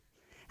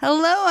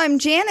Hello, I'm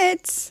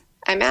Janet.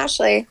 I'm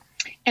Ashley.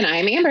 And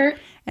I'm Amber.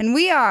 And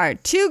we are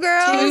two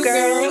girls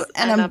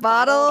and a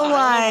bottle of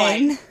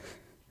wine.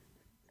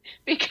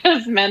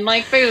 Because men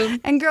like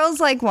food. And girls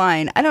like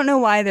wine. I don't know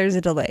why there's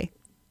a delay.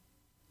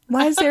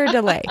 Why is there a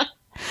delay?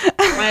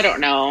 I don't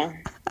know.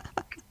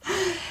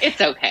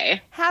 It's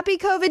okay. Happy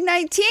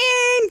COVID-19!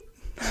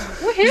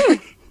 Woohoo!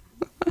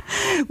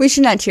 We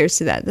should not cheers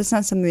to that. That's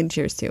not something to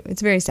cheers to.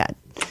 It's very sad.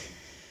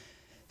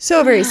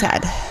 So very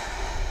sad.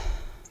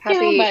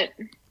 Happy,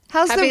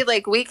 Happy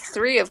like week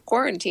 3 of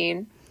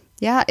quarantine.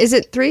 Yeah, is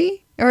it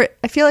 3? Or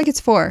I feel like it's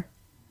 4.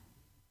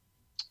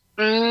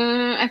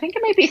 I think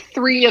it might be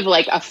 3 of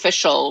like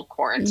official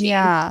quarantine.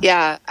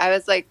 Yeah, I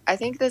was like, I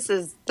think this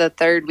is the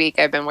 3rd week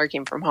I've been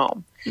working from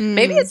home.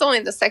 Maybe it's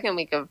only the 2nd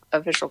week of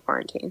official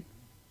quarantine.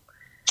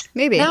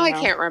 Maybe. Now I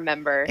can't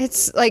remember.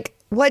 It's like,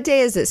 what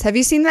day is this? Have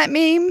you seen that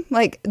meme?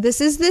 Like, this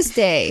is this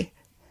day.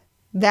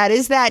 That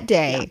is that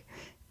day. Yeah.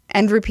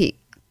 And repeat.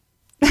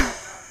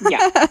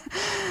 Yeah.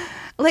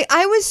 Like,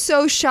 I was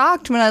so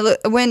shocked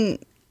when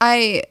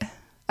I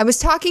was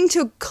talking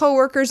to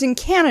coworkers in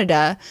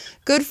Canada.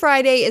 Good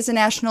Friday is a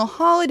national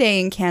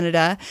holiday in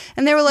Canada.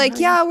 And they were like,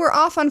 yeah, we're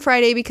off on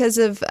Friday because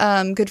of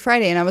Good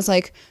Friday. And I was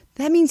like,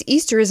 that means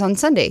Easter is on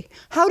Sunday.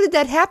 How did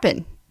that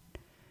happen?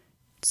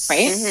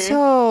 Right?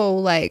 So,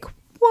 like,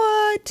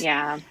 what?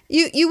 Yeah.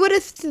 You would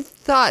have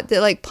thought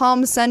that, like,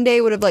 Palm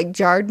Sunday would have, like,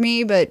 jarred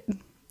me, but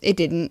it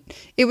didn't.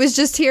 It was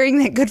just hearing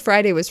that Good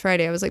Friday was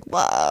Friday. I was like,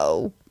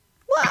 whoa.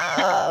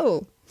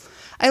 Whoa.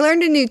 I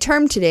learned a new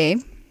term today.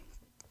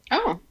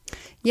 Oh.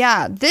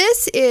 Yeah,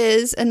 this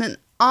is an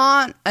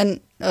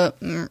anomaly?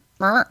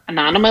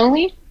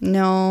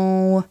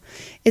 No.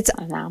 It's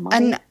anomaly.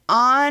 An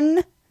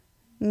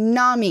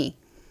onami.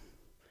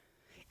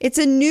 It's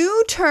a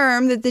new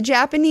term that the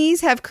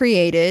Japanese have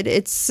created.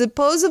 It's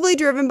supposedly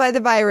driven by the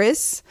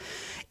virus.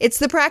 It's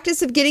the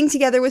practice of getting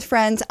together with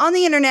friends on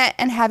the internet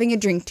and having a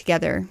drink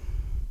together.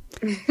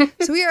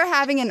 So we are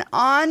having an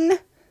onami.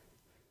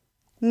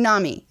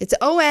 It's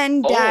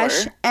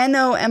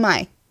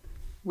ON-NOMI.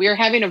 We are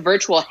having a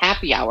virtual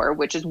happy hour,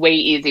 which is way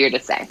easier to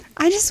say.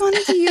 I just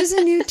wanted to use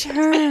a new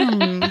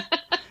term.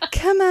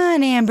 Come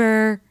on,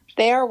 Amber.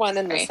 They are one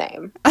and the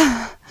same.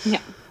 Yeah.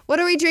 What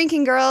are we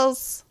drinking,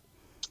 girls?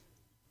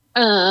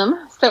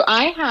 So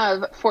I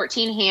have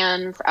 14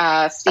 Hands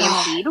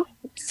Stampede,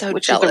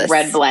 which jealous. is a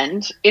red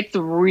blend. It's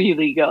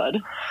really good.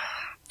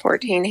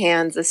 14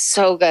 Hands is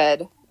so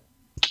good.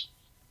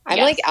 I'm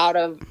Yes.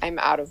 I'm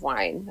out of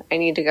wine. I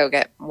need to go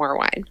get more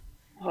wine.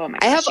 Oh my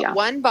I have gosh, yeah.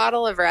 1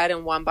 bottle of red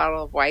and 1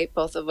 bottle of white,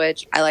 both of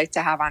which I like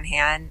to have on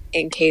hand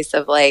in case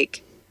of,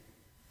 like,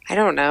 I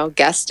don't know,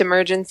 guest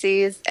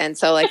emergencies. And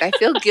so, like, I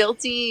feel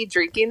guilty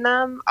drinking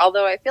them,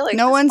 although I feel like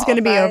no one's going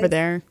to be over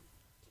there.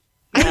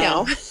 I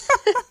know.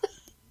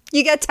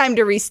 You got time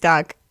to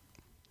restock.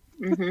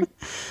 Mm-hmm.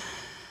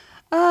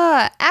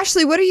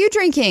 Ashley, what are you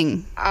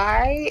drinking?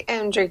 I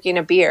am drinking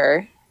a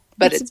beer,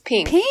 but it's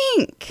pink.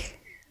 Pink.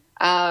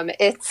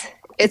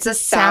 It's a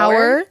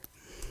sour.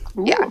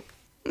 Ooh. Yeah.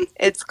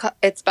 It's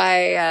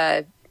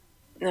by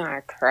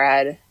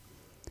crud.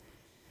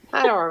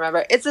 I don't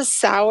remember. It's a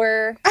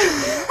sour.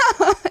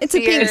 It's a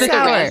beer. pink Is it the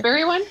sour.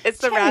 raspberry one? It's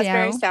the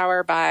raspberry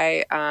sour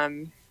by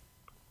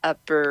a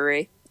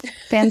brewery.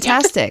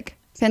 Fantastic.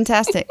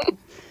 Fantastic.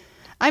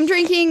 I'm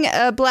drinking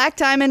a Black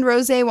Diamond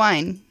Rosé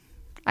wine.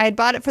 I had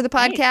bought it for the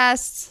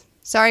podcast.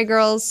 Sorry,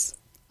 girls.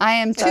 I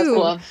am too.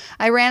 Cool.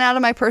 I ran out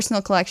of my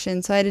personal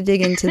collection, so I had to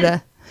dig into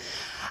the...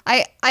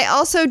 I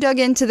also dug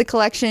into the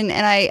collection,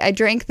 and I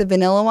drank the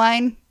vanilla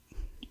wine.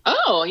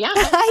 Oh, yeah.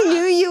 I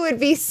knew you would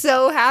be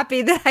so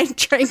happy that I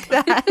drank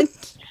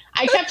that.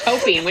 I kept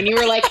hoping when you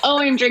were like, oh,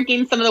 I'm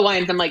drinking some of the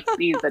wines. I'm like,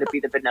 please let it be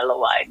the vanilla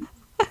wine.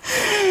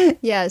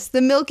 Yes, the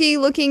milky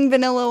looking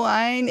vanilla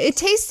wine. It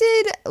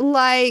tasted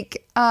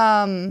like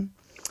a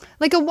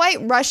White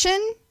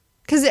Russian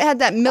because it had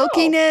that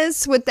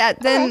milkiness with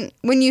that. Then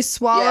when you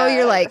swallow,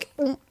 you're like,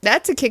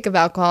 that's a kick of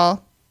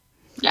alcohol.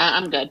 Yeah,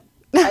 I'm good.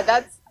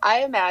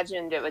 I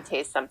imagined it would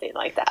taste something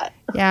like that.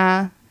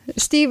 Yeah.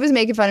 Steve was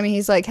making fun of me.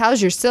 He's like,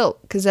 how's your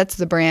silk? Because that's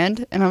the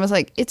brand. And I was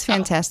like, it's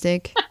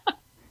fantastic.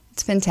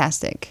 It's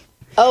fantastic.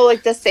 Oh,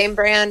 like the same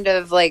brand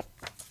of like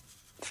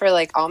for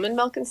like almond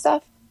milk and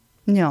stuff?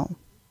 No.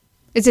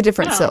 It's a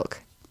different silk.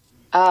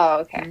 Oh,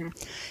 okay.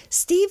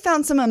 Steve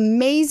found some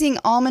amazing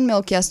almond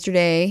milk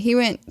yesterday. He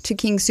went to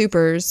King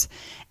Soopers,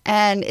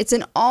 and it's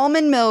an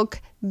almond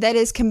milk that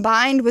is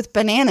combined with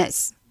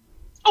bananas.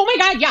 Oh my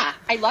God, yeah.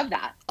 I love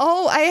that.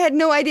 Oh, I had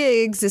no idea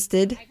it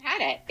existed. I've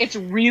had it. It's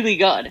really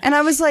good. And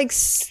I was like,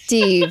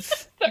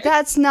 Steve,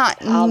 that's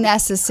not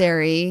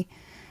necessary.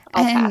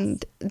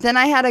 And then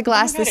I had a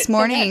glass this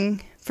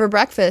morning for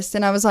breakfast,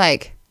 and I was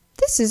like,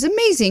 this is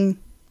amazing.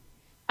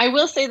 I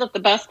will say that the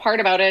best part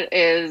about it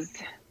is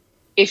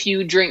if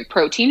you drink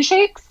protein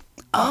shakes.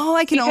 Oh,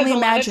 I can only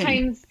imagine. A lot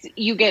of times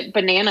you get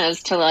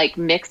bananas to like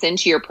mix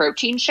into your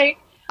protein shake.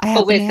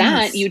 But with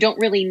that, you don't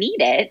really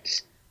need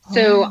it.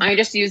 So I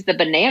just use the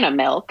banana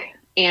milk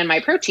and my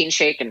protein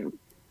shake, and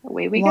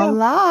away we go.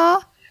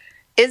 Voila.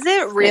 Is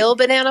it real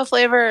banana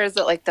flavor or is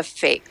it like the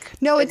fake?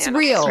 No, it's banana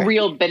real. It's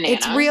real banana.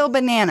 It's real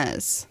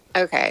bananas.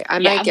 Okay, I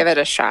might give it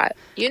a shot.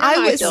 You know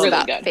how I feel really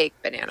about good. fake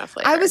banana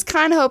flavor. I was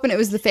kind of hoping it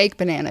was the fake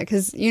banana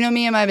because you know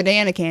me and my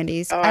banana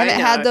candies. Oh, I haven't I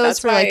know. had those That's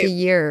for like why- a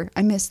year.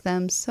 I miss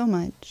them so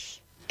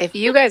much. If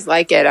you guys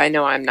like it, I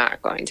know I'm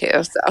not going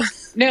to. So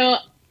No,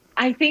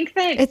 I think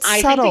that It's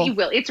I subtle. think that you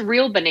will. It's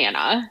real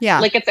banana. Yeah.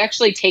 Like it's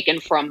actually taken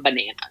from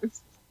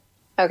bananas.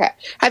 okay.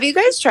 Have you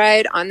guys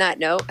tried? On that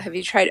note, have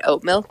you tried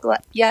oat milk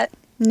yet?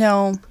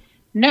 No.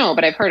 No,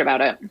 but I've heard about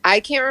it. I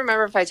can't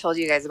remember if I told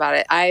you guys about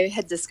it. I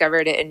had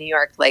discovered it in New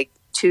York like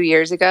 2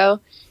 years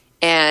ago,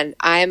 and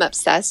I am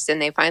obsessed.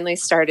 And they finally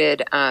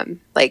started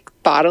like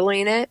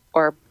bottling it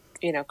or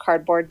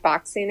cardboard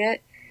boxing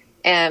it,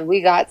 and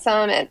we got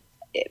some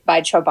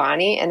by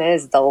Chobani, and it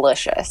is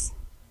delicious.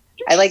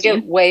 I like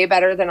it way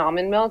better than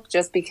almond milk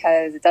just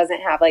because it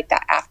doesn't have like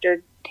that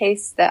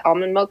aftertaste that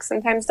almond milk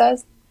sometimes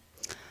does.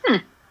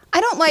 I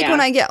don't like Yeah.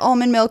 when I get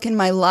almond milk in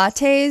my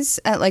lattes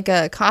at like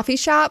a coffee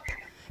shop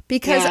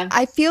because Yeah.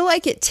 I feel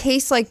like it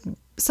tastes like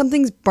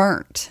something's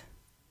burnt.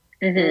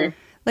 Mm-hmm.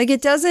 Like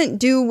it doesn't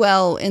do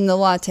well in the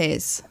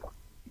lattes.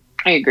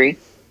 I agree.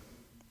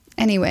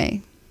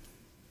 Anyway,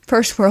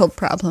 first world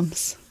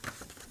problems.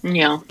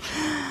 Yeah.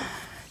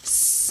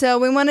 So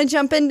we want to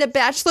jump into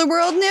Bachelor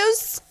World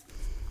news?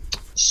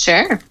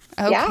 Sure.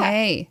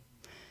 Okay.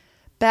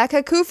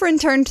 Becca Kufrin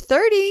turned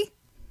 30.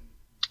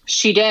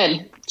 She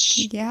did.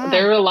 Yeah.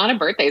 There were a lot of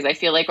birthdays, I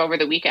feel like, over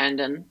the weekend,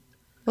 and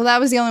Well, that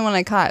was the only one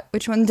I caught.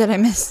 Which one did I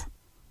miss?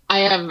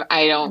 I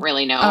don't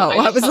really know. Oh, I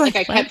I just was felt like,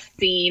 like I kept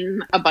seeing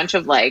a bunch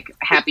of like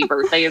happy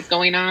birthdays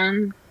going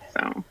on.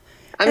 So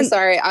I'm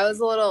sorry, I was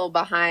a little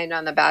behind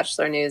on the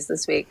Bachelor news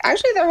this week.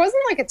 Actually, there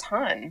wasn't like a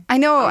ton. I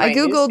know. on I my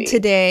Googled newsfeed.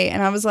 today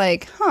and I was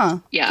like, huh.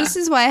 Yeah. This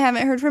is why I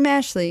haven't heard from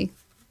Ashley.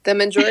 The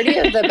majority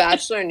of the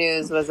Bachelor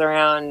news was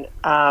around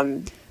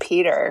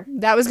Peter.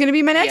 That was going to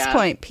be my next Yeah.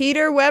 point.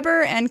 Peter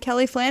Weber and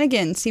Kelly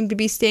Flanagan seem to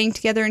be staying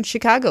together in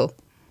Chicago.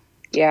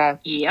 Yeah,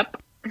 yep.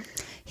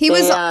 He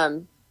was.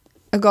 They,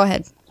 Oh, go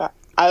ahead.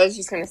 I was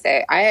just going to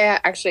say, I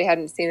actually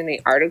hadn't seen any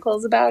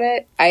articles about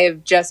it. I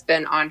have just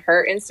been on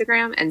her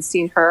Instagram and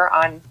seen her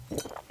on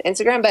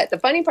Instagram. But the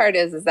funny part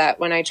is that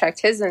when I checked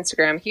his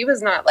Instagram, he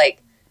was not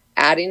like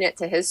adding it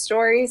to his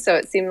story. So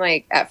it seemed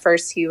like at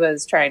first he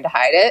was trying to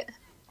hide it.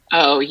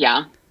 Oh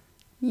yeah.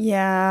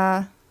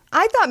 Yeah.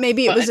 I thought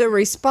maybe it was a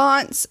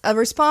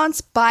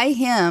response by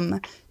him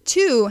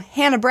to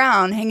Hannah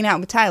Brown hanging out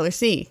with Tyler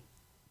C.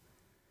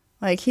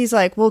 Like, he's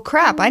like, well,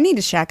 crap, I need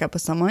to shack up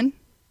with someone.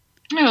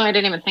 No, I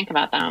didn't even think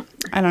about that.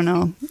 I don't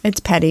know. It's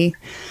petty.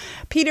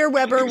 Peter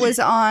Weber was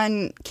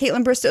on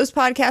Caitlin Bristow's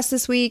podcast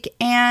this week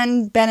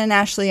and Ben and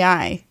Ashley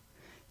I.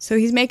 So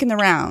he's making the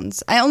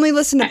rounds. I only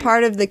listened to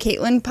part of the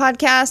Caitlin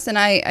podcast, and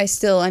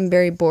I'm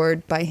very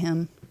bored by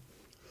him.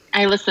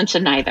 I listened to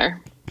neither.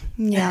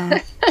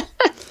 Yeah.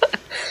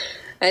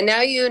 And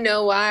now you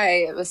know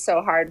why it was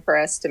so hard for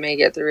us to make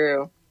it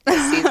through the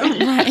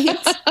season.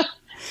 Right.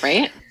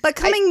 Right? But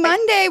coming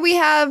Monday, we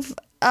have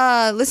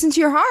Listen to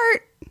Your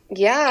Heart.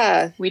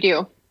 Yeah, We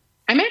do.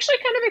 I'm actually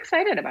kind of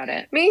excited about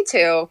it. me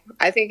too.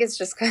 I think it's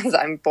just because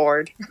I'm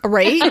bored.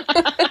 Right?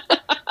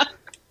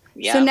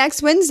 Yeah. So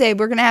next Wednesday,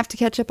 we're going to have to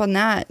catch up on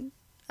that.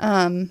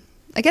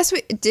 I guess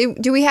we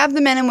do we have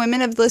the men and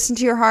women of Listen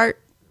to Your Heart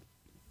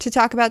to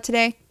talk about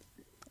today?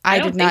 I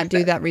don't did not think do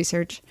so. that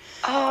research.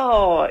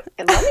 Oh,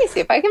 and let me see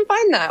if I can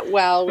find that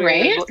while we're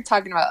Right?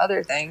 talking about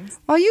other things.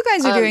 While you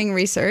guys are doing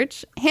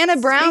research, Hannah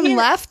Brown speaking of-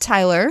 left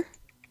Tyler.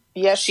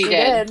 Yes, She she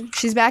did. did.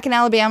 She's back in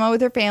Alabama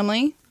with her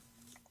family.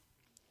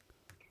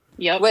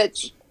 Yep.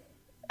 Which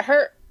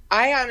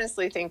I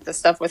honestly think the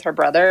stuff with her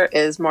brother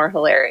is more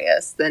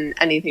hilarious than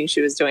anything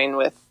she was doing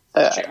with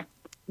Sure.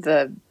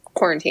 the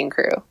quarantine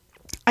crew.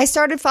 I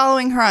started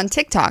following her on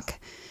TikTok,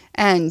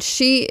 and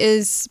she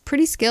is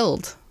pretty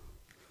skilled.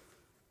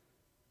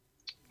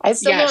 I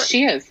still Yeah, don't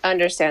she is.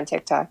 understand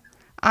TikTok.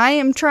 I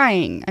am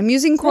trying. I'm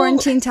using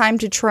quarantine time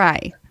to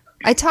try.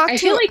 I talked I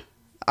to feel like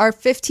our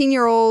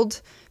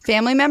 15-year-old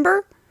family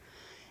member,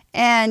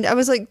 and I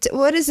was like,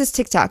 what is this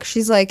TikTok?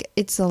 She's like,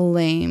 it's a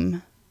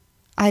lame.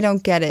 I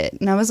don't get it.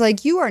 And I was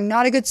like, you are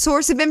not a good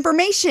source of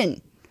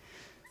information.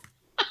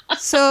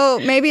 So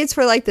maybe it's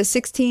for like the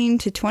 16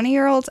 to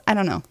 20-year-olds. I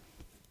don't know.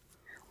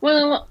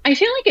 Well, I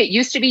feel like it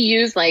used to be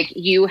used like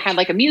you had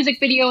like a music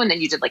video and then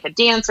you did like a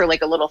dance or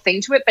like a little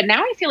thing to it. But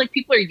now I feel like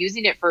people are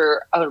using it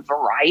for a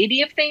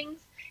variety of things.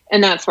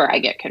 And that's where I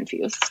get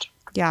confused.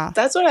 Yeah.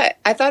 That's what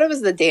I thought it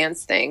was the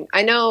dance thing.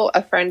 I know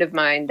a friend of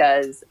mine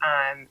does.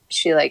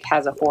 She like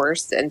has a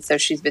horse, and so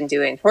she's been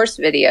doing horse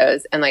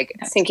videos and like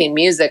syncing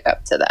music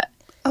up to that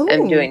Oh,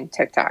 and doing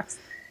TikToks.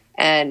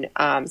 And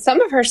some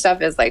of her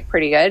stuff is like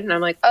pretty good, and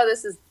I'm like, oh,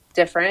 this is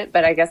different,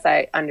 but I guess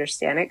I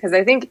understand it because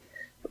I think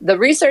the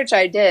research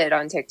I did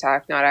on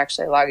TikTok, not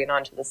actually logging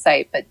onto the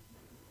site, but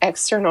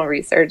external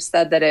research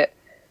said that it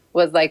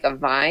was like a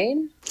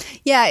Vine.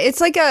 Yeah, it's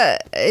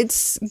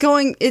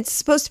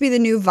supposed to be the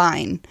new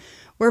Vine,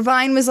 where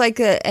Vine was like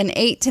an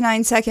 8 to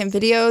 9 second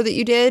video that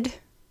you did,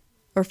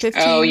 or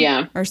 15 Oh,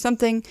 yeah. or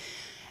something.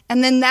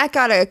 And then that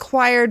got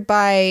acquired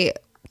by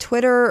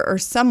Twitter or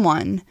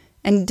someone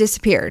and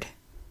disappeared.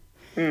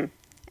 And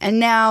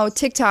now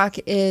TikTok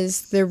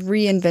is the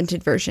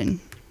reinvented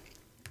version.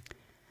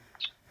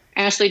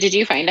 Ashley, did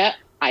you find it?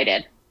 I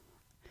did.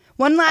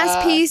 One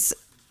last piece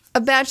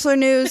of Bachelor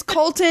news.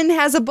 Colton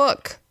has a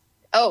book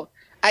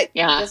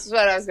This is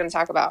what I was going to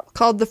talk about.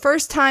 called The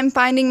First Time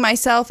Finding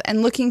Myself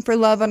and Looking for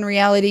Love on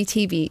Reality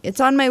TV. It's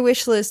on my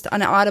wish list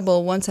on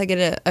Audible once I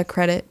get a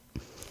credit.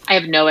 I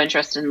have no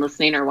interest in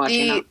listening or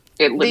watching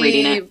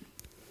reading it.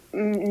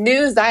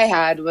 News I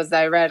had was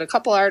I read a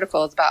couple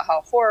articles about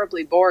how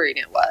horribly boring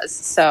it was.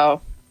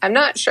 So I'm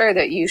not sure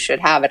that you should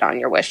have it on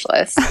your wish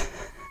list.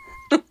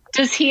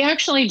 Does he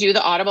actually do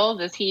the Audible?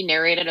 Does he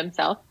narrate it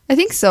himself? I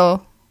think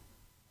so.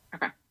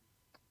 Okay.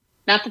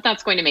 Not that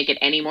that's going to make it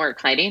any more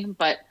exciting,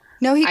 but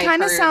No, he I've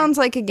kind of heard- sounds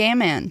like a gay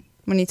man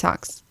when he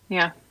talks.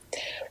 yeah.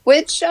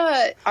 Which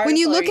When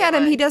you look at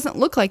him, he does. doesn't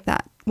look like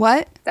that.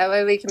 What? That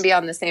way we can be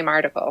on the same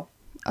article.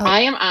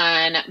 I am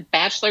on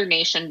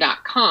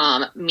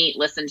bachelornation.com. Meet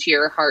Listen to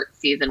Your Heart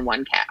Season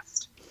 1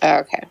 cast.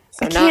 Okay.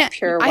 So not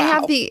pure wow. I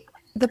have the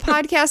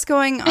podcast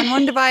going on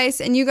one device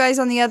and you guys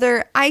on the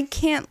other. I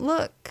can't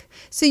look.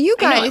 So you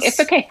I know, guys it's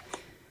okay.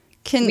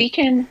 can. We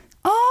can.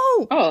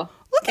 Oh, Oh,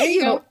 look there at you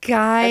you go.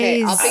 guys.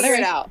 Okay, I'll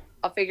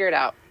figure it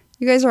out.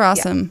 You guys are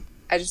awesome.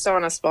 I just don't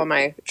want to spoil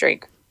my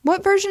drink.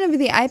 What version of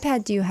the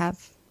iPad do you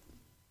have?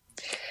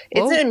 It's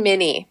Whoa. a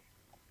mini.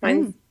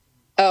 Mine.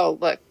 Oh,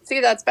 look. See,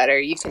 that's better.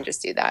 You can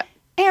just do that.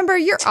 Amber,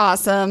 you're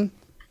awesome.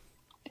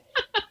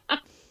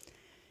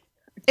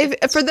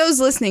 If for those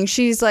listening,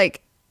 she's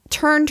like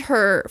turned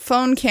her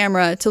phone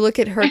camera to look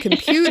at her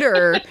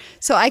computer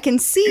so I can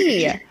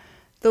see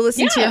the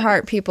Listen to Your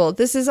Heart people.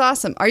 This is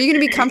awesome. Are you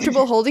going to be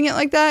comfortable holding it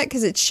like that?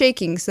 Because it's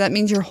shaking, so that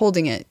means you're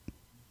holding it.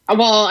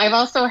 well, I've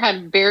also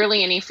had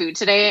barely any food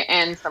today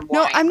and some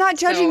wine. No, I'm not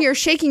judging so- your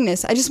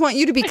shakiness. I just want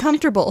you to be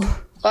comfortable.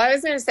 Well, I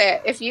was going to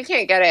say, if you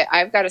can't get it,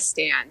 I've got a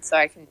stand, so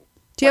I can.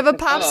 Do you have a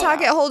pop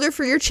socket holder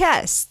for your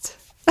chest?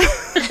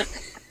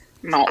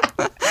 No.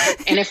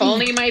 And if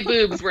only my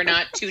boobs were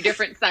not two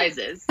different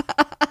sizes,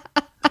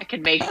 I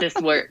could make this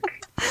work.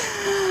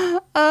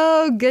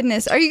 Oh,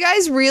 goodness. Are you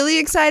guys really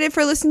excited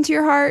for Listen to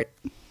Your Heart?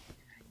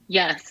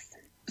 Yes.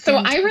 So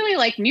I really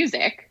like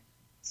music.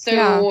 So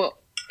Yeah.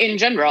 in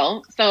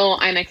general, so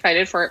I'm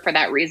excited for it for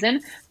that reason.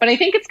 But I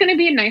think it's going to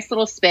be a nice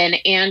little spin.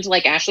 And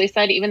like Ashley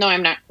said, even though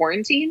I'm not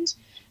quarantined,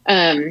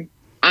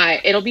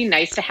 it'll be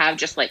nice to have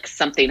just like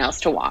something else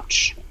to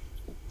watch.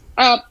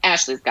 Oh,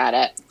 Ashley's got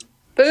it.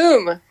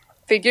 Boom.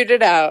 Figured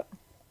it out.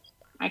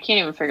 I can't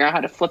even figure out how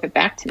to flip it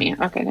back to me.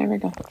 Okay, there we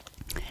go.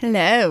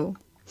 Hello.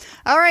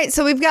 All right,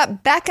 so we've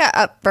got Becca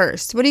up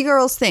first. What do you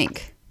girls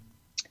think?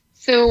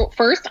 So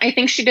first, I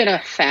think she did a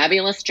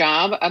fabulous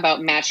job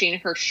about matching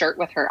her shirt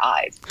with her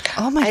eyes.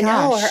 Oh my I gosh.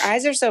 know. Her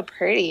eyes are so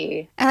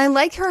pretty. And I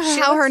like how looks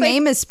her like-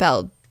 name is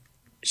spelled.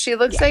 She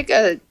looks like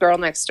a girl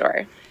next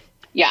door.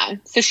 Yeah.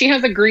 So she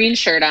has a green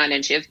shirt on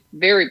and she has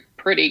very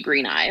pretty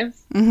green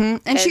eyes. Mm-hmm.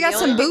 And she got the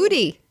some only-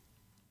 booty.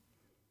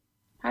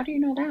 How do you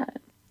know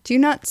that? Do you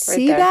not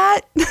see there.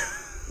 that?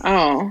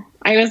 Oh,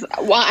 I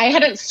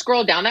hadn't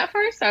scrolled down that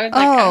far, so I was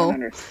like, I Oh. don't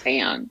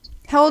understand.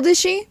 How old is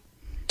she?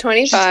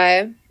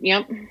 25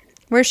 Yep.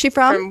 Where's she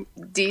from?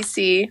 from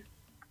DC.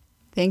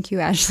 Thank you,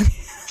 Ashley.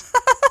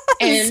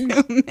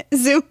 And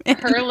Zoom in.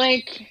 her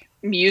like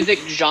music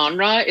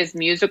genre is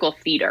musical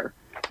theater.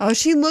 Oh,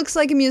 she looks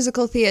like a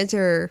musical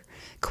theater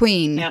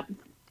queen. Yep.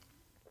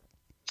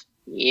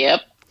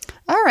 Yep.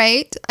 All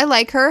right. I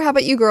like her. How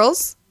about you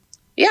girls?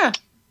 Yeah.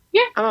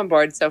 Yeah. I'm on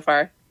board so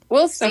far.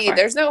 We'll So see. far.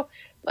 There's no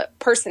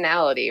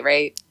personality,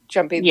 right?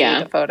 Jumping Yeah.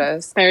 through the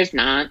photos. There's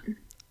not.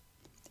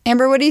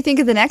 Amber, what do you think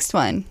of the next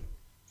one?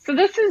 So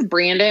this is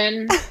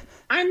Brandon.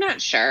 I'm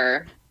not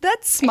sure.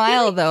 That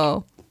smile,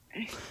 though.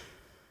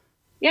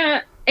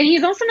 Yeah. And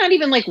he's also not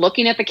even like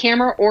looking at the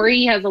camera or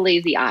he has a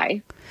lazy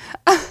eye.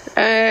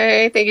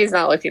 I think he's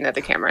not looking at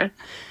the camera.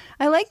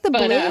 I like the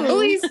But, blue. Oh,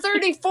 he's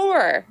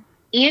 34.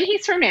 And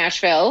he's from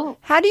Nashville.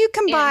 How do you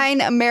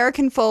combine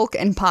American folk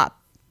and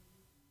pop?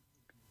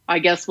 I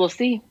guess we'll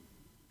see.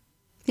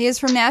 He is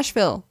from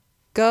Nashville.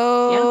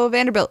 Go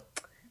Vanderbilt.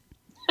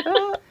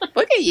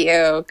 Look at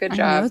you. Good I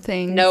job. know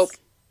things. Nope.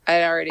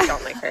 I already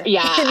don't like her.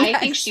 Yeah, I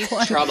think Next she's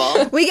one.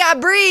 trouble. We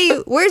got Bree.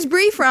 Where's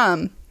Bree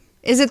from?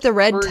 Is it the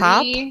red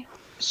top? Bree,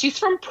 she's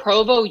from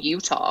Provo,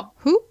 Utah.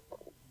 Who?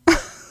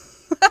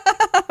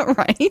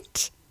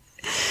 Right.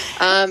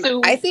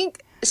 So- I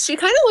think she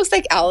kind of looks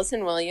like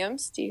Allison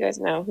Williams. Do you guys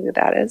know who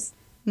that is?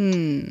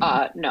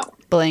 No.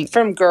 Blank.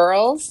 From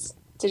Girls.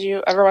 Did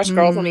you ever watch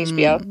Girls on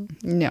HBO?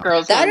 No.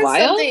 Girls That Gone is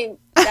Wild? something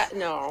that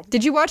no.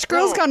 Did you watch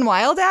Girls No. Gone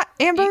Wild,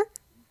 Amber?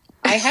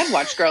 I had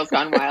watched Girls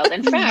Gone Wild.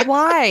 In fact,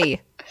 Why?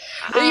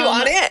 Were you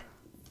on it?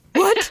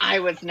 What? I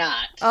was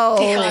not. Oh,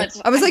 But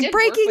I was like, did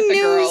breaking work with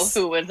a girl news.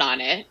 who was on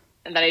it,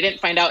 and then I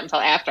didn't find out until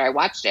after I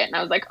watched it, and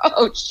I was like,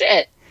 oh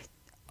shit.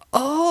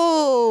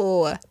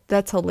 Oh,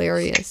 that's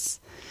hilarious.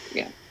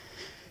 Yeah.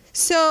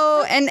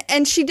 So,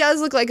 and she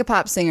does look like a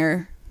pop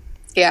singer.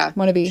 Yeah.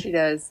 Wannabe. She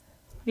does.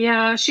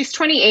 Yeah, she's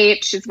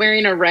 28. She's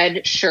wearing a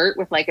red shirt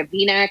with like a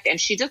V-neck, and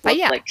she just looks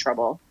yeah. like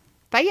trouble.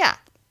 But yeah.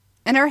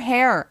 And her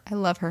hair. I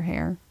love her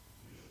hair.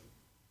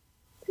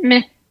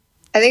 Meh.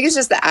 I think it's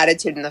just the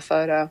attitude in the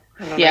photo.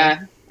 I don't know.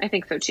 Yeah, I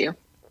think so too.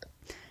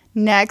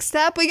 Next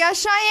up, we got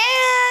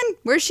Cheyenne.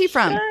 Where's she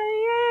from?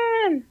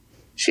 Cheyenne.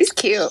 She's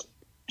cute.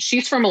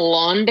 She's from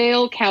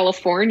Lawndale,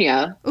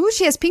 California. Ooh,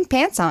 she has pink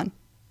pants on.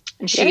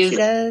 And Yeah, she's she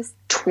does.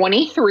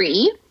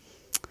 23.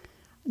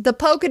 The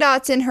polka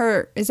dots in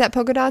her, is that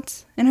polka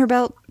dots in her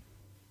belt?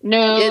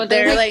 No, Yeah,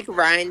 they're like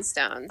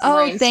rhinestones.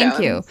 Oh, thank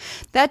you.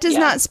 Rhinestones. That does Yeah.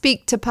 not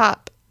speak to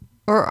pop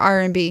or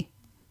R&B.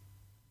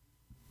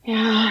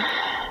 Yeah,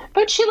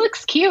 but she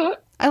looks cute.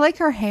 I like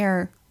her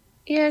hair.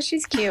 Yeah,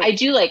 she's cute. I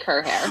do like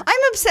her hair. I'm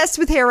obsessed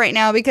with hair right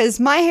now because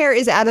my hair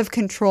is out of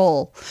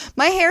control.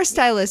 My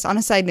hairstylist, on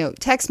a side note,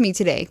 texted me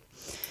today.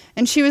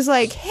 And she was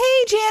like,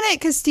 hey, Janet,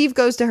 because Steve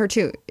goes to her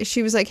too.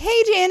 She was like,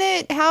 hey,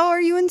 Janet, how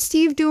are you and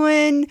Steve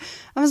doing?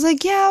 I was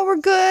like, yeah, we're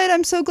good.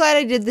 I'm so glad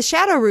I did the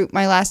shadow root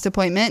my last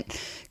appointment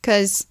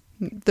because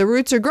the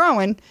roots are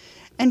growing.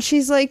 And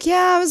she's like,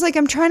 yeah, I was like,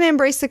 I'm trying to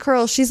embrace the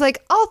curls. She's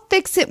like, I'll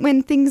fix it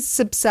when things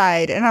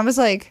subside. And I was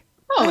like,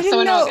 Oh, I so didn't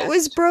in know August. it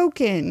was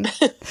broken.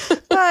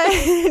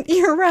 But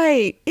you're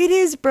right. It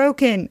is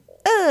broken.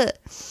 Ugh.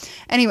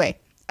 Anyway,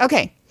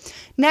 okay.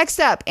 Next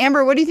up,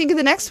 Amber, what do you think of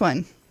the next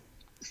one?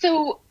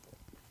 So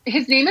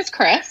his name is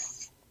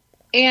Chris,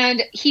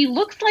 and he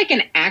looks like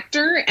an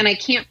actor, and I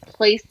can't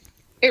place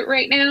it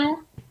right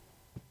now.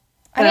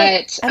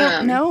 I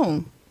don't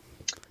know.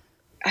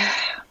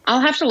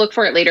 I'll have to look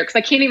for it later because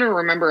I can't even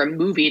remember a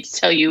movie to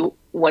tell you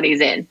what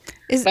he's in.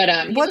 But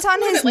he What's looks on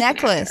a little his bit like an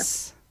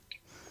necklace?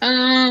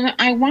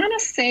 I want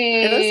to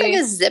say It looks like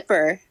a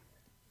zipper.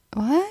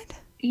 What?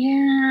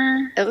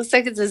 yeah, It looks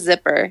like it's a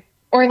zipper.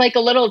 or like a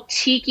little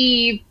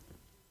tiki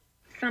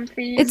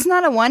something. It's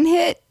not a one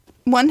hit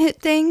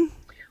thing.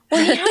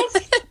 Well, he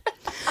has,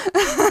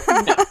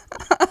 no.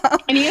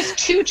 And he has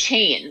 2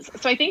 chains,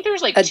 so I think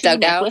there's like A 2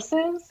 dugout?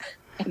 necklaces.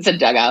 It's a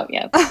dugout,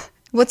 yeah.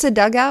 What's a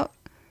dugout?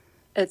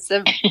 It's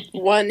a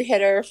one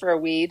hitter for a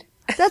weed.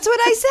 That's what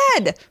I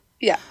said.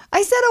 Yeah.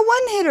 I said a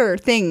one hitter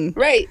thing.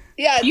 Right.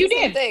 Yeah. It's You the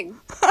same did. thing.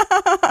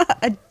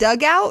 A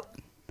dugout?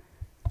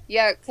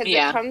 Yeah, because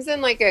Yeah. it comes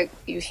in like a.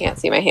 You can't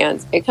see my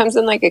hands. It comes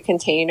in like a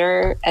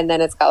container, and then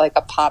it's got like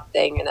a pop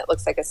thing, and it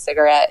looks like a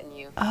cigarette, and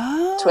you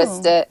Oh.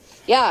 twist it.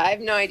 Yeah, I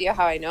have no idea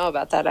how I know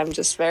about that. I'm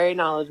just very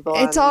knowledgeable.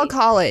 It's on all the-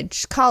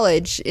 college.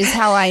 College is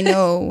how I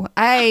know.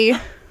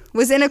 I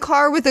was in a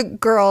car with a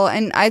girl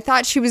and I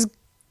thought she was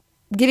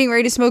getting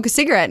ready to smoke a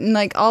cigarette, and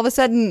like all of a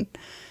sudden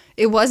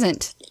it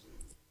wasn't.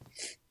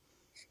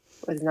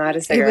 was not a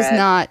It cigarette. was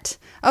not.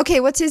 Okay,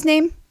 what's his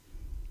name?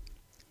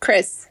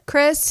 Chris.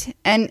 Chris,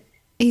 and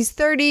he's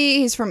 30,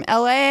 he's from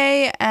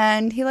LA,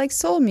 and he likes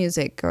soul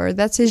music, or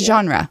that's his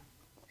genre.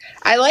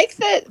 I like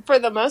that for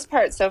the most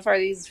part so far.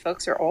 These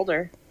folks are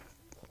older.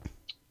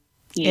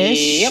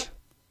 Ish. Yep.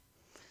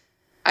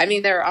 I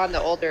mean, they're on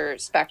the older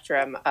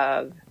spectrum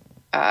of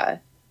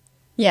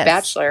Yes.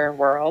 bachelor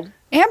world.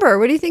 Amber,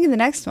 what do you think of the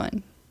next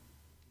one?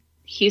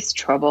 He's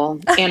trouble.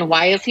 And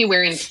why is he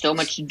wearing so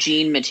much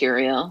jean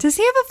material? Does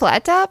he have a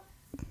flat top?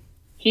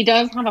 He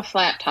does have a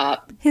flat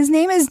top. His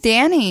name is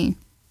Danny.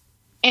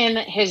 And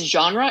his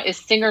genre is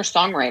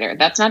singer-songwriter.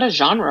 That's not a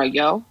genre,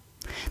 yo.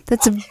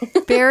 That's a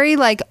very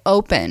like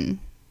open.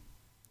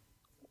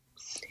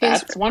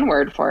 That's one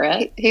word for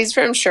it. He's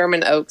from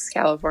Sherman Oaks,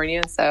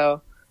 California.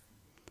 So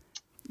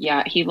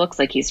Yeah, he looks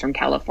like he's from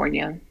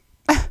California.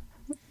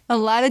 A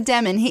lot of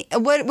denim. He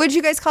what would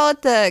you guys call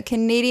it? The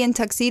Canadian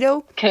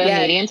tuxedo?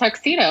 Canadian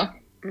tuxedo.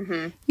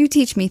 You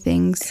teach me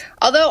things.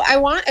 although I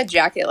want a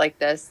jacket like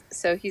this.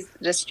 So he's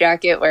this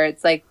jacket where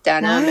it's like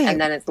denim Right.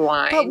 and then it's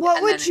lined. But what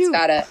and would then you- It's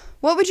got a,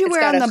 What would you It's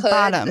wear got on a the hood.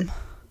 bottom?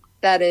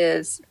 that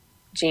is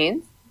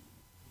jeans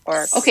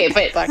or Okay,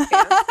 but black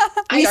pants.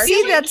 I Dark see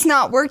jeans? that's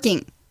not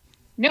working.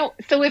 no.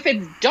 So if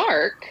it's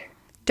dark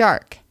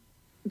Dark.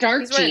 He's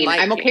wearing jean, light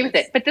I'm okay with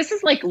jeans. it. But this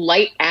is like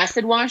light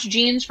acid wash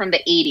jeans from the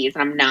 80s,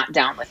 and I'm not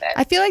down with it.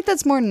 I feel like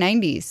that's more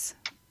 90s.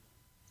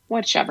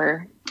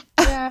 Whichever.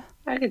 Yeah,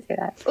 I could say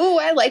that. Ooh,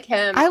 I like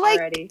him I like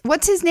already.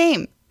 what's his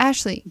name?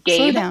 Ashley. Slow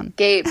Gabe? down.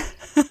 Gabe.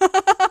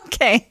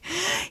 Okay.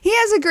 He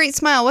has a great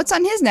smile. What's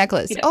on his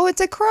necklace? He does. Oh,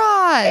 it's a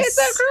cross. It's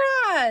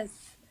a cross.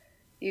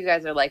 You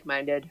guys are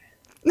like-minded.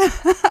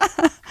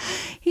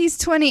 He's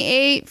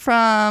 28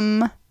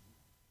 from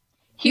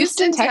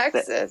Houston,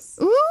 Texas.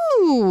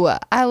 Ooh,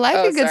 I like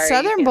Oh, a good sorry,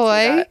 Southern you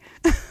boy.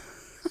 can't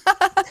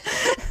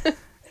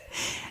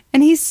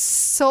And he's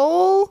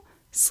soul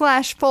 /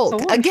 folk.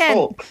 Soul and Again,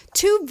 folk.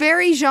 two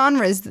very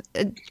genres,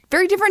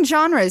 very different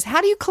genres. How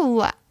do you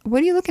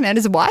what are you looking at?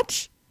 His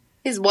watch?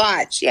 His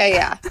watch.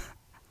 Yeah.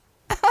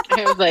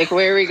 I was like,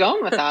 where are we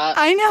going with that?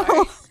 I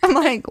know. I'm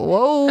like,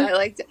 whoa. I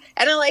liked it.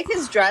 And I like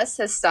his dress.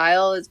 His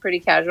style is pretty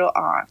casual.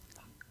 Aw.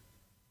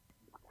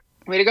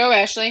 Way to go,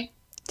 Ashley.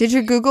 Did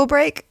your Google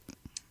break?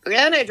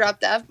 And I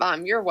dropped the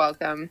F-bomb. You're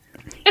welcome.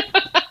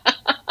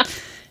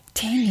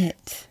 Dang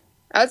it.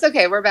 Oh, it's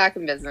okay. We're back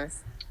in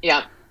business.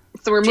 Yeah.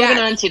 So we're moving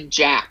Jack. on to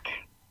Jack.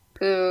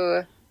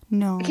 Who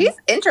No. He's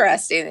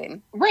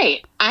interesting.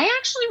 Right. I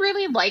actually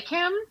really like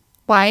him.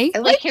 Why? I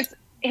Like his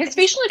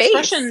facial face.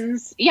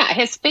 expressions. Yeah,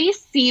 his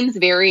face seems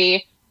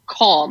very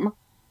calm,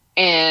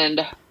 and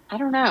I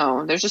don't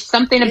know. There's just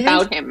something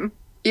about him.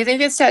 You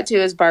think his tattoo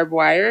is barbed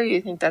wire? Or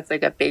you think that's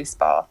like a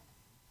baseball?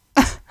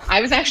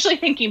 I was actually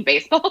thinking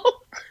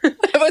baseball. I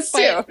was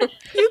too.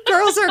 You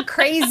girls are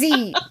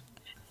crazy.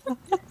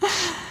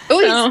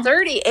 Oh, he's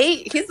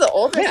 38. He's the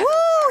oldest. Yeah.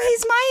 Woo,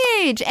 he's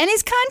my age. And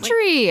he's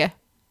country.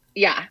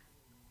 Yeah,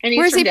 and he's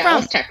Where's from he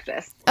Dallas, from?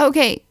 Texas.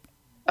 Okay.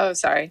 Oh,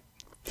 sorry.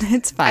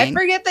 It's I fine.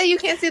 forget that you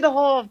can't see the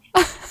whole.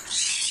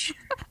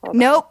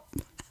 Nope.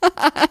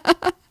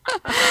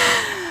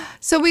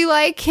 So we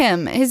like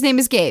him. His name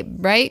is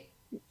Gabe, right?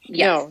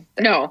 Yes.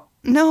 No.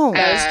 No.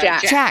 That was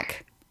Jack.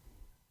 Jack.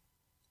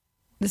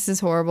 This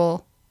is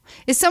horrible.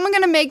 Is someone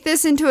going to make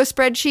this into a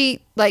spreadsheet,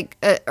 like,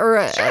 or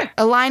a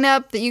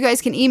lineup that you guys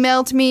can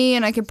email to me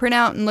and I can print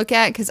out and look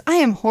at? Because I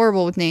am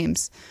horrible with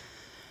names.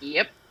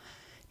 Yep.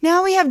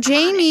 Now we have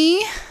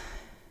Jamie.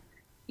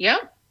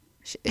 Yep.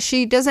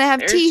 She doesn't have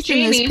There's teeth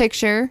in this Jamie.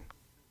 picture.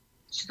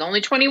 She's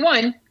only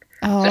 21,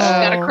 Oh, so she's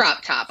got a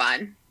crop top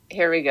on.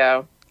 Here we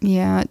go.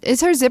 yeah.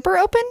 Is her zipper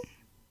open?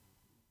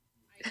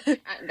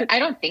 I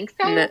don't think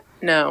so.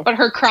 No. But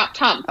her crop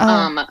top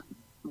Oh.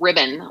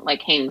 ribbon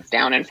like hangs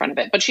down in front of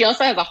it. But she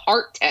also has a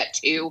heart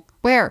tattoo.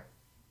 Where?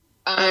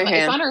 her It's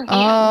hand. on her hand.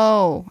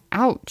 Oh,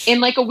 ouch. In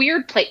like a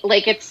weird place,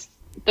 like it's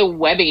the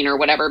webbing or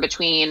whatever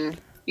between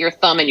your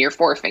thumb and your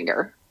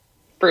forefinger.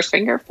 First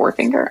finger,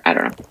 forefinger. I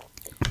don't know.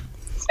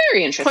 It's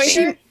very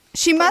interesting. Pointer?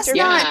 She must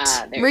Yeah,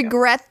 not there you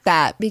regret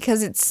that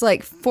because it's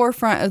like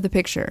forefront of the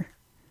picture.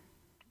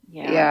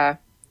 Yeah.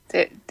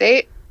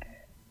 They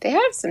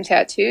have some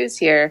tattoos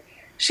here.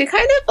 She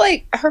kind of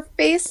like, her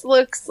face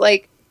looks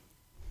like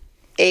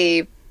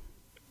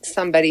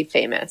somebody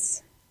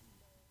famous.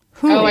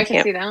 Who? Oh, I can't-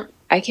 can see that.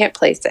 I can't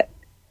place it.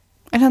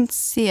 I don't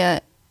see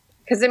it.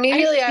 Because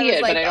immediately I I see was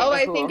it, like, but I don't oh, know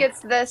I who. think it's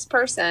this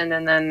person.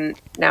 And then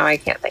now I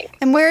can't think.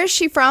 And where is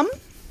she from?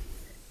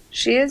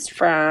 She is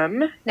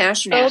from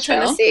Nashville,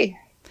 Nashville. Tennessee.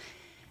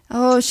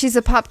 Oh, she's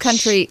a pop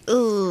country.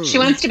 Ooh. She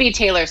wants to be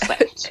Taylor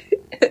Swift.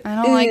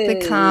 I don't like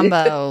the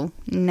combo.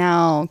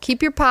 No.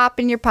 Keep your pop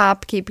in your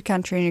pop. Keep your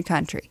country in your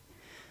country.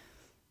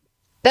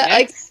 That,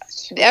 like,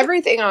 Next.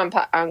 everything on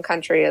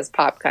country is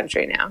pop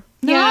country now.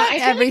 Yeah, Not I feel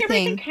like everything.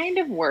 everything kind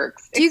of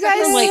works. Do you except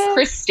for, guys- like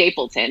Chris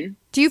Stapleton?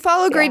 Do you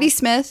follow Grady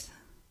Smith?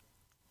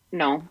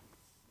 No.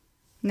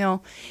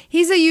 No.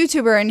 He's a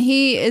YouTuber and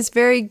he is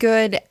very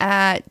good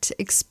at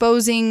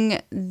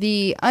exposing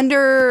the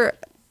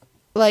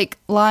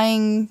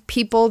lying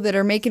people that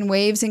are making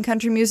waves in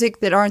country music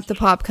that aren't the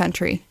pop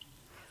country.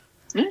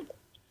 Mm.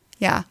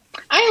 Yeah.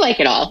 I like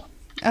it all.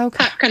 Okay.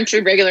 Pop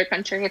country, regular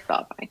country, it's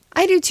all fine.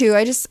 I do too.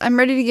 I'm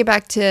ready to get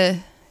back to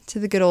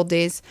the good old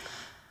days.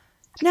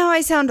 Now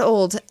I sound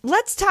old.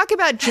 Let's talk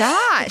about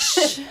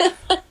Josh.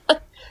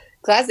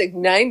 Classic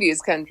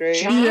 90s country.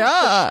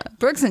 Yeah.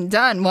 Brooks and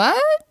Dunn.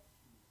 What?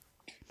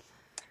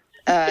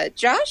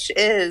 Josh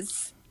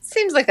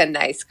seems like a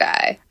nice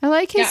guy. I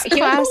like his Yeah,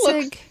 he also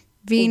classic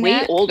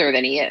V-neck. Way older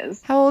than he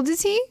is. How old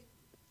is he?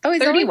 Oh,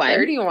 he's 31. only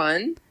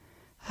 31.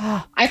 I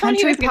thought he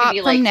Country was going pop to be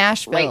from like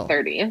Nashville. late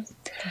 30s.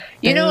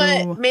 You know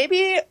Boo. what?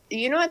 Maybe,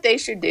 you know what they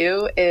should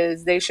do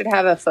is they should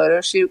have a photo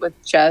shoot with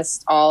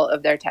just all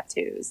of their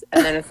tattoos.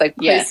 And then it's like,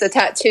 place Yes. the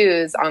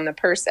tattoos on the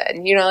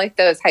person. You know, like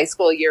those high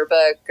school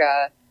yearbook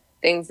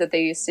things that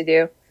they used to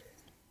do.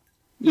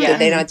 Yeah. Did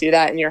they not do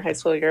that in your high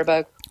school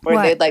yearbook? Where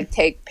What? they'd like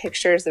take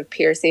pictures of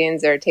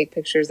piercings or take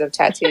pictures of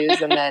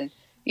tattoos and then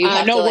you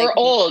have No, to like... we're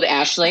old,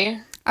 Ashley.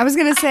 I was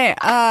going to say,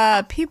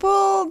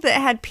 people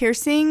that had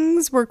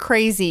piercings were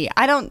crazy.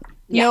 I don't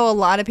know a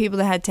lot of people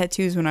that had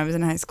tattoos when I was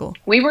in high school.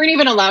 We weren't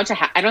even allowed to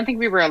I don't think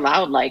we were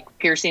allowed like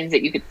piercings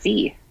that you could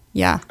see.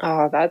 Yeah.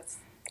 Oh, that's...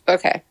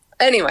 Okay.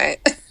 Anyway.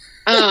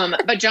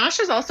 But Josh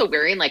is also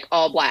wearing like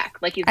all black.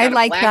 Like he's got I a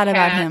like black that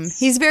about hat. him.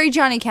 He's very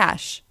Johnny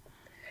Cash.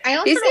 I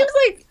also He don't- seems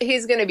like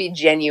he's going to be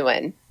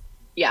genuine.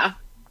 yeah.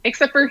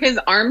 Except for his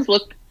arms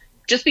look,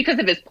 just because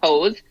of his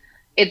pose,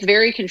 it's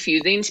very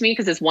confusing to me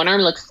because his one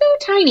arm looks so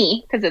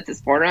tiny because it's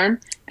his forearm,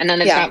 and then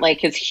it's Yeah. got like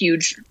his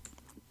huge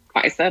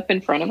bicep in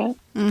front of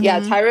it. Yeah,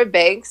 Tyra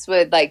Banks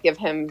would like give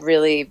him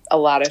really a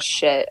lot of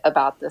shit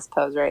about this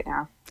pose right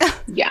now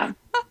Yeah.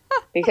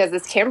 because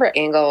his camera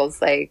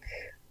angles, like,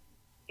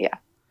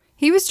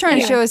 He was trying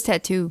to Yeah. show his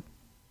tattoo.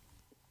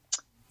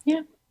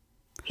 Yeah.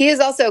 he is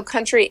also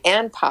country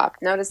and pop.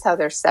 Notice how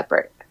they're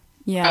separate.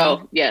 Yeah.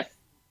 Oh, yes.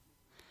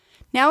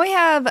 Now we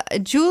have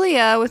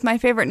Julia with my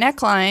favorite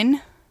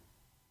neckline.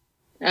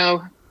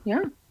 Oh,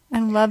 yeah. I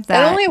love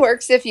That that. only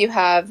works if you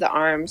have the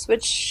arms,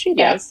 which she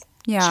Yeah. does.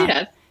 yeah. She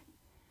does.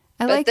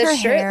 I But like the her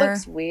shirt hair.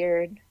 looks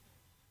weird.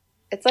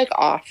 It's like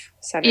off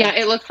center. Yeah,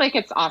 it looks like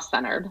it's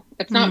off-centered.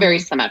 It's not very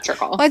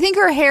symmetrical. Well, I think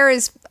her hair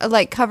is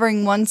like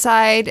covering one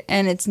side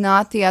and it's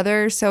not the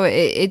other, so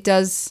it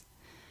does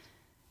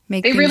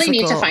make. They things really look need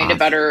to little find a off.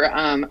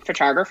 better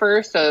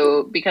photographer.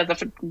 So, because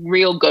a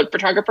real good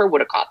photographer would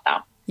have caught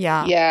that.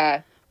 Yeah.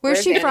 Yeah.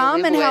 Where's she Anna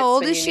from and how Leibovitz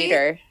old when is you she? meet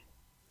her?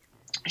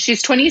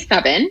 She's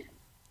 27,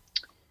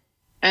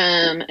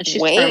 And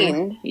she's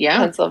Wayne, from,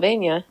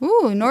 Pennsylvania.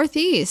 Ooh,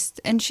 Northeast.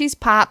 And she's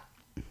pop.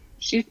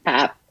 she's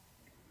pop.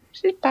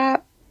 She's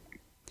pop.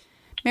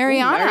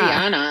 Mariana.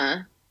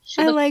 Mariana.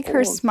 She I looks like her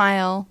old.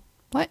 smile.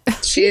 What?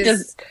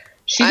 She's.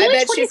 She's I only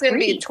bet she's going to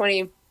be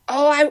 23. 20.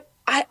 Oh,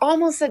 I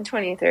almost said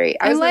 23.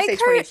 I was going to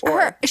say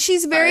 24.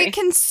 She's very Sorry.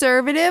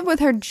 conservative with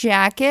her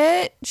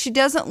jacket. She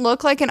doesn't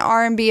look like an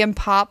R&B and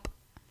pop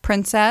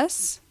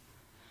princess.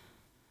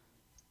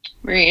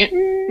 Right.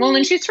 Well,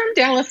 and she's from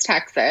Dallas,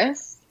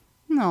 Texas.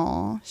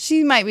 No,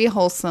 she might be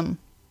wholesome.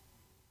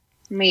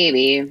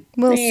 Maybe.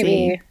 We'll Maybe.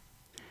 see.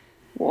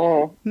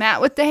 Whoa.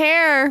 Matt with the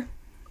hair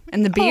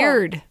and the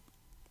beard.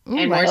 Ooh, And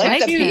I more I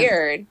like the him.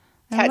 beard.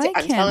 I like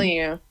I'm him. telling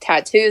you,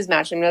 tattoos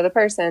match him to the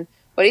person.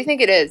 What do you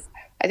think it is?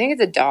 I think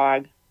it's a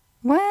dog.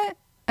 What?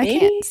 I Maybe.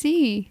 can't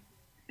see.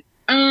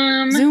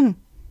 Um, Zoom.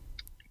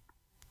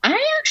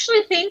 I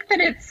actually think that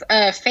it's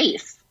a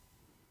face.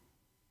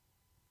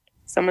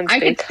 Someone's I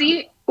face. could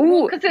see. Ooh,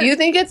 well, 'cause you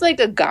think it's like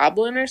a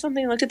goblin or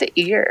something? Look at the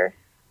ear.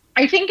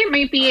 I think it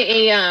might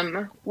be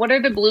a What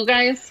are the blue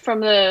guys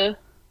from the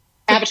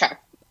Avatar?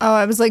 Oh,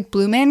 I was like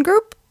Blue Man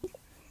Group.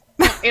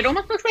 It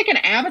almost looks like an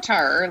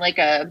avatar or like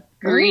a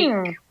Greek.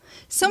 Mm.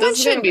 Someone This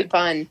is going should to be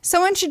fun.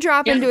 Someone should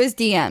drop Yeah. into his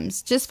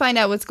DMs. Just find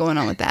out what's going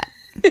on with that.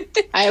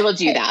 I will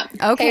do that.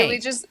 Okay.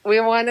 Hey, we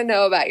want to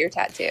know about your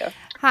tattoo.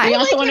 Hi. We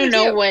also like want to him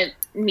know too. what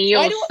Why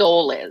Neo's do-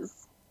 soul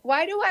is.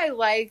 Why do I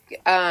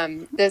like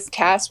this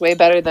cast way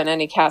better than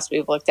any cast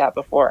we've looked at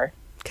before?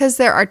 Because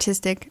they're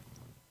artistic.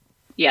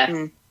 Yes.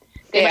 Mm.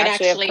 They might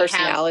actually have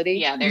personality.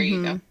 Yeah, there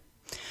you go.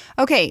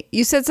 Okay,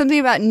 you said something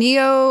about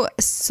Neo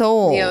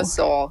Soul. Neo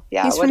Soul.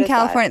 Yeah, He's what from is that?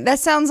 California. That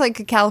sounds like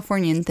a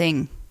Californian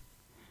thing.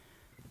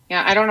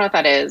 Yeah, I don't know what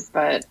that is,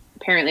 but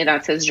apparently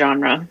that's his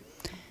genre.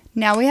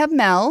 Now we have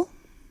Mel.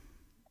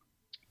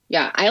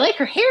 Yeah, I like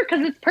her hair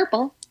because it's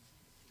purple.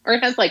 Or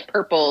it has like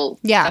purple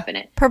Yeah, stuff in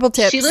it. purple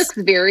tips. She looks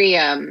very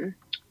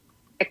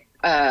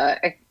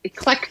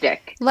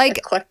eclectic. like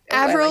Eclectic.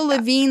 I Avril like that.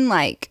 Lavigne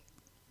like.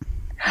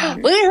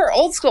 Look at her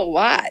old school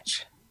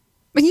watch.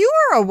 But you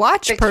are a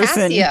watch The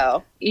person.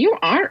 Casio. You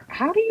are?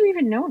 How do you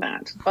even know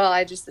that? Well,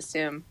 I just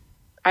assume.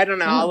 I don't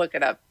know. I'll look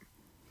it up.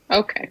 I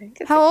Okay. think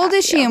it's How a old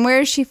is she Casio. and where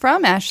is she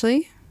from,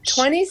 Ashley?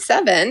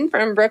 27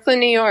 from Brooklyn,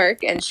 New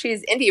York, and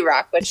she's indie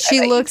rock. Which I She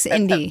bet you looks could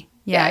have- indie.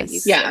 Yeah, Yes.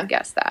 you Yeah. could have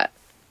guessed that.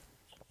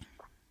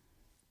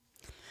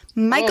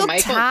 Michael,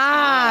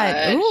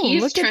 Todd. Ooh,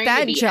 He's look trying at that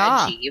to be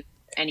jaw. edgy,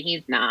 and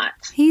he's not.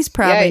 He's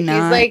probably yeah,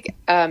 not. he's like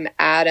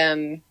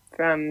Adam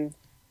from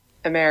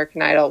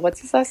American Idol.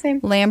 What's his last name?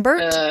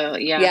 Lambert.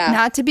 Yeah. Yeah.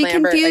 Not to be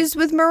Lambert, confused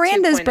with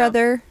Miranda's 2.0.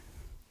 brother.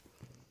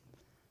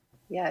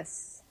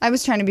 Yes. I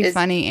was trying to be Is-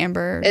 funny,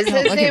 Amber. Is Don't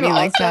his look at name me also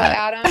like that.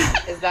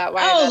 Adam? Is that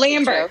why? Oh, that's a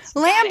Lambert. joke?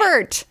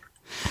 Lambert.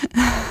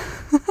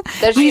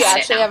 Does she got it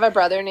actually now. have a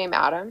brother named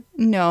Adam?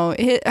 No,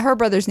 her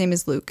brother's name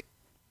is Luke.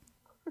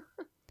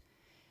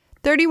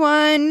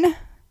 31,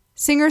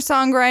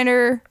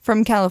 singer-songwriter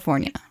from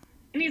California.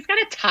 And he's got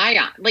a tie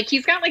on. Like,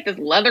 he's got, like, this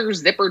leather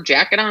zipper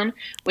jacket on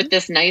with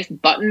this nice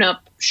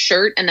button-up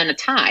shirt and then a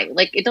tie.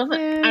 Like, it doesn't...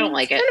 I don't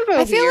like it.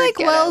 I feel like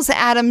Wells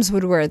Adams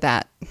would wear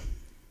that.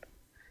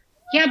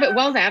 Yeah, but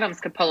Wells Adams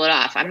could pull it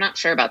off. I'm not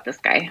sure about this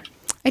guy.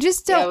 I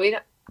just Yeah, don't. we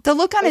don't. The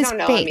look on we his don't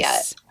know him face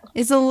yet.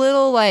 is a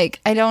little like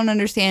I don't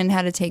understand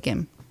how to take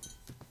him.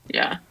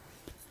 Yeah.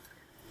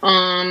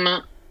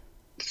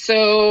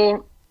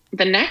 So,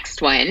 the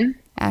next one...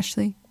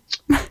 Ashley,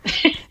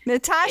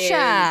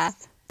 Natasha,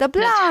 Is the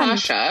blonde.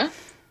 Natasha.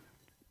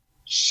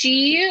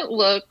 She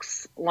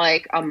looks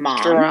like a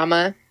mom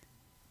Drama.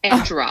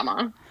 and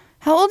drama.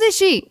 How old is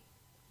she?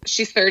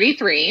 She's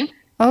 33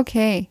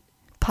 Okay,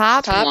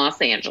 pop, from Los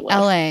Angeles.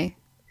 L.A.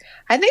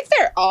 I think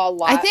they're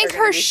all. I think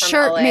her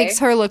shirt makes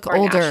her look or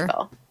older.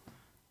 Nashville.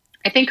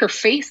 I think her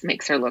face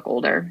makes her look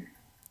older.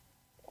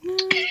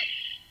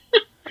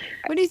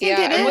 What do you think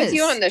Yeah, it I'm is? with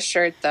you on the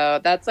shirt though.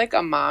 That's like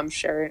a mom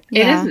shirt.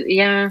 Yeah. It is,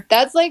 yeah.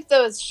 That's like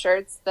those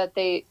shirts that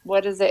they.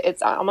 What is it?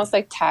 It's almost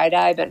like tie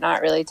dye, but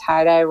not really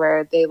tie dye,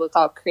 where they look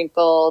all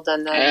crinkled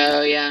and then.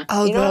 Oh, yeah.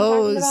 Oh, You know what I'm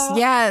talking those. about?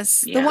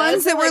 Yes. Yeah. The ones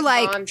Those that are were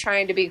like, mom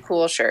trying to be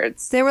cool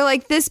shirts. they were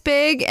like this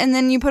big and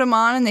then you put them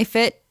on and they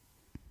fit.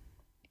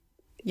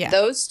 Yeah.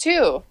 Those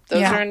two.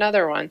 Those Yeah. are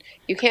another one.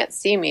 You can't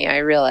see me. I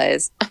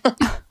realize.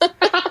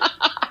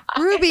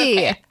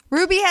 Ruby.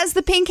 Ruby has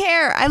the pink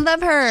hair. I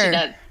love her. She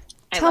does.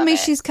 I Tell love me it.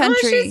 she's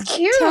country. she's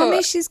cute. Tell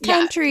me she's Yeah,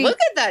 country. Look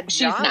at that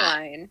She's not.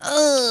 jawline.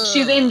 Ugh.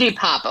 She's indie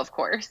pop, of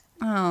course.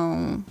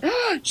 Oh.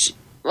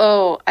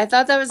 Oh, I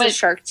thought that was a But-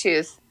 shark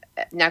tooth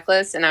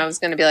necklace, and I was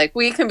going to be like,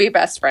 we can be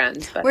best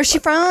friends. But Where's she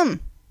from? Austin,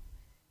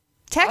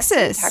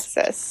 Texas.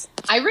 Texas.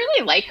 I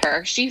really like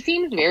her. She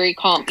seems very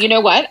calm. You know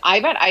what? I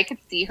bet I could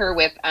see her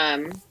with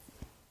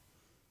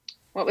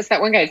what was that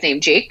one guy's name?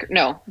 Jake?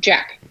 No,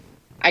 Jack.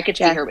 I could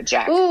see Jack. her with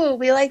Jack. Ooh,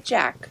 we like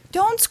Jack.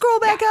 Don't scroll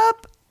back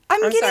up.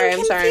 I'm I'm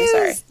getting sorry.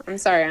 confused. I'm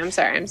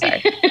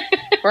sorry.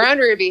 We're on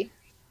Ruby.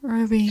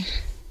 Ruby.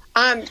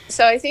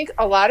 So I think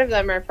a lot of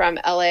them are from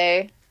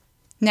LA,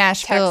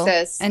 Nashville.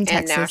 Texas, and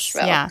Texas.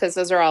 Nashville, Yeah. because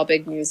those are all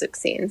big music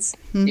scenes.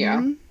 Mhm.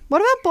 Yeah. What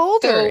about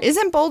Boulder? So-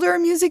 Isn't Boulder a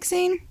music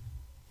scene?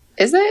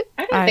 Is it?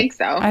 I don't think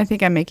so. I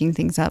think I'm making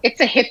things up. It's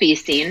a hippie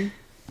scene.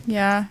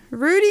 Yeah.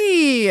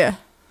 Rudy.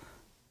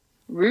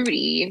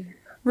 Rudy.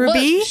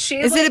 Ruby? Look,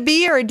 she's Is it a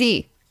B or a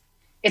D?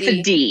 It's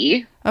a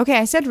D. Okay,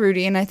 I said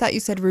Rudy, and I thought you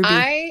said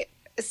Ruby.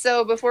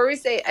 So before we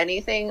say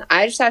anything,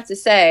 I just have to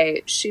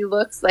say she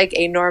looks like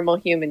a normal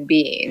human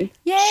being.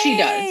 Yay! She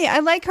does. I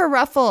like her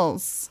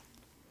ruffles.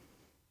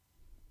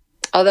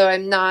 Although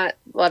I'm not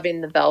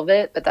loving the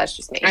velvet, but that's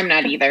just me. I'm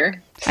not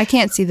either. I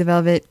can't see the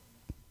velvet.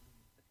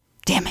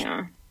 Damn it.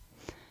 Yeah.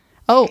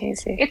 Oh,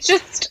 Casey. It's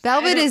just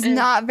velvet is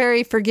not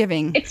very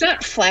forgiving. It's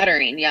not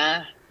flattering,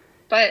 yeah.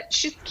 But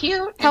she's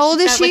cute. and How old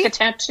she's is got, she? Like a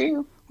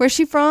tattoo. Where's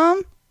she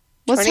from?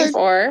 What's her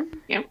 24.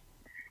 Yep.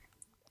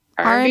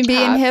 R&B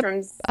and pop hip?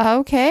 from-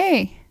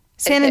 Okay.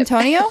 San hip.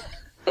 Antonio?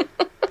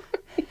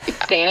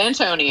 San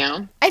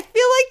Antonio. I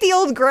feel like the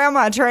old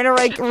grandma trying to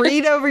like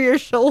read over your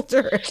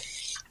shoulder.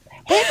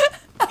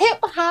 Hip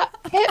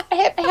hop, hip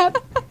hip hip.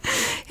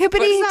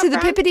 Hippity What's to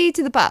that the from? pippity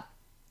to the pop.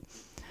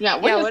 Yeah,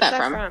 where is what's that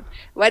from?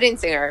 Wedding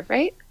Singer,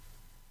 right?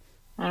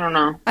 I don't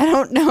know. I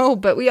don't know,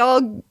 but we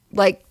all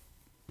like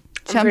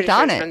I'm jumped pretty sure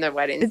on it's it. from the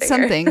Wedding It's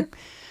Singer. something.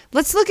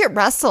 Let's look at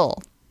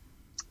Russell.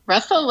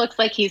 Russell looks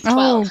like he's Oh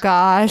 12.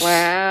 gosh.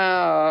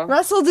 Wow.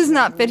 Russell does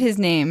not fit his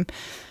name.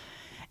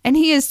 And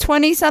he is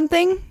 20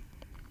 something?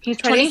 He's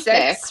 26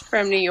 26.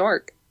 from New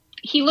York.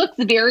 He looks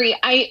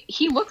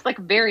he looks like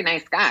a very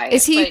nice guy.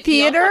 Is he but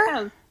theater? also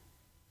has-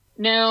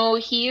 no,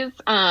 he's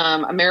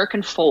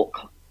American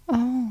folk,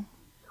 Oh.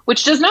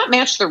 which does not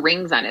match the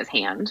rings on his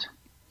hand.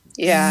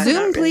 Yeah. Zoom,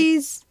 not really.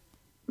 please.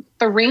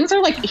 The rings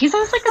are like he has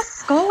like a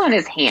skull on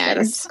his Got hand.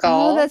 a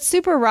skull. Oh, that's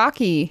super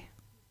rocky.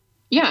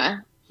 Yeah,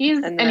 he's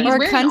And and, then- he's Or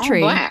wearing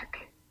country. all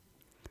black.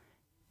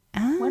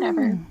 Oh.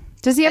 Whatever.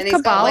 Does he have and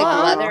he's got Kabbalah? like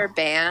on? leather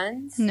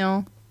bands.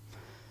 No.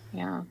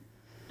 Yeah,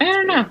 I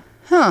don't know.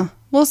 Huh.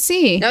 We'll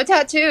see. No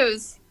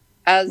tattoos.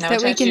 As No That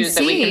we can tattoos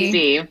that we can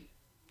see.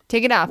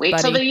 Take it off, Wait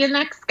buddy. till the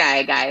next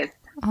guy, guys.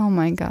 Oh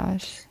my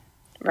gosh.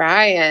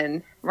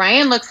 Ryan.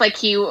 Ryan looks like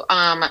he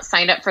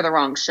signed up for the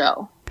wrong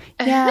show.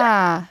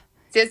 Yeah.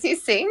 Does he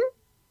sing?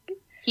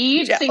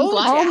 He Ja- sings oh,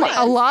 lots Oh of my,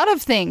 a lot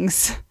of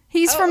things.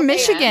 He's Oh, from okay.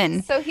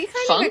 Michigan. So he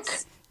kind Funk?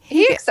 of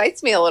he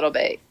excites me a little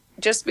bit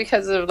just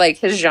because of like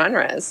his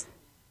genres.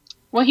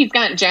 Well, he's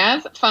got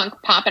jazz, funk,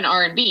 pop, and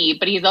R&B,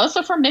 but he's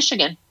also from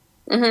Michigan.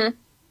 Mm-hmm.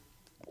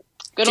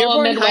 Good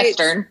old Dearborn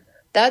Midwestern.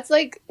 That's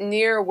like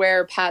near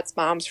where Pat's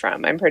mom's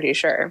from. I'm pretty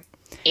sure.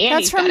 And That's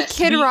he's from got a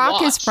Kid sweet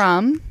Rock is watch.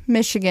 from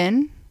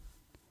Michigan.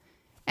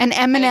 And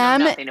I know Eminem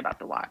nothing about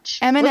the watch.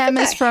 Look Eminem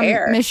at is that from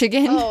hair.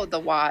 Michigan. Oh, the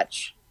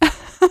watch.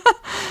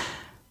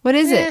 What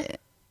is it?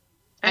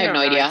 I have don't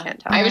no know. idea. I can't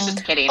tell. I was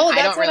just kidding. Oh, I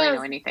that's don't what really I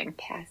know was- anything.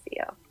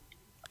 Casio.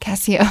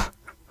 Casio.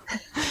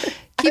 I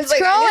Keep was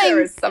like, I knew there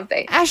scrolling. was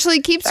something.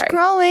 Ashley, keep Sorry.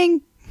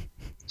 scrolling.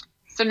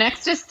 So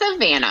next is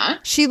Savannah.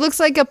 She looks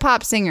like a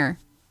pop singer.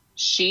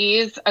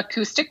 She's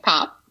acoustic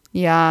pop.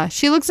 Yeah.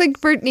 She looks like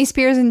Britney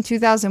Spears in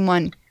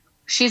 2001.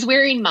 She's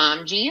wearing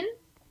mom jeans.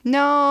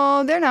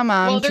 No, they're not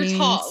mom Well, they're jeans.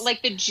 tall,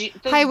 like the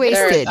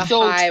High-waisted. they're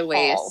so High tall.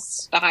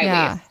 waist. The high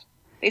Yeah. waist.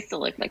 They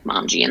still look like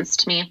mom jeans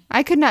to me.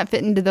 I could not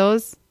fit into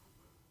those.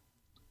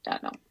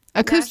 Don't know.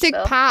 Acoustic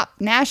Nashville. pop,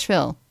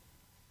 Nashville.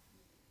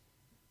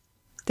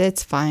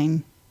 That's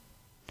fine.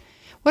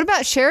 What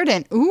about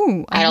Sheridan?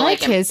 Ooh, I I don't like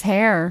like him. his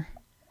hair.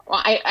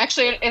 Well,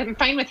 I'm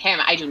fine with him.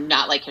 I do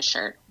not like his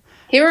shirt.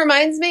 He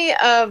reminds me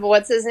of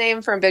what's his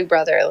name from Big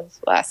Brother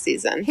last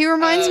season. He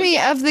reminds Oh, me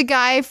yeah. of the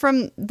guy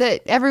from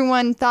that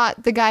everyone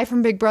thought the guy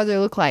from Big Brother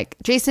looked like.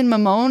 Jason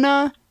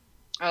Momoa.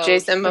 Oh,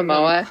 Jason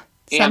Momoa.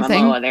 Yeah,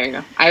 Something. Momoa. There you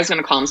go. I was going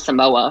to call him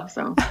Samoa.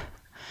 So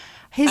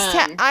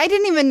I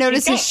didn't even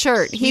notice he's his got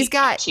shirt. sweet He's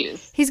got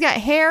tattoos. he's got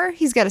hair.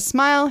 He's got a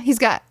smile. He's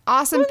got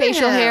awesome Look at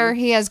facial him. hair.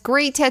 He has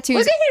great tattoos.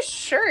 Look at his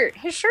shirt.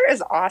 His shirt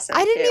is awesome.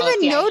 I didn't too. even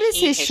See, I notice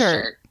hate his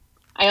shirt.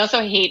 I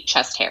also hate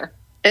chest hair.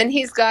 And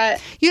he's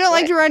got You don't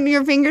like What? to run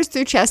your fingers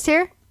through chest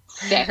hair?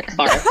 Sick.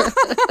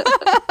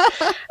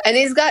 Barf. and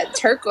he's got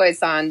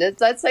turquoise on.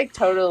 That's like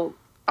total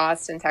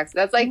Austin, Texas.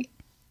 That's like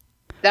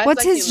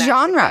What's like his New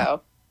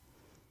genre?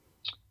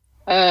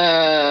 Uh,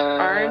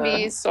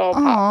 R&B, soul Oh,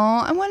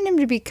 pop. I wanted him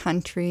to be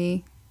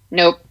country.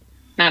 Nope.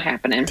 Not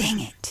happening. Dang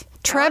it. I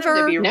wanted Trevor.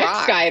 to be Next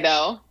rock. guy,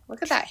 though.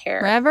 Look at that hair.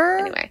 Trevor?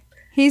 Anyway,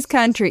 He's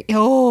country.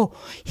 Oh,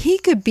 he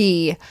could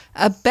be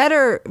a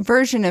better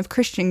version of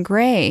Christian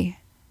Grey.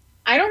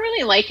 I don't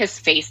really like his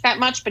face that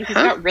much, but he's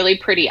got really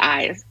pretty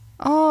eyes.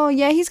 Oh,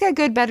 yeah, he's got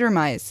good bedroom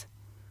eyes.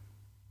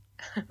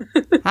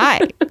 Hi.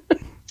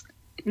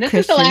 And this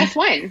is Christian. the last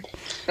one.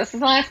 This is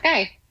the last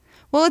guy.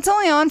 Well, it's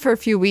only on for a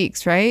few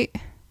weeks, right?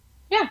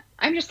 Yeah,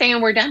 I'm just saying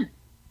we're done.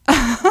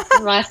 The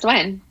last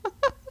one.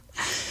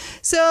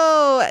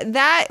 So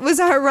that was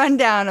our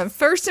rundown of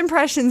first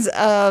impressions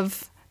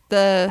of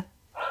the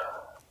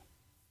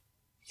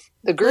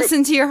group.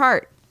 Listen to Your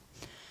Heart.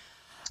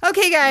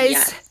 Okay, guys,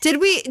 Yes. did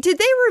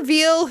they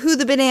reveal who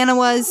the banana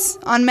was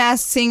on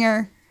Masked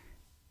Singer?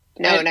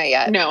 No, not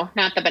yet. No,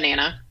 not the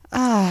banana.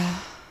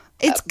 Ah,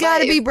 it's got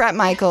to but- be Bret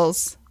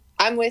Michaels.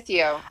 I'm with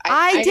you.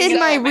 I did didn't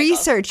my get Bret Michaels.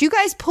 research. You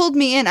guys pulled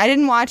me in. I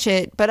didn't watch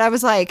it, but I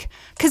was like,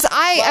 because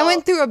I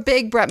went through a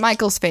big Bret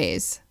Michaels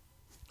phase.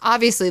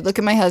 Obviously, look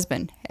at my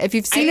husband. If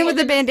you've seen him with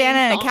a bandana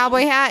and a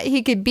cowboy hat,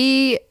 he could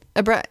be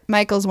a Bret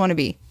Michaels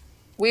wannabe.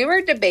 We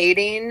were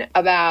debating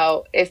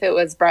about if it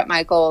was Bret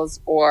Michaels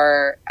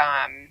or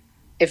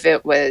if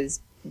it was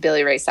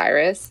Billy Ray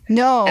Cyrus.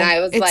 No, And I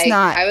was it's like,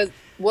 not. I was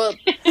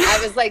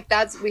like,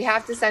 we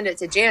have to send it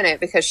to Janet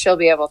because she'll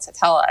be able to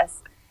tell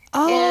us.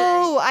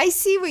 Oh, I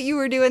see what you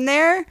were doing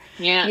there.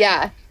 Yeah.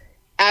 Yeah.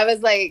 I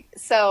was like,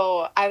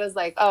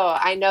 oh,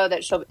 I know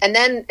that she'll. And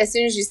then as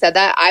soon as you said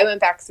that, I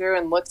went back through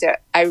and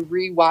I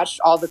rewatched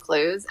all the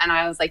clues, and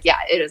I was like, yeah,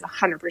 it is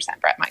 100%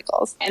 Bret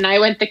Michaels. And I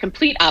went the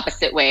complete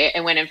opposite way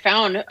and went and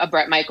found a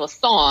Bret Michaels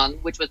song,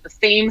 which was the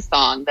same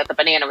song that the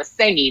banana was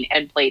singing,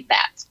 and played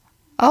that.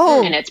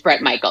 Oh, And it's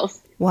Bret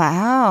Michaels.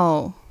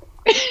 wow.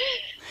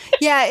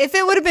 Yeah, if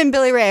it would have been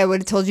Billy Ray, I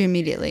would have told you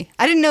immediately.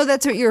 I didn't know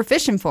that's what you were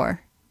fishing for.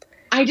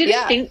 I didn't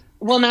Yeah. think.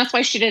 Well, that's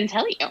why she didn't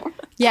tell you.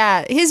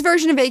 Yeah, his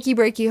version of Achy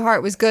Breaky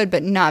Heart was good,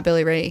 but not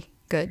Billy Ray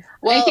good.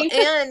 Well, think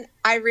that- and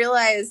I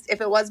realized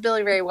if it was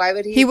Billy Ray, why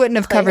would he? He wouldn't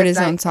have play covered his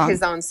own song.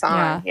 His own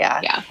song.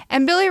 Yeah. Yeah.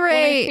 And Billy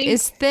Ray think-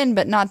 is thin,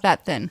 but not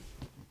that thin.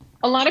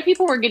 A lot of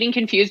people were getting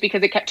confused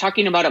because it kept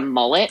talking about a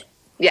mullet.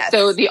 Yes.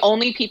 So the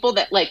only people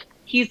that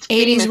he's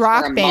 80s famous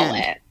rock for a band.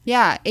 mullet.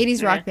 Yeah,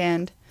 80s rock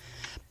band.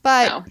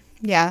 But, No.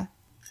 yeah.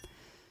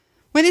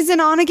 When is it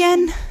on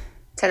again?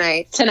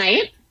 Tonight.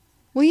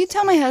 Will you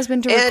tell my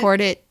husband to And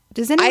record it?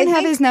 Does anyone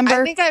have his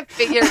number? I think I've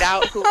figured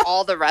out who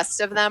all the rest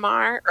of them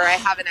are, or I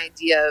have an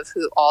idea of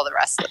who all the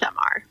rest of them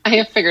are. I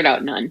have figured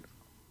out none.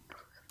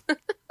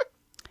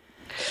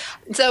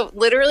 So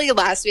literally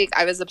last week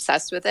I was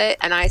obsessed with it,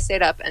 and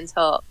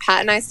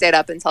Pat and I stayed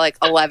up until like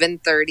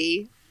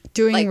 11:30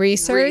 Doing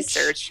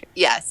research?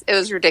 Yes, it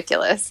was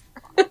ridiculous.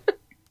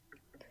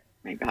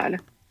 My God.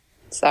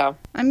 So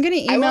I'm going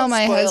to I email won't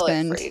my spoil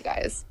husband it for you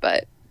guys,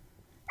 but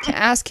to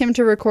ask him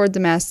to record The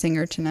Masked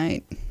Singer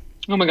tonight.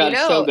 Oh my God, you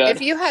know, so good. if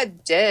you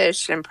had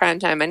Dish and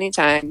Primetime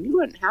Anytime, you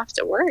wouldn't have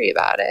to worry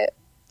about it.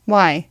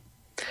 Why?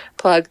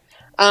 Plug.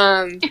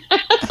 Do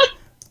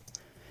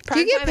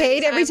you get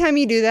paid every time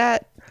you do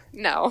that?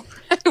 No,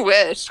 I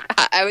wish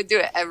I would do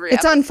it every.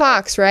 It's on episode.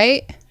 Fox,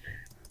 right?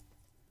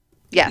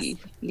 Yes.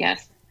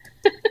 Yes.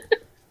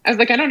 I was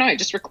like, I don't know. I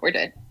just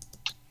recorded.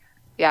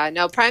 Yeah,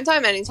 no,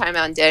 Primetime Anytime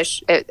on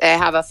Dish, they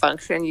have a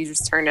function. You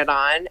just turn it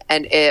on,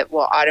 and it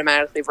will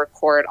automatically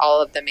record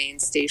all of the main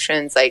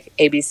stations like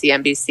ABC,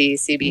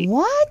 NBC,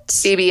 What?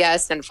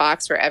 CBS, and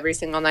Fox for every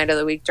single night of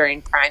the week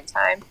during prime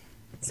time.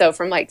 So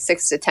from like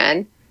 6 to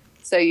 10.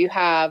 So you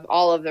have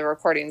all of the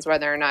recordings,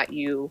 whether or not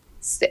you...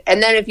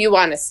 and then if you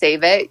want to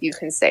save it, you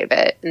can save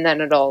it. And then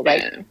it'll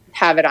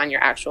have it on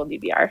your actual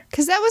DVR.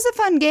 Because that was a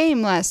fun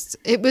game must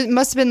have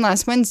been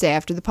last Wednesday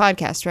after the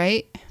podcast,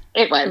 right?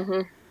 It was.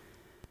 Mm-hmm.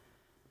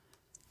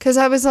 Because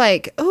I was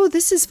like, oh,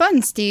 this is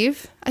fun,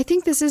 Steve. I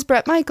think this is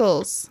Bret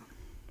Michaels.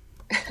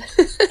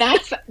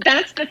 That's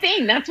the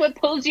thing. That's what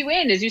pulls you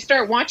in is you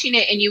start watching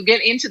it and you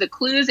get into the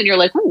clues and you're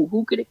like, ooh,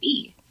 who could it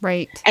be?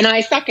 Right. And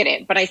I suck at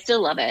it, but I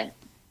still love it.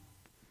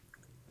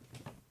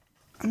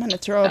 I'm going to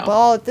throw a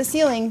ball at the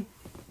ceiling.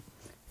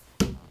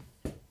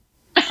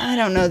 I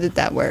don't know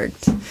that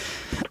worked.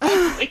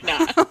 Like,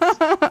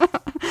 nah.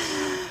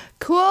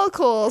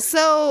 Cool.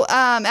 So,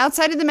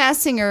 outside of The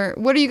Masked Singer,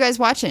 what are you guys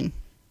watching?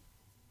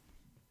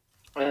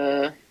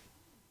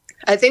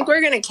 I think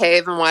we're going to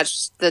cave and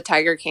watch the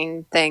Tiger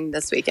King thing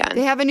this weekend.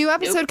 They have a new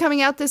episode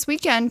coming out this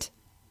weekend.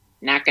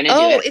 Not gonna do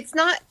Oh, it. it's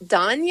not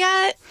done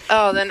yet?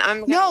 Oh, then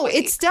I'm gonna No, wait.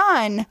 it's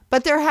done,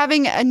 but they're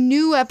having a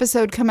new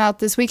episode come out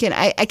this weekend.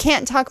 I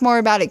can't talk more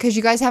about it because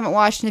you guys haven't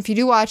watched, and if you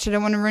do watch it, I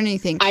don't want to ruin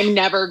anything. I'm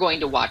never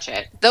going to watch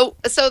it. The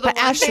But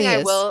Ashley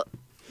is.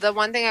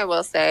 one thing I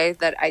will say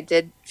that I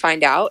did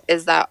find out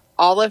is that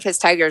all of his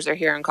tigers are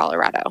here in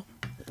Colorado.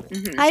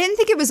 I didn't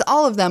think it was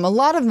all of them. A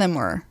lot of them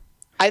were.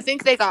 I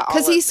think they got all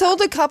Because of he them.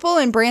 sold a couple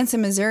in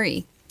Branson,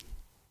 Missouri.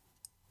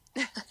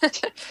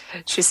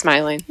 She's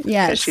smiling.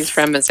 Yes. Because she's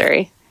from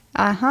Missouri.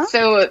 Uh-huh.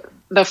 So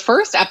the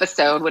first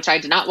episode, which I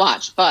did not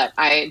watch, but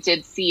I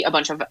did see a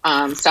bunch of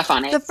stuff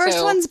on it. The first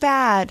So one's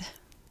bad.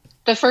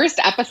 The first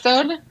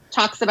episode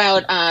talks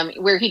about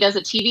where he does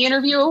a TV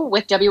interview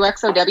with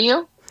WXOW. Do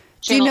you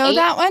Channel know 8.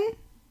 that one?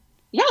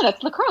 Yeah,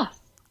 that's Lacrosse.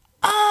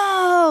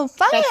 Oh,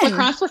 fun. That's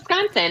Lacrosse,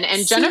 Wisconsin.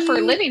 And See? Jennifer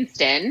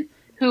Livingston,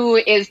 who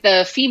is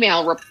the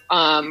female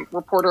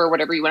reporter or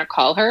whatever you want to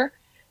call her,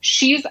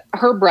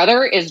 her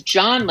brother is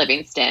John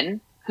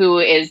Livingston, who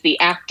is the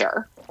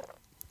actor,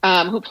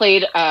 who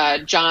played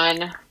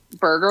John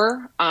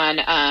Berger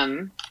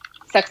on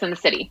Sex and the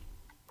City.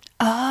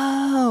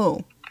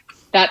 Oh.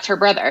 That's her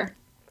brother.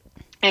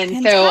 And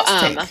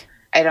Fantastic.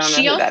 I don't know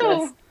who that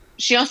is.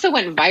 She also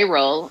went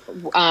viral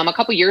a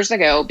couple years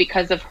ago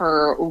because of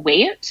her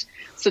weight.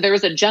 So there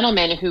was a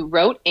gentleman who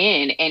wrote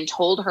in and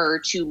told her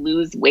to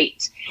lose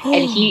weight.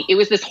 And it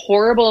was this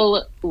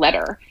horrible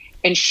letter.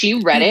 And she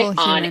read Evil it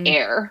on human.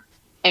 air.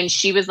 And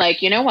she was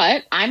like, you know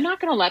what? I'm not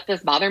going to let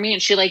this bother me.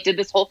 And she did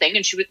this whole thing.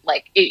 And she was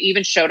like, it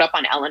even showed up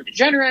on Ellen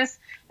DeGeneres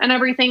and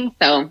everything.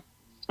 So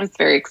it's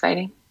very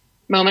exciting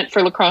moment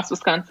for La Crosse,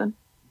 Wisconsin.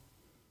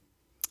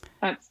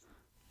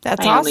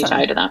 That's my only tie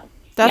awesome. to that.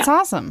 That's Yeah.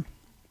 awesome.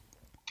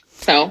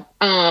 So,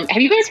 have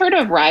you guys heard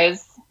of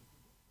Rise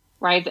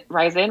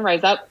In,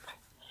 Rise Up?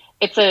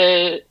 It's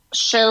a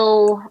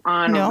show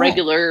on No.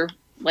 regular,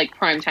 like,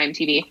 primetime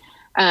TV.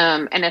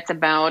 And it's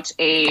about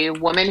a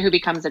woman who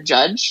becomes a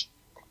judge.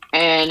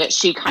 And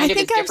she kind of is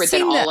think I've different than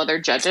seen all the- other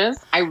judges.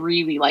 I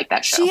really like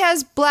that show.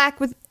 She's black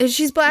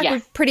Yes.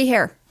 with pretty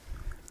hair.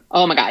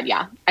 Oh my God,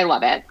 yeah. I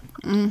love it.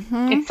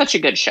 Mm-hmm. It's such a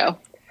good show.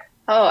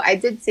 Oh, I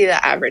did see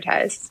that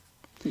advertised.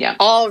 Yeah.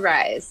 All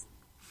Rise.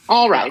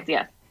 All Rise,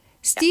 yes.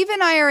 Steve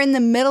and I are in the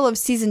middle of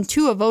season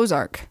 2 of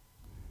Ozark.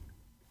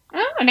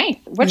 Oh, nice.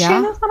 What Yeah.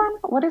 channel is that on?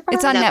 What is that?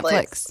 It's on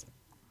Netflix.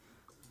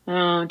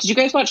 Netflix. Did you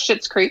guys watch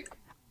Schitt's Creek?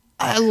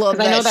 I love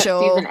 'Cause I know that that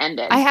show. season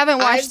ended. I haven't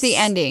watched I've the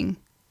s- ending.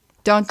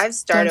 Don't I've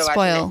started don't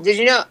watching spoil. it. Did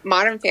you know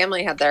Modern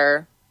Family had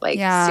their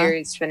Yeah.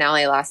 series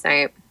finale last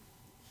night?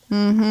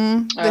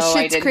 Mm-hmm. But Oh,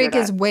 I Schitt's did Creek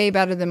hear is that. way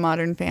better than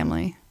Modern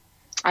Family.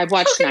 I've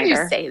watched How can you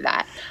neither. say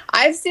that?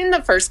 I've seen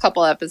the first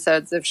couple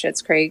episodes of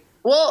Schitt's Creek.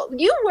 Well,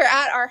 you were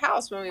at our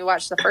house when we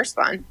watched the first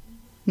one.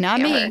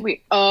 Not Amber.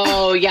 me.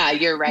 Oh, yeah,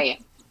 you're right.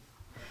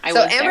 I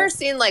So was there. Amber's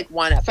seen like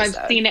one So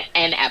episode. I've seen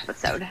an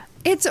episode.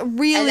 It's and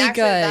really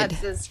actually, good.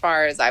 That's as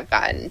far as I've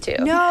gotten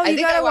to. No, I you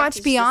think I gotta watched watch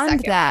just the beyond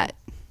second that.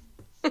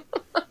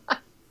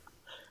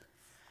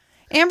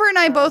 Amber and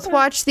I both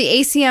watched the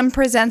ACM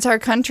Presents Our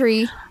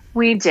Country.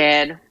 We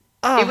did.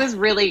 Oh, It was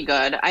really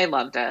good. I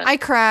loved it. I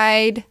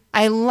cried.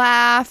 I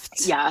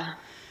laughed. yeah.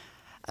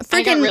 I got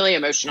Freaking really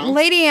emotional.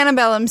 Lady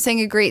Antebellum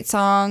sang a great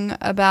song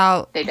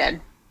about They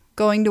did.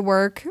 going to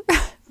work,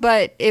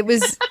 but it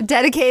was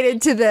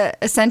dedicated to the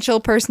essential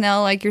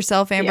personnel like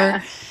yourself, Amber.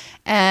 Yeah.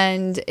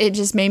 And it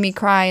just made me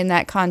cry in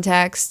that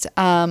context.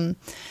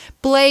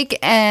 Blake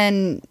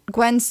and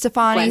Gwen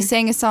Stefani Gwen.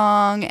 sang a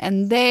song,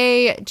 and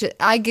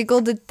I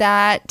giggled at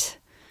that.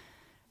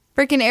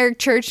 Freaking Eric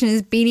Church in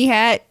his beanie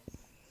hat.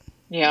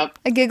 Yep.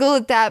 I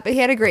giggled at that, but he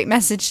had a great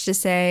message to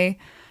say.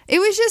 It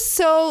was just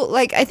so,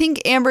 like, I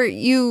think, Amber,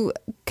 you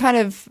kind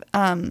of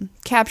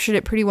captured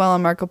it pretty well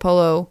on Marco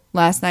Polo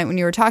last night when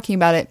you were talking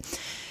about it.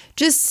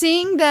 Just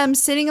seeing them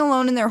sitting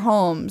alone in their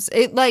homes,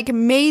 it, like,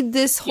 made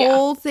this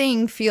whole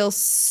thing feel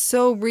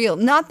so real.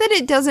 Not that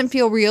it doesn't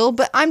feel real,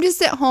 but I'm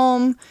just at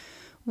home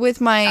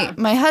with my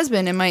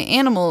husband and my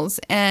animals,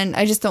 and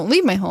I just don't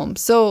leave my home.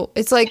 So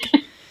it's like,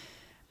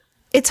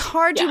 it's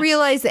hard to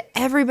realize that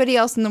everybody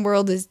else in the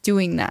world is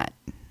doing that.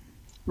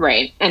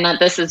 Right. And that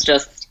this is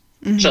just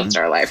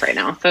our life right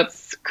now.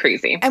 That's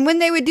crazy. And when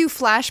they would do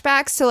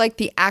flashbacks to like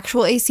the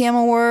actual ACM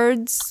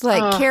awards,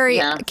 like Carrie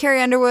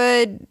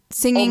Underwood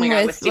singing Oh my God,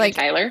 with with Steven like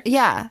Tyler?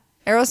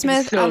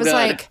 Aerosmith, so I was good.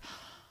 like,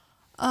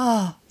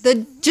 oh,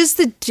 the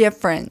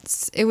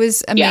difference. It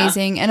was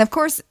amazing. And of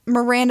course,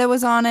 Miranda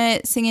was on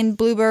it singing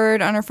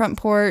Bluebird on her front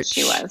porch.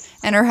 She was.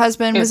 And her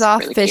husband It was was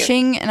off really cute.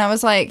 fishing, and I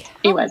was like,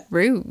 He how was.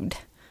 rude.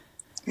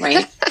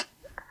 Right?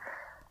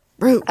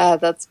 Rude. Oh,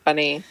 that's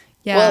funny.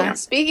 Yeah. Well,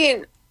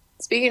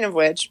 speaking of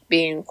which,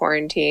 being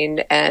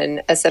quarantined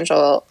and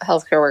essential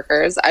healthcare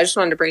workers, I just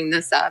wanted to bring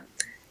this up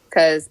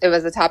because it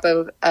was a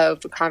topic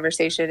of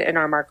conversation in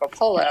our Marco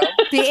Polo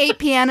The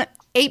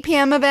 8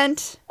 p.m.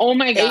 event. Oh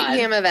my 8 God.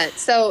 p.m. event.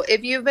 So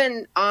if you've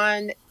been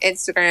on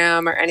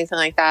Instagram or anything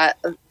like that,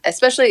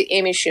 especially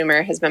Amy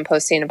Schumer has been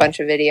posting a bunch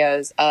of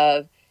videos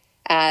of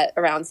at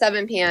around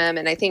 7 p.m.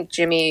 And I think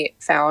Jimmy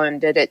Fallon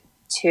did it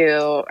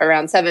too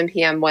around 7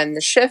 p.m. when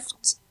the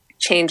shift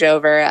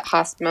changeover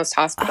at most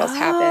hospitals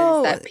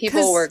happens, that 'cause-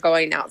 people were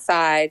going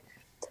outside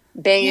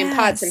banging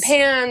pots and Yes.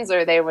 pans,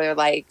 or they were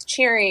like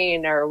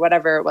cheering or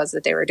whatever it was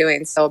that they were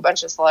doing. So a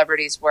bunch of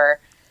celebrities were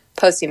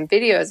posting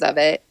videos of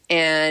it.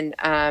 And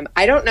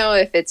I don't know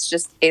if it's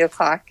just 8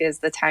 o'clock is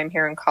the time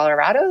here in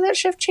Colorado that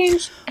shift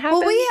change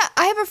happens. Well,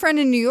 I have a friend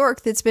in New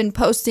York that's been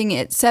posting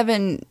at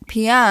 7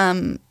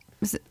 p.m.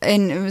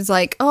 and it was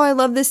like, oh, I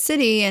love this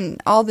city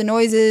and all the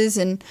noises.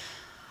 And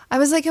I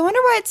was like, I wonder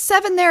why it's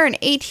 7 there and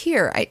 8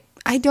 here.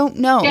 I don't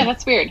know. Yeah,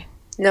 that's weird.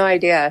 No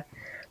idea.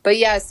 But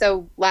yeah,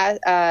 so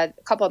a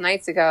couple of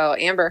nights ago,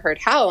 Amber heard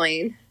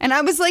howling. And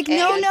I was like,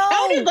 no.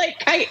 Sounded like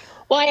I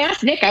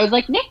asked Nick, I was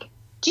like, Nick,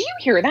 do you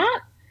hear that?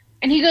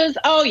 And he goes,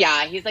 oh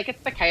yeah. He's like,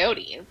 it's the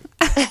coyotes.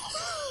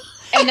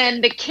 And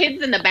then the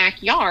kids in the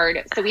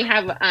backyard. So we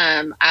have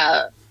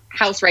a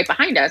house right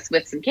behind us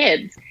with some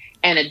kids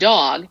and a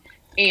dog.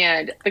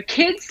 And the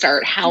kids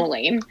start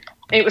howling.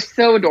 It was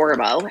so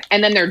adorable.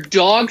 And then their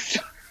dog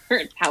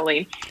starts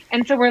howling.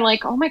 And so we're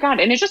like, oh my God.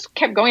 And it just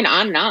kept going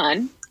on and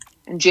on.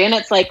 And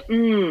Janet's like,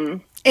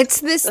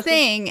 It's this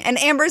thing. And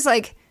Amber's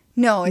like,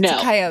 no, it's No.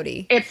 a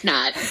coyote. it's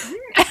not.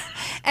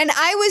 And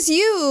I was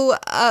you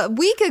a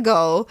week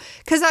ago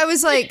because I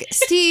was like,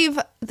 Steve,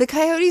 the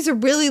coyotes are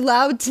really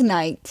loud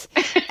tonight.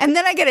 And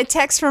then I get a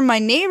text from my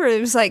neighbor.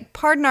 It was like,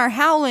 pardon our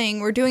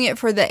howling. We're doing it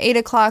for the 8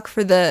 o'clock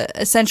for the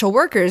essential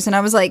workers. And I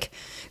was like,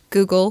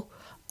 Google.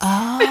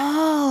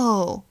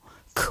 Oh,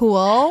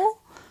 cool.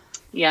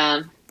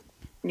 Yeah.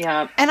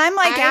 Yeah. And I'm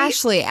like,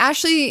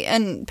 Ashley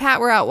and Pat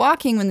were out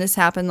walking when this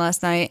happened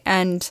last night.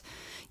 And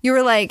you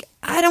were like,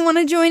 I don't want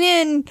to join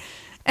in.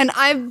 And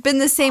I've been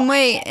the same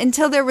way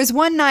until there was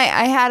one night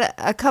I had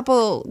a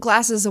couple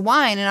glasses of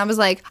wine and I was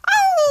like,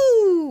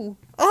 oh,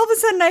 all of a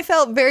sudden I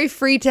felt very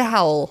free to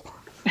howl.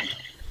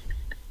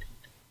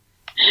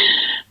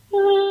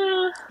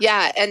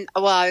 Yeah. And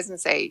well, I was going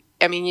to say,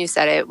 I mean, you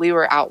said it. We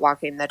were out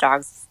walking the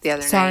dogs the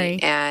other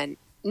night. And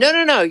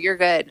no, you're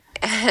good.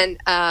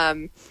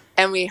 And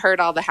we heard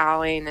all the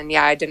howling and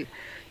yeah, I didn't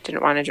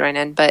want to join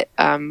in, but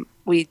I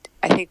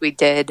think we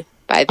did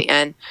by the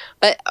end.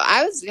 But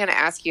I was going to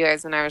ask you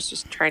guys, and I was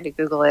just trying to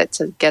Google it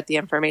to get the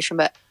information,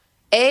 but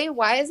A,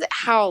 why is it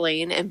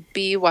howling? And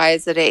B, why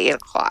is it at 8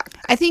 o'clock?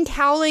 I think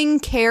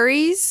howling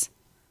carries.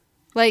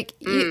 Like,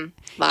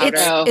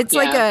 Louder. it's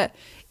like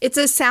it's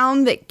a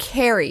sound that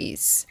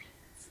carries,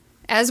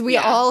 as we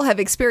all have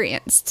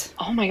experienced.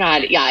 Oh my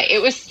God. Yeah.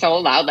 It was so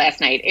loud last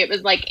night. It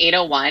was like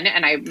 8:01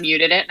 and I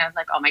muted it and I was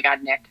like, oh my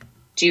God, Nick,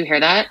 do you hear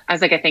that? I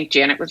was like, I think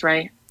Janet was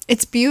right.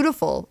 It's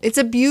beautiful. It's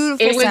a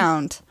beautiful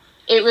sound.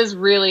 It was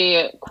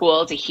really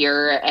cool to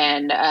hear.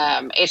 And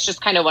it's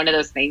just kind of one of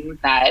those things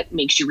that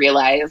makes you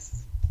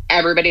realize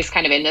everybody's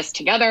kind of in this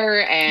together.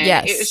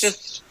 And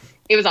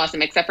it was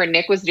awesome, except for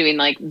Nick was doing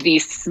like the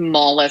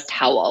smallest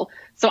howl.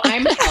 So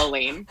I'm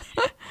howling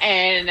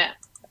and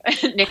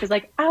Nick is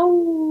like,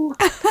 ow.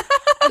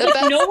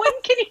 No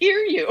one can hear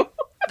you.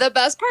 The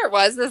best part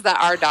is that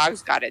our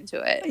dogs got into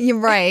it. You're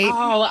right.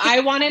 Oh,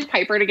 I wanted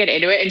Piper to get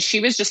into it, and she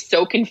was just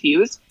so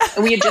confused.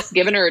 And we had just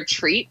given her a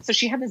treat, so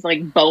she had this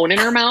like bone in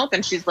her mouth,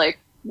 and she's like,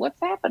 "What's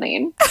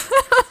happening?"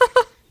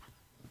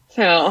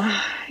 So,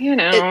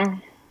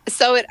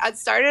 So it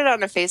started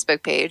on a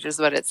Facebook page, is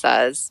what it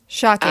says.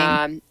 Shocking.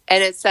 And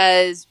it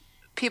says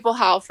people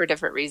howl for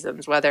different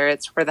reasons, whether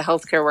it's for the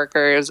healthcare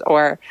workers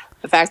or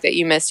the fact that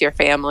you miss your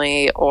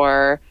family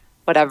or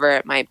whatever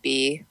it might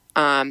be.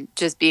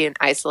 Just being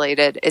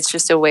isolated. It's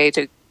just a way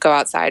to go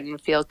outside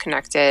and feel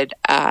connected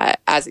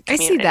as a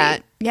community. I see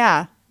that.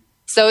 Yeah.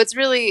 So it's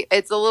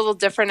a little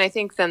different, I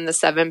think, than the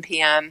 7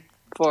 p.m.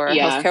 for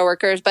healthcare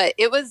workers. But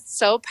it was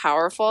so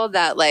powerful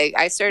that like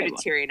I started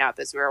tearing up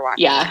as we were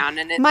walking around.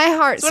 And my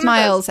heart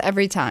smiles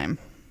every time.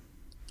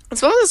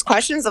 It's one of those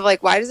questions of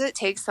like, why does it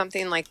take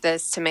something like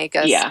this to make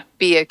us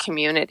be a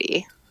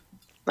community?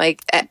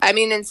 Like, I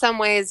mean, in some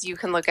ways you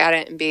can look at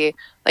it and be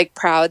like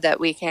proud that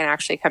we can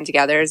actually come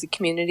together as a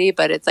community,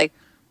 but it's like,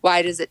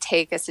 why does it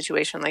take a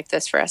situation like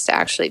this for us to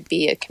actually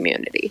be a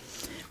community?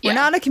 We're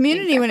not a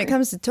community when it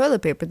comes to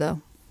toilet paper,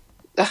 though.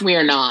 We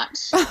are not.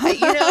 I'm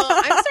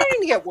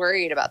starting to get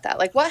worried about that.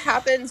 Like, what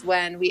happens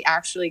when we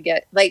actually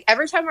get, like,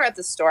 every time we're at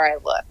the store, I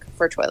look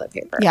for toilet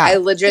paper. Yeah. I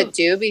legit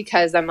do,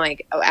 because I'm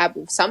like, at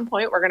some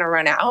point we're going to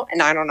run out,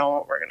 and I don't know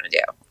what we're going to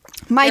do.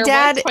 My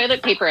dad was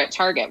toilet paper at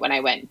Target when I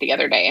went the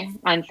other day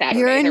on Saturday.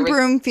 You're in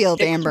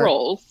Broomfield, Amber.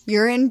 Rolls.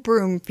 You're in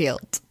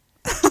Broomfield.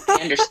 I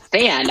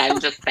understand. I'm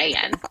just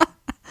saying.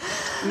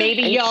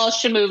 Maybe y'all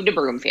should move to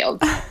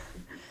Broomfield.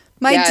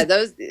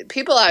 Those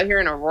people out here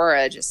in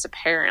Aurora just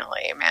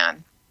apparently,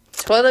 man.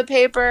 Toilet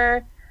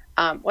paper.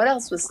 What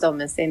else was still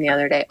missing the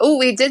other day? Oh,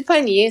 we did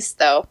find yeast,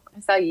 though. I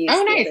saw yeast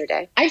the other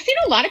day. I've seen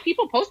a lot of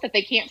people post that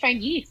they can't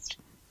find yeast.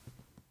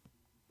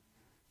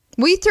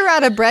 We threw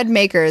out a bread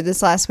maker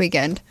this last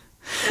weekend.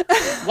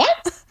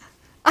 What?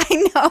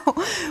 I know.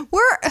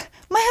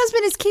 My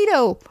husband is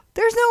keto.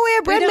 There's no way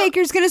a bread maker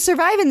is going to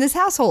survive in this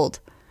household.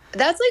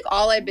 That's like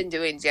all I've been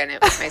doing,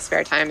 Janet, with my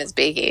spare time is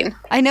baking.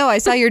 I know. I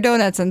saw your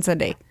donuts on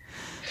Saturday.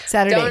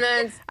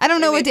 Donuts. I don't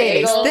know what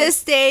day it is.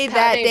 This day,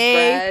 that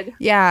day. Bread.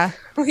 Yeah.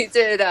 We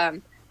did.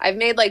 I've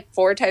made like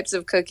 4 types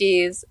of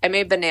cookies. I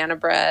made banana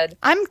bread.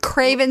 I'm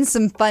craving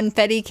some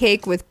funfetti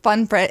cake with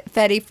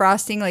funfetti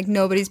frosting like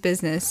nobody's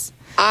business.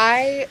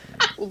 I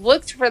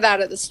looked for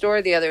that at the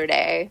store the other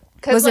day.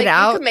 Was it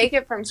out? You could make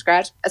it from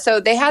scratch. So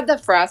they had the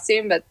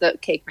frosting, but the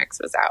cake mix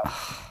was out.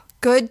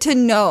 Good to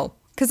know.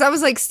 Because I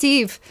was like,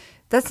 Steve,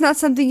 that's not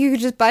something you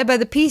could just buy by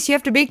the piece. You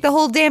have to bake the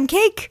whole damn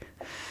cake.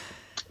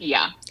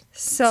 Yeah.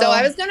 So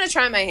I was going to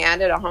try my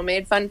hand at a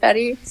homemade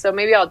funfetti. So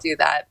maybe I'll do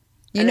that.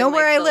 You know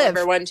where I live.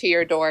 Deliver one to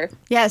your door.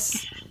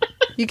 Yes.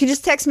 You can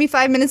just text me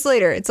 5 minutes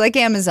later. It's like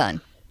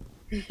Amazon.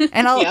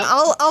 And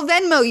I'll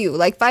Venmo you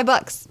like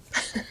 $5.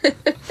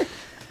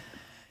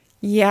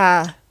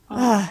 Yeah.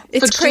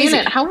 It's crazy.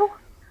 Janet, how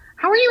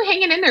are you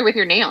hanging in there with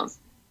your nails?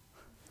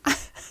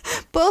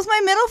 Both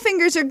my middle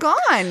fingers are gone.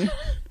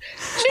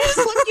 She just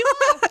flipped you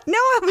off. No,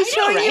 I was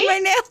showing you my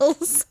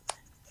nails.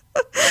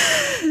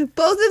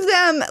 Both of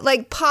them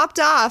like popped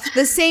off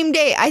the same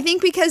day. I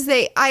think because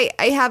I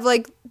have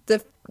like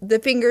the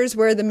fingers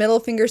where the middle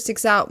finger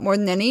sticks out more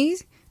than any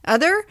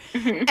other.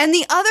 Mm-hmm. And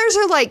the others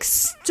are like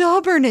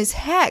stubborn as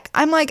heck.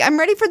 I'm like, I'm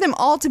ready for them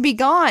all to be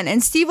gone.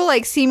 And Steve will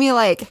like see me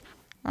like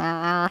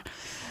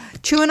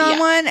chewing on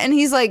one, and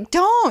he's like,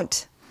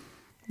 don't.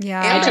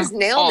 Yeah. And just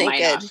nail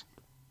naked.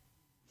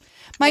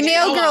 My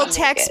nail girl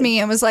texted me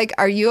and was like,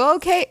 are you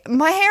okay?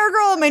 My hair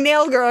girl and my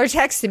nail girl are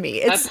texting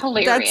me. That's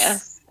hilarious.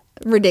 That's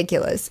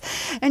ridiculous.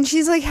 And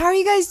she's like, how are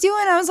you guys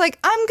doing? I was like,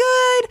 I'm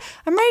good.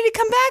 I'm ready to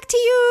come back to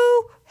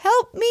you.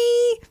 Help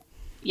me.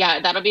 Yeah,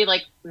 that'll be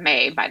like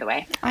May, by the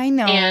way. I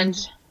know. And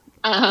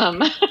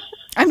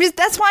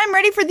That's why I'm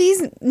ready for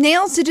these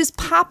nails to just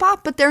pop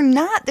off, but they're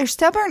not. They're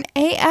stubborn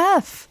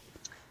AF.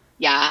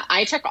 Yeah,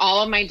 I took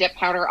all of my dip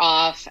powder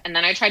off, and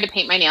then I tried to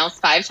paint my nails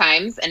 5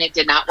 times, and it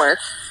did not work.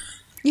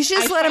 You should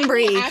just let them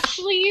breathe.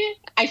 Actually,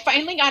 I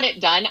finally got it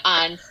done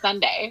on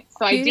Sunday.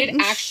 So I did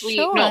actually,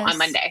 on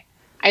Monday.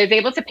 I was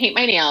able to paint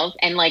my nails,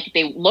 and like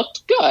they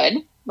looked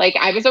good. Like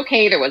I was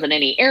okay. There wasn't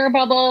any air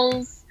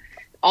bubbles,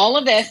 all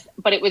of this,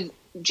 but it was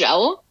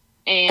gel,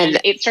 and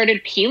it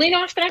started peeling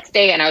off the next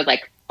day, and I was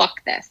like,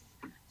 fuck this.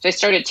 So I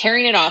started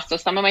tearing it off. So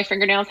some of my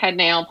fingernails had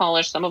nail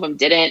polish, some of them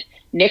didn't.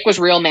 Nick was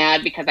real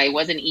mad because I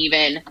wasn't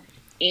even,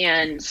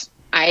 and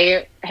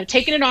I have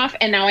taken it off,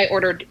 and now I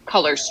ordered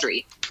Color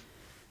Street.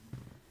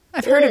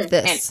 I've heard of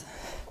this.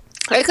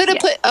 I could have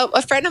put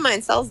a friend of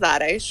mine sells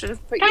that. I should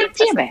have put your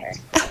address there.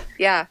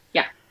 Yeah.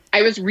 Yeah.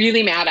 I was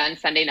really mad on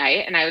Sunday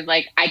night, and I was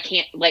like, I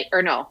can't,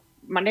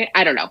 Monday,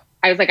 I don't know.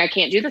 I was like, I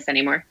can't do this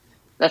anymore.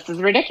 This is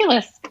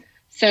ridiculous.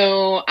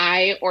 So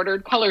I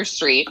ordered Color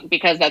Street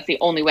because that's the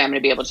only way I'm going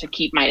to be able to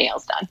keep my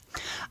nails done.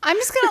 I'm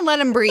just going to let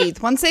them breathe.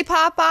 Once they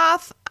pop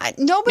off,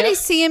 nobody's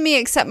seeing me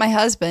except my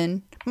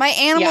husband. My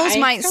animals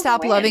might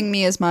stop loving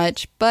me as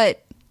much,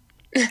 but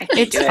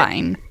it's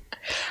fine.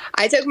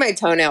 I took my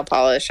toenail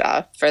polish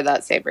off for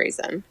that same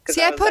reason.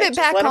 See, I put it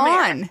back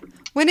on.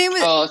 When it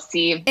was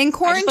in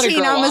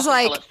quarantine, I was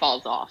like, it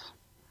falls off.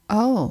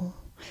 Oh.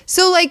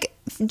 So like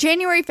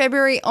January,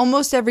 February,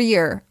 almost every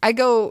year, I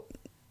go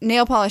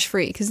nail polish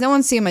free because no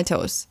one's seeing my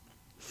toes.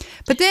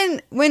 But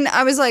then when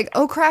I was like,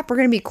 oh crap, we're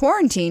going to be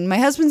quarantined, my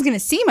husband's going to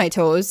see my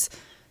toes,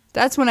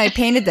 that's when I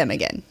painted them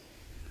again.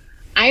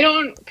 I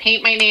don't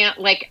paint my nail,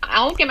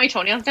 I'll get my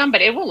toenails done,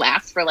 but it will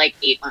last for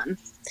 8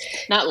 months.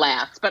 Not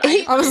last, but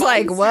I was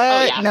like, what?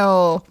 Oh, yeah.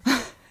 No.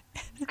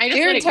 Do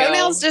your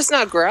toenails just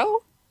not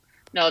grow?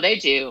 No, they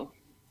do.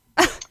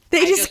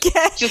 They just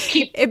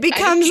keep, it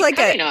becomes like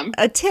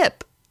a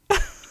tip.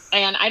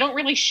 And I don't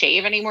really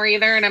shave anymore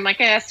either. And I'm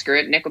like, screw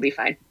it. Nick will be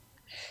fine.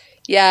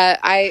 Yeah,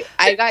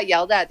 I got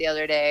yelled at the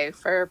other day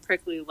for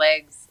prickly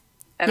legs.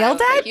 And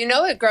yelled at? Like,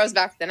 it grows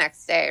back the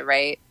next day,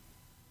 right?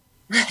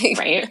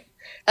 Right.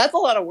 That's a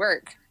lot of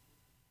work.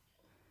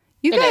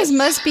 You guys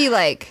must be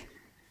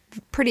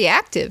pretty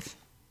active.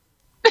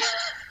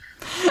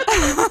 They're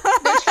trying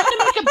to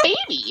make a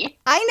baby.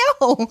 I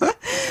know. But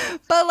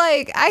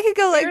I could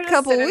go a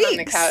couple weeks. On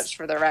the couch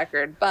for the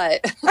record,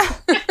 but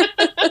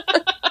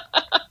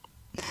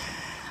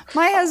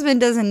my husband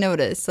doesn't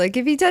notice. If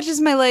he touches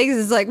my legs,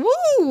 it's like,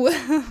 woo!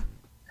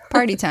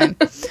 Party time.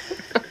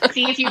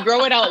 See, if you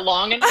grow it out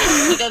long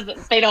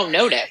enough, they don't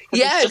notice.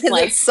 Yeah,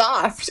 because it's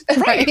soft.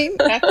 Right.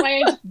 That's why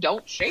I just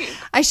don't shave.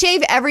 I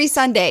shave every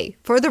Sunday,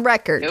 for the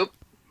record. Nope.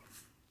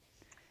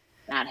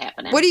 Not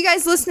happening. What are you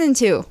guys listening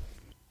to?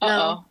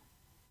 Uh-oh.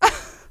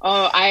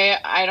 Oh,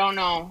 I don't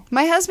know.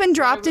 My husband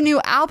dropped a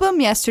new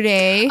album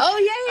yesterday. Oh,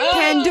 yay!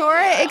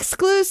 Pandora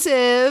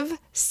exclusive.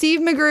 Steve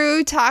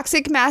McGrew,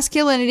 Toxic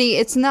Masculinity.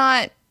 It's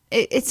not...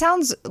 It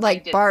sounds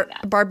like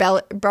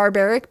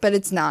barbaric, but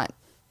it's not.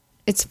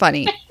 It's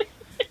funny.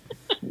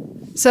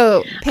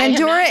 So,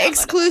 Pandora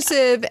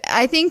exclusive.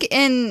 I think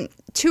in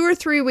 2 or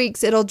 3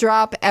 weeks it'll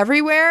drop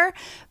everywhere.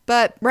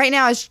 But right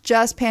now it's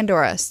just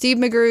Pandora. Steve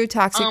McGrew,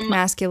 Toxic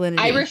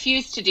Masculinity. I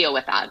refuse to deal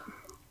with that.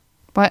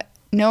 What?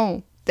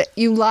 No.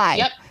 You lie.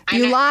 Yep.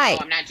 You lie. No,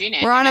 I'm not doing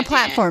it. We're on a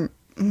platform.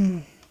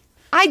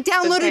 I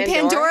downloaded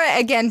Pandora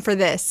again for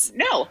this.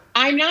 No,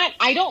 I'm not.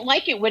 I don't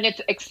like it when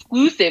it's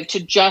exclusive to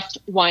just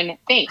one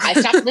thing. I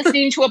stopped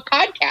listening to a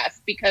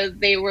podcast because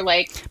they were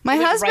like... My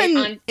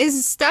husband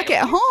is stuck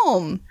at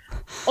home.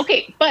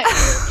 Okay, but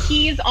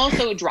he's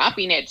also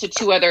dropping it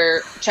to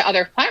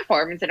other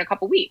platforms in a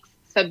couple weeks.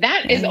 So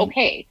that is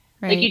okay.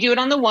 Right. You do it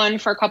on the one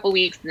for a couple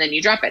weeks and then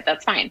you drop it.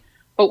 That's fine.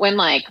 But when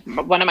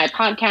one of my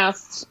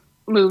podcasts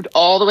moved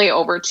all the way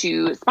over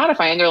to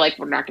Spotify and they're like,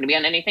 we're not going to be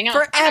on anything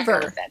else.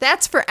 Forever.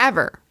 That's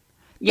forever.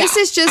 Yeah, this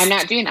is just... I'm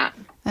not doing that.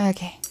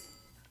 Okay.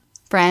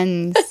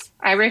 Friends.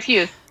 I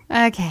refuse.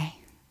 Okay.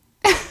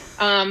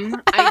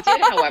 I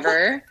did,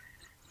 however,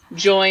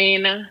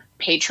 join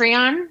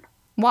Patreon.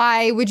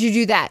 Why would you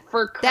do that?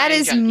 For Crime that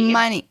is Junkie.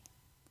 Money.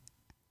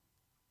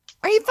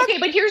 Are you fucking... Okay,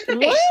 but here's the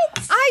thing.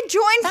 I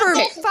joined for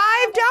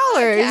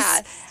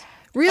 $5.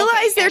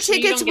 Realized their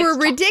tickets were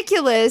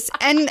ridiculous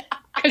and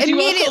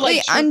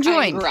immediately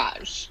unjoined.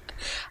 Garage.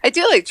 I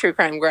do like True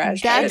Crime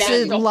Garage. That's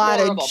a lot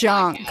of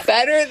junk. Podcast.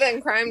 Better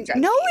than Crime Junkie.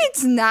 No,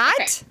 it's not.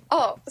 Okay.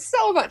 Oh,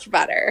 so much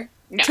better.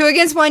 No. 2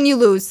 against 1, you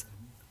lose.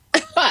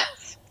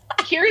 But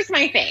here's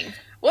my thing.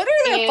 What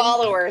are their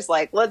followers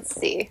like? Let's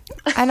see.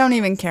 I don't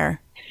even care.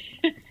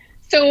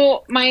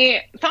 So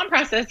my thought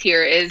process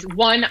here is,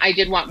 one, I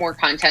did want more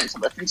content to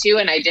listen to,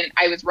 and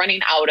I was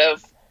running out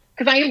of,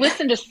 because I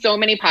listened to so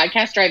many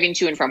podcasts driving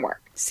to and from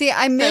work. See,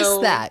 I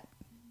missed that.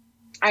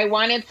 I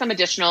wanted some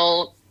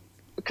additional,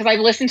 because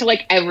I've listened to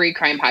every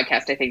crime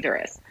podcast I think there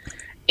is.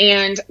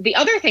 And the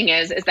other thing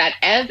is that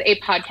as a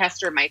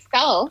podcaster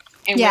myself,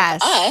 and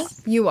with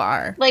us, you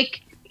are.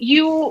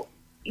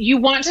 You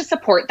want to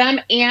support them,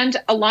 and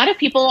a lot of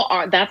people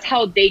that's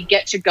how they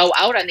get to go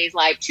out on these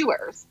live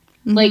tours.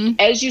 Like,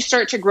 as you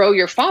start to grow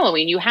your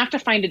following, you have to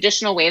find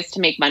additional ways to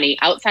make money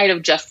outside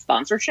of just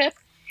sponsorship.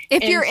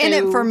 If And you're in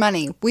it so- for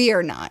money, we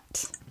are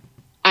not.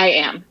 I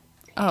am.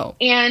 Oh.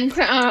 And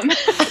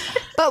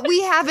But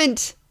we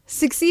haven't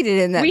succeeded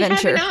in that we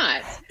venture.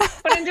 have not.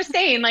 But I'm just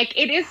saying, like,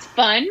 it is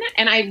fun,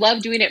 and I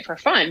love doing it for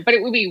fun. But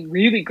it would be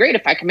really great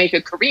if I could make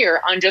a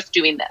career on just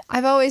doing this.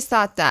 I've always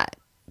thought that.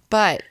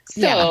 But,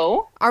 yeah.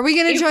 So, Are we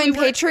going to if join we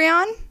were-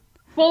 Patreon?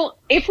 well,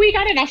 if we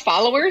got enough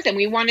followers and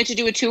we wanted to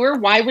do a tour,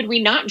 why would we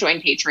not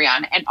join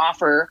Patreon and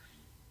offer,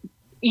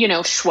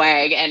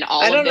 swag and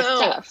all I of don't this know.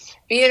 stuff?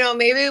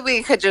 Maybe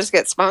we could just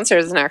get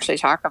sponsors and actually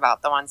talk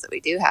about the ones that we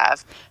do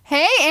have.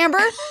 Hey, Amber.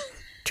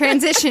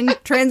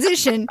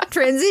 Transition.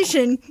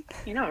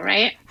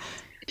 Right?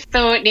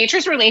 So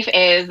Nature's Relief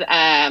is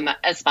a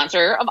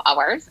sponsor of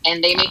ours,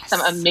 and they make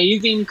some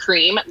amazing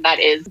cream.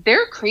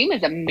 Their cream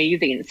is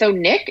amazing. So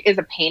Nick is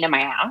a pain in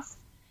my ass.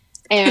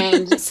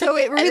 And So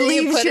it then you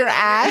relieves put your it on-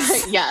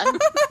 ass. yeah,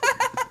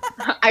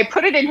 I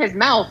put it in his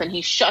mouth and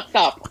he shuts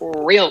up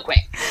real quick.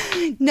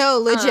 No,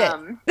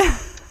 legit.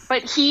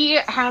 But he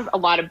has a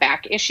lot of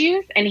back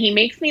issues, and he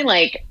makes me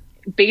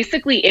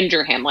basically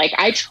injure him. Like,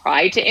 I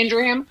try to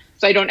injure him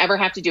so I don't ever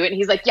have to do it. And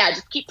he's like, yeah,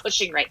 just keep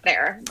pushing right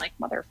there. I'm like,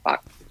 motherfucker.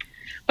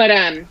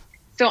 But,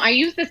 so I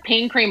used this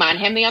pain cream on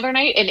him the other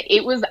night, and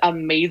it was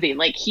amazing.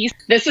 Like,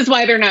 this is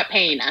why they're not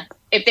paying us.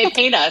 If they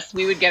paid us,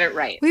 we would get it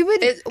right. we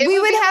would It we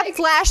would would be have like-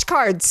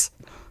 flashcards.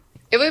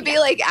 It would be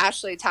like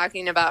Ashley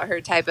talking about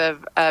her type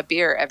of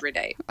beer every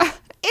day.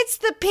 It's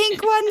the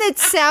pink one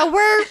that's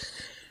sour.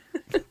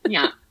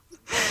 Yeah.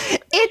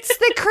 It's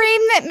the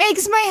cream that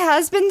makes my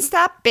husband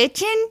stop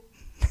bitching.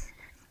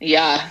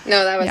 Yeah.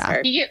 No, that was Yeah.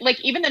 hard. He,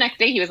 even the next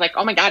day, he was like,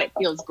 oh my God, it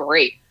feels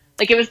great.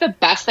 Like, it was the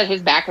best that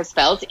his back has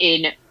felt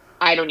in,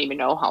 I don't even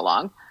know how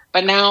long.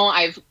 But now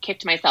I've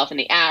kicked myself in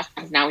the ass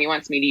because now he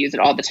wants me to use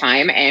it all the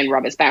time and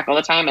rub his back all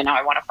the time. And now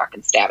I want to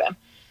fucking stab him.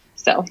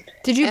 So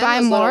Did you And buy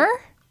those little-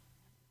 more?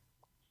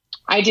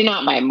 I did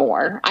not buy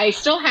more. I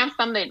still have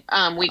some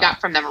that we got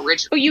from them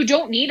originally. But you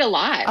don't need a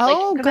lot.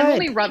 Oh, because I'm good.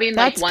 only rubbing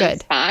That's one good.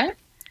 spot.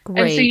 Great.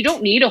 And so you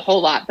don't need a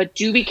whole lot. But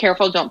do be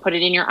careful. Don't put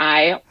it in your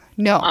eye,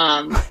 No.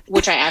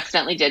 which I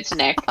accidentally did to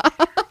Nick.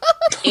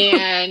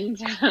 And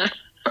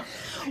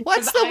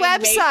What's the I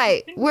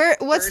website?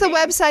 What's the burning.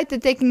 website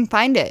that they can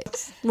find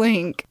it?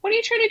 Link. what are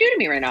you trying to do to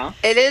me right now?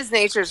 It is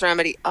Nature's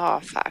Remedy. Oh,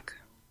 fuck.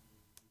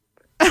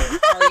 Are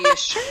you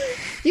sure?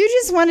 You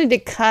just wanted to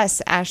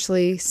cuss,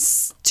 Ashley.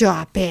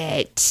 Stop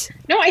it.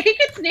 No, I think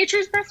it's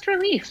Nature's Best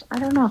Relief. I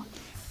don't know.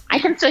 I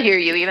can still hear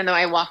you, even though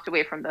I walked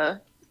away from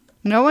the.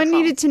 No one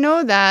needed to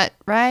know that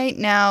right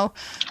now.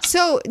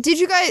 So, did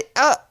you guys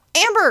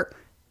Amber,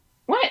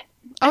 What?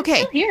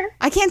 okay. Still here.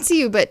 I can't see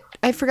you, but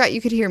I forgot you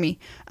could hear me.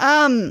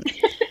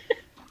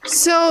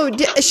 So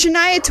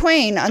Shania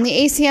Twain on the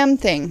ACM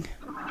thing.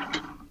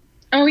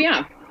 Oh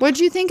yeah. What'd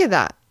you think of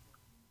that?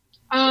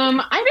 I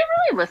didn't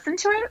really listen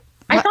to it.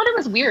 I thought it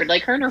was weird.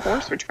 Like, her and her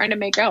horse were trying to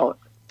make out.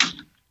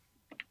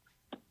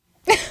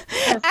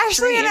 That's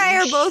Ashley and I are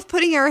strange. both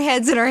putting our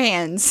heads in our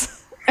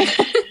hands.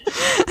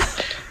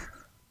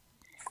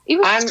 It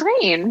was I'm-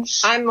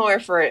 strange. I'm more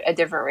for a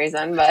different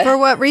reason, but For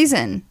what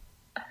reason?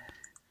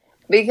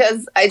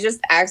 because I just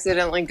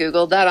accidentally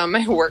Googled that on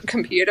my work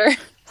computer.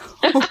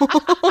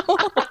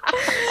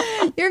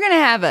 You're gonna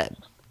have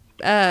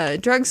a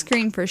drug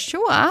screen for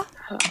sure.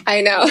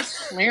 I know.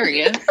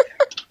 Hilarious.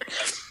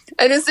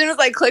 And as soon as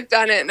I clicked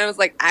on it and it was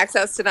like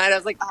access tonight, I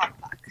was like, oh,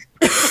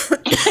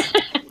 fuck.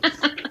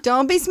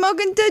 Don't be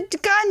smoking the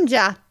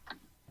ganja.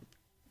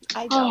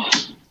 I Oh.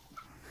 don't.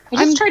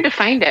 I just tried to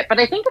find it, but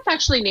I think it's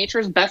actually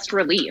Nature's Best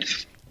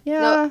Relief.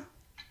 Yeah,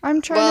 I'm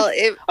trying Well, to.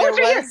 it, Oh, there it's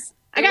right here. was,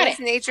 I there got was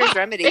it. Nature's Ah,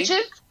 Remedy.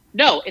 Bitches?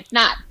 No, it's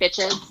not,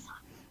 bitches.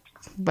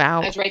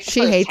 Wow, I was right the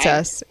she first hates time.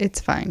 us. It's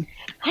fine.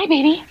 Hi,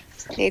 baby.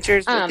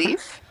 Nature's Um,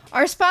 Relief.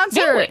 Our sponsor,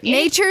 No, it is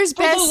Nature's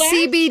for the Best last-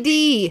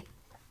 CBD.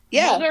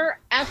 Yeah. Mother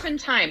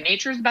effing time.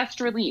 Nature's Best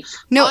Relief.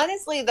 No,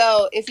 Honestly,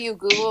 though, if you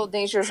Googled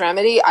Nature's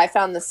Remedy, I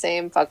found the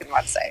same fucking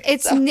website.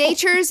 it's So,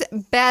 Nature's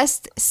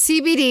Best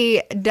you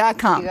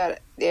CBD.com. got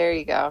it. There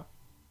you go.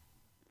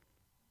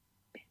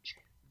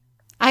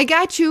 I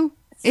got you.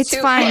 It's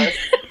Too fine.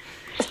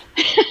 close.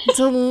 It's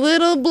a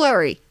little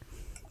blurry.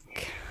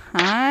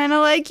 Kind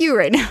of like you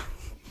right now.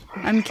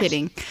 I'm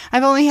kidding.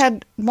 I've only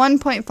had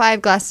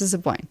 1.5 glasses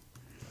of wine.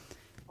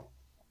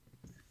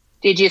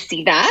 Did you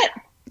see that?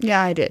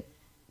 Yeah, I did.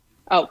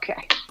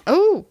 Okay.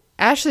 Oh,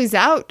 Ashley's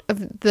out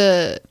of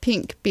the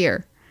pink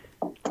beer.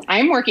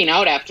 I'm working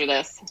out after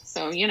this,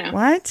 so you know.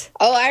 What?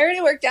 Oh, I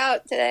already worked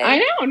out today. I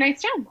know.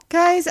 Nice job.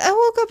 Guys, I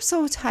woke up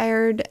so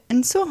tired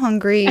and so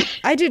hungry.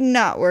 I did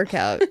not work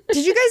out.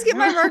 Did you guys get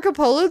my Marco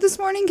Polo this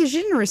morning? Because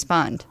you didn't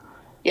respond.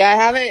 Yeah, I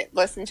haven't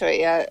listened to it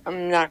yet.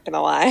 I'm not going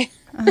to lie.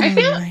 Oh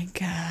feel- my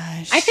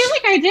gosh. I feel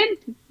like I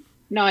did.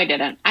 No, I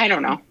didn't. I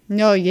don't know.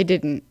 No, you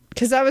didn't.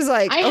 Because I was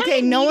like, I had okay,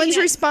 a no meeting one's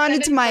at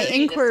responded to my 7:30 this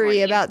inquiry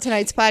morning. about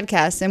tonight's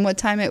podcast and what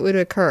time it would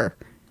occur.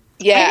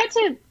 Yeah.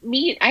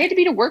 I had to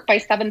be to work by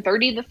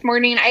 7:30 this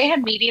morning. I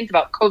had meetings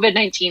about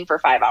COVID-19 for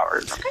 5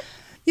 hours.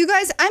 You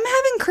guys, I'm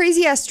having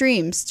crazy ass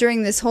dreams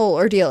during this whole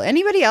ordeal.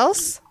 Anybody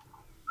else?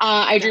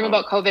 I dream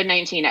about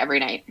COVID-19 every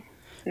night.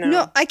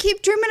 No, I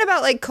keep dreaming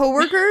about like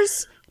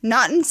coworkers,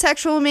 not in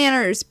sexual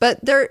manners,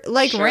 but they're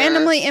like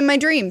randomly in my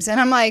dreams.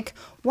 And I'm like,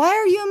 why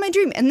are you in my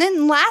dream? And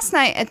then last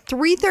night at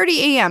 3:30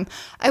 a.m.,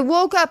 I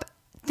woke up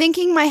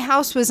thinking my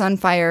house was on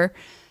fire,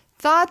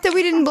 thought that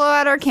we didn't blow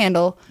out our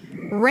candle,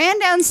 ran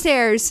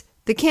downstairs.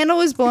 The candle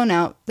was blown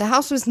out. The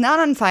house was not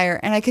on fire,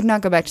 and I could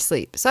not go back to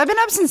sleep. So I've been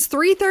up since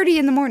 3:30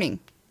 in the morning.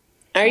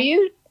 Are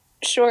you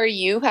sure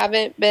you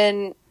haven't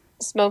been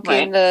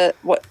smoking the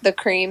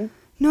cream?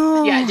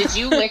 No. Yeah, did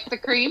you lick the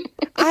cream?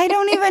 I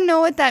don't even know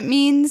what that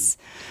means.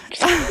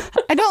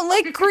 I don't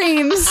like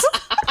creams.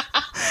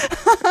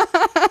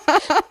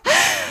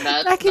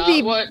 That could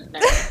be- what.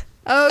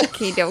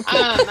 Okie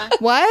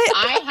dokie. What?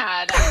 I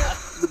had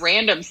a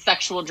random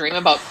sexual dream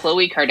about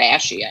Khloe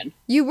Kardashian.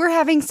 You were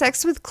having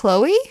sex with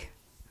Chloe?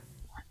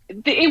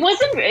 It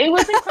wasn't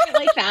quite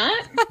like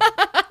that.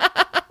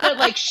 But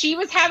like she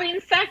was having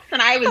sex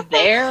and I was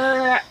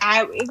there.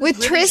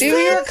 With Tristan?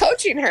 You were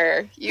coaching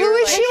her. Who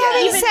was she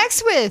having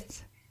sex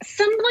with?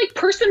 Some like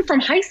person from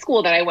high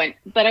school that I went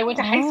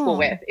to high school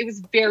with. It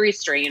was very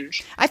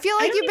strange. I feel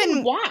like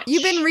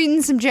you've been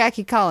reading some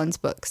Jackie Collins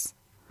books.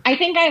 I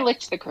think I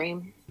licked the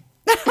cream.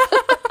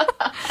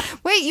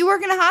 Wait, you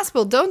work in a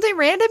hospital. Don't they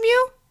random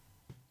you?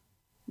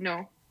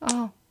 No.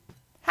 Oh.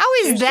 How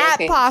is that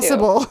joking,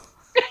 possible?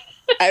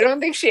 I don't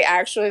think she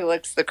actually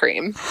licks the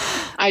cream.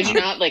 I do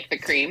not lick the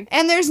cream.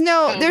 And there's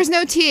no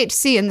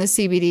THC in the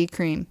CBD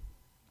cream.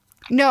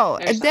 No,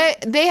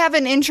 they have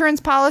an insurance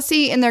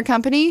policy in their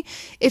company.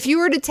 If you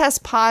were to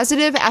test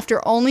positive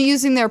after only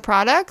using their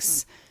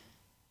products,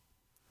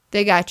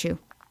 they got you.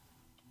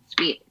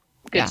 Sweet.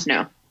 Good to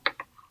know.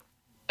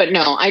 But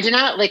no, I did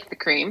not lick the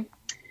cream.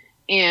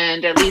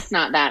 And at least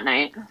not that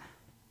night.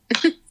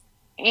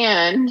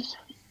 And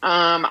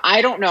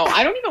I don't know.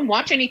 I don't even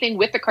watch anything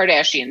with the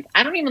Kardashians.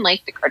 I don't even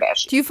like the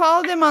Kardashians. Do you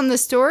follow them on the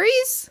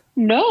stories?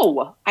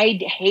 No, I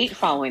hate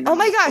following them. Oh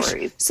my gosh.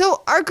 Stories.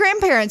 So our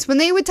grandparents, when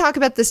they would talk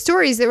about the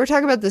stories, they were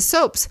talking about the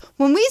soaps.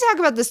 When we talk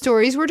about the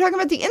stories, we're talking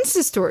about the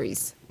Insta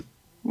stories.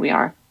 We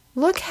are.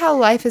 Look how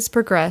life has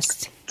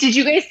progressed. Did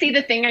you guys see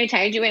the thing I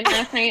tagged you in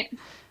last night?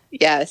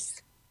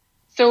 Yes.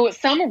 So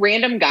some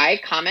random guy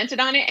commented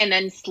on it and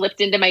then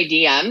slipped into my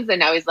DMs and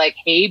now he's like,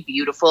 "Hey,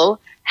 beautiful,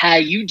 how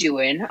you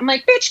doing?" I'm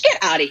like, "Bitch, get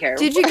out of here."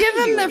 Did you give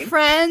him the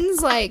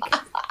friends, like,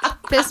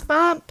 fist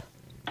bump?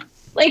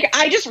 Like,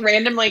 I just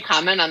randomly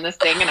comment on this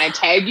thing and I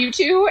tag you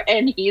two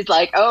and he's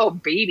like, "Oh,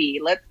 baby,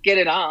 let's get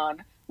it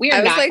on." We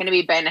are not going to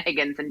be Ben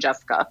Higgins and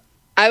Jessica.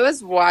 I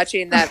was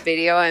watching that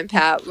video and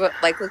Pat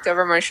looked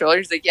over my shoulder.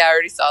 He's like, "Yeah, I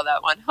already saw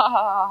that one." Ha ha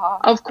ha ha.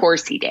 Of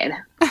course he did.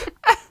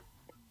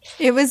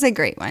 It was a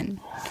great one.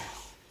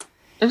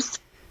 It was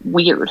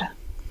weird.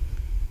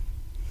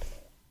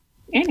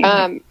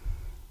 Anyway.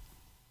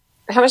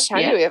 How much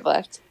time do we have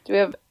left? Do we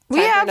have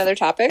time for another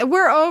topic?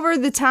 We're over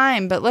the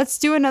time, but let's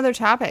do another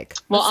topic.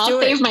 Well, I'll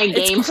save my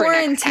game for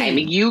next time.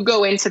 You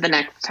go into the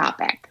next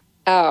topic.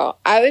 Oh,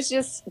 I was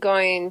just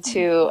going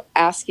to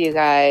ask you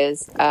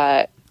guys.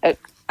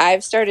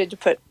 I've started to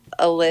put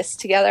a list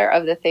together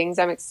of the things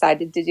I'm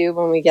excited to do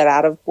when we get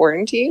out of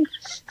quarantine.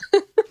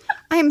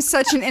 I'm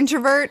such an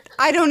introvert.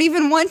 I don't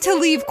even want to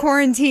leave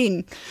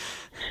quarantine.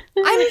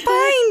 I'm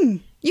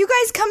fine. You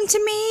guys come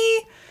to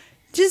me.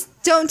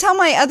 Just don't tell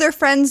my other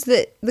friends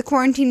that the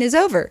quarantine is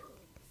over.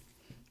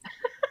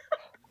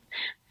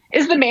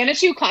 Is the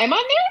Manitou Climb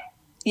on there?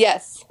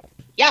 Yes.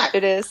 Yeah.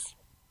 It is.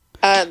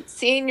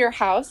 Seeing Your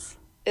House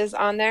is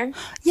on there.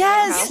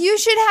 Yes, you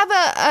should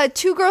have a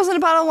 2 girls and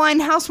a bottle of wine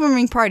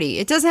housewarming party.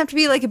 It doesn't have to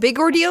be like a big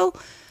ordeal.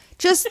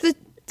 Just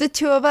the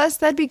two of us.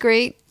 That'd be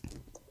great.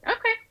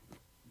 Okay.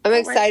 I'm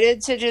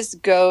excited to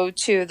just go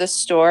to the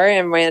store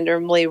and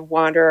randomly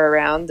wander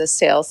around the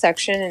sale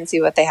section and see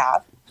what they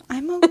have.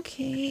 I'm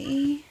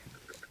okay. Yeah,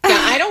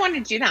 I don't want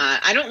to do that.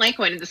 I don't like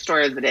going to the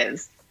store as it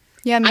is.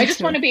 Yeah, me I just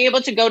too. want to be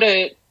able to go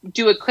to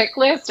do a click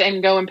list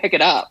and go and pick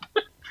it up.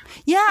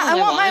 Yeah, I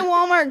want my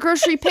Walmart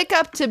grocery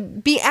pickup to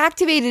be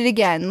activated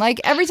again. Like,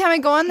 every time I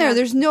go on there,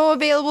 there's no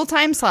available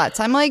time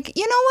slots. I'm like,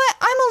 you know what?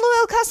 I'm a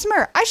loyal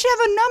customer. I should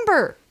have a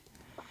number.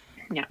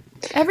 Yeah.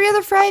 Every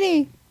other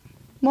Friday.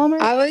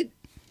 Walmart.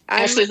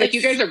 Ashley's like,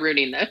 you guys are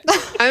ruining this.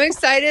 I'm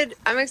excited.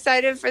 I'm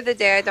excited for the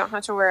day I don't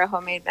have to wear a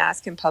homemade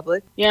mask in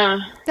public. Yeah.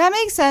 That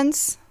makes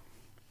sense.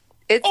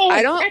 It's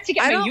I have to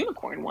get my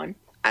unicorn one.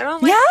 I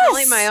don't like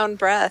smelling my own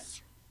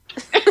breath.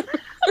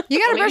 You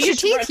gotta brush your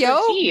teeth, yo.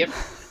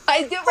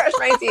 I do brush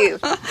my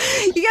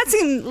teeth. You got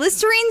some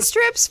Listerine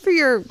strips for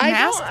your mask I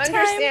don't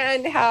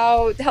understand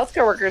how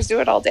healthcare workers do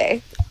it all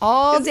day.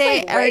 All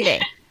day, every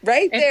day.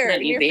 Right there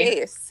in your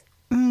face.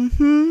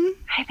 Mm-hmm.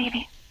 Hi,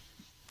 baby.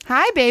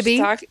 Hi,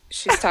 baby.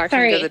 She's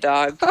talking to the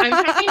dog.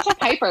 I'm talking to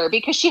Piper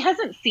because she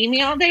hasn't seen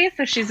me all day,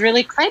 so she's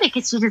really excited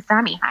because she just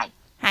saw me. Hi.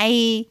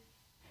 Hi.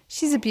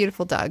 She's a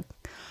beautiful dog.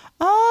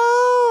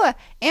 Oh,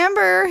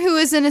 Amber, who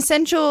is an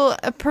essential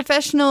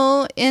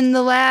professional in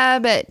the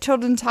lab at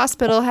Children's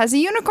Hospital, has a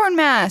unicorn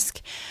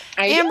mask.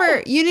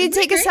 Amber, you need to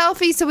take a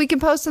selfie so we can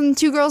post on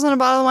Two Girls and a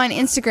Bottle of Wine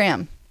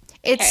Instagram.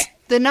 It's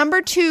the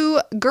number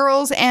 2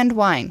 Girls and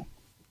Wine.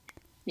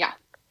 Yeah,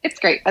 it's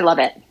great. I love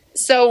it.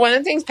 So one of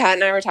the things Pat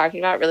and I were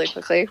talking about really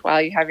quickly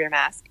while you have your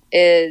mask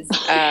is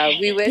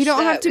we wish you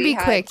don't have to we be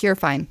had, quick. You're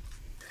fine.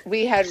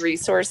 We had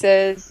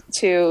resources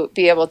to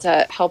be able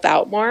to help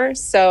out more.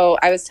 So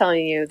I was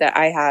telling you that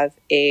I have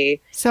a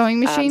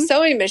sewing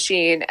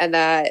machine and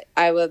that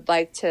I would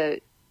like to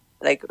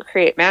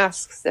create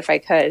masks if I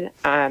could.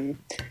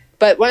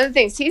 But one of the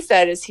things he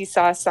said is he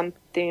saw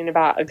something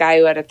about a guy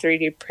who had a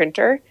 3D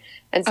printer.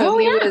 And so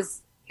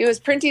he was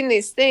printing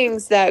these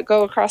things that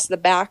go across the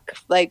back,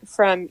 like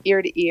from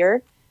ear to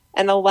ear,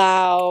 and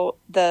allow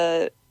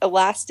the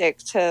elastic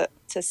to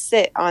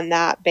sit on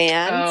that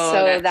band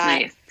so that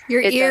nice.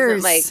 Your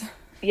ears.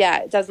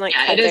 It doesn't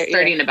cut it is their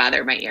starting ear. to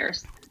bother my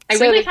ears. I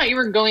really thought you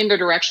were going the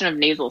direction of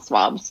nasal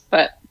swabs,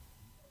 but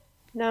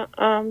no,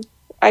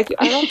 I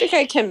don't think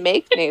I can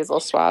make nasal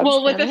swabs.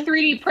 Well, with a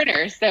 3D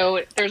printer,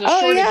 so there's a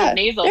shortage of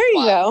nasal swabs.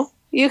 There you go.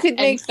 You could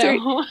make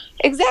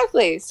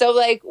exactly. So,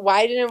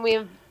 why didn't we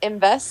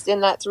invest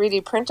in that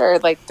 3D printer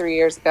 3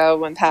 years ago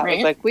when Pat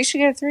was like, we should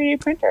get a 3D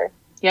printer?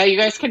 Yeah, you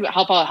guys could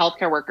help out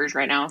healthcare workers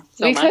right now.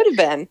 We could have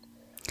been.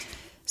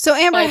 So,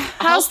 Amber,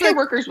 how's healthcare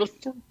workers will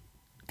still...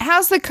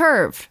 How's the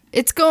curve?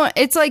 It's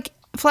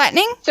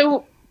flattening?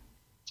 So,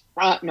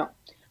 no.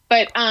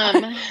 But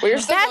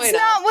that's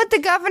not what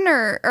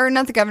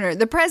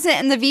the president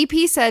and the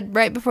VP said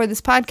right before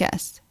this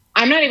podcast.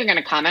 I'm not even going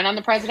to comment on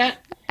the president.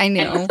 I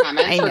know.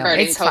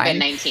 Regarding it's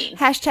COVID-19.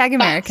 Fine.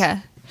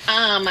 #America.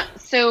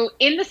 So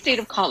in the state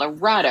of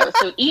Colorado,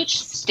 so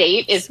each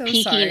state is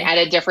peaking at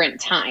a different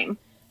time.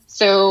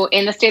 So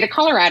in the state of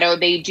Colorado,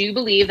 they do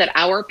believe that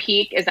our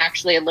peak is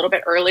actually a little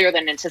bit earlier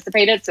than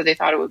anticipated. So they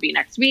thought it would be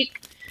next week.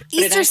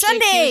 Easter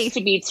Sunday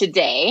to be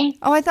today.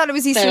 Oh, I thought it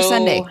was Easter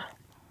Sunday.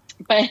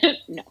 But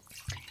no.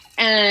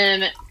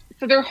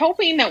 So they're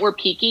hoping that we're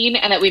peaking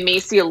and that we may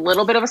see a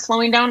little bit of a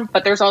slowing down,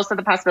 but there's also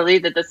the possibility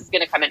that this is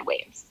going to come in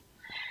waves.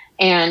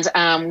 And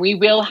we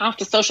will have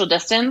to social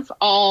distance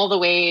all the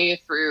way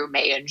through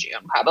May and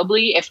June,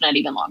 probably, if not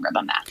even longer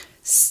than that.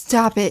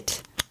 Stop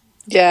it.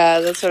 Yeah,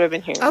 that's what I've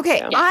been hearing.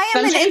 Okay, I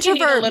am an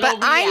introvert, but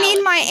I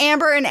need my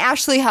Amber and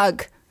Ashley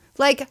hug.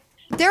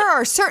 There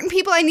are certain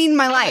people I need in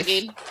my life.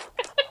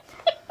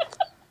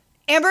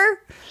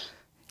 Amber,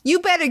 you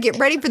better get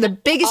ready for the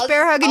biggest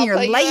bear hug in your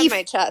life. I'll put you on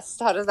my chest.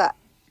 How does that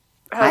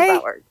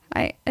work?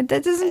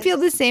 That doesn't feel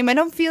the same. I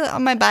don't feel it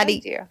on my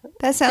body.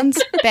 That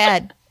sounds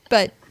bad,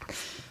 but...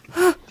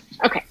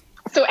 Okay.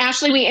 So,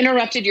 Ashley, we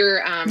interrupted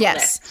your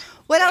list.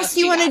 What else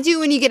do you want to do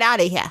when you get out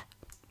of here?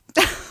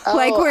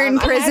 We're in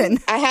prison.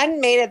 I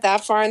hadn't made it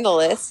that far in the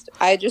list.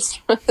 I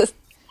just was...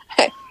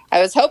 I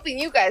was hoping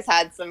you guys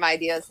had some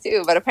ideas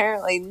too, but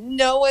apparently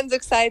no one's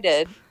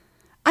excited.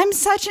 I'm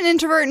such an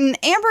introvert, and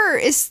Amber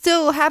is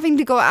still having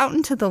to go out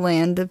into the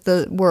land of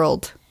the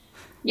world.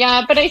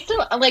 Yeah, but I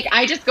still,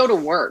 I just go to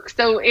work.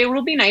 So it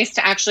will be nice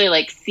to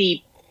actually,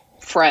 see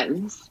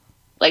friends,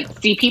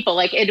 see people.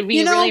 It'd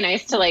be really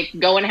nice to,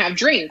 go and have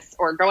drinks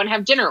or go and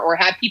have dinner or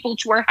have people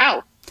to our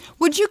house.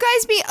 Would you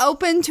guys be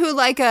open to,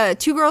 a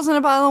 2 Girls and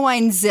a Bottle of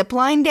Wine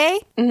zipline day?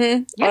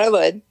 Mm-hmm. Yeah. I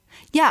would.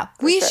 Yeah,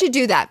 we should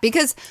do that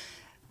because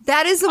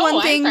that is the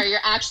one thing. I'm sorry, you're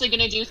actually going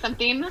to do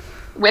something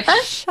with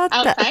us? Shut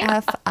outside? The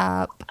F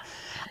up.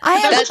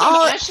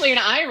 Ashley and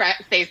I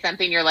say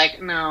something, you're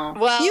like, no.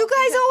 Well, you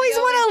guys always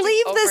want to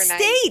leave the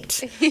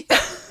state.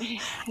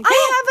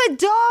 I have a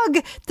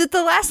dog that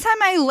the last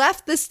time I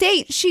left the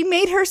state, she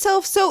made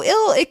herself so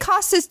ill, it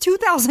cost us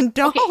 $2,000.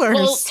 Okay,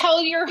 well,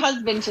 tell your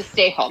husband to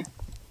stay home.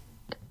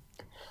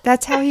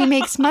 That's how he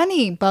makes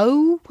money,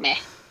 Bo. Meh.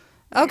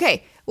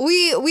 Okay,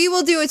 we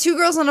will do a 2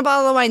 Girls and a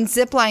Bottle of Wine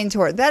zipline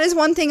tour. That is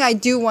one thing I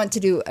do want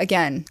to do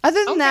again.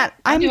 Other than that,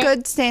 I'm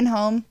good staying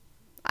home.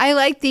 I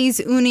like these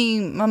uni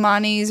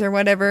mamanis or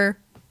whatever.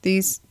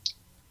 These.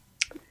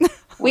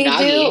 We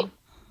do.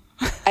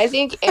 I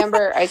think,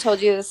 Amber, I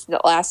told you this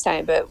last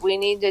time, but we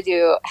need to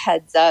do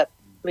heads up.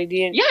 We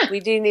need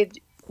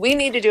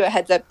to do a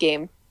heads up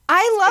game.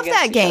 I love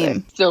that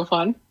game. So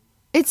fun.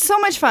 It's so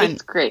much fun.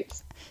 It's great.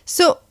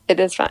 So it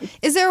is fun.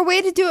 Is there a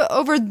way to do it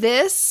over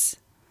this?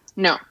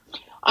 No.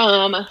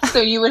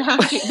 So you would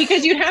have to,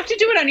 because you'd have to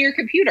do it on your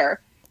computer.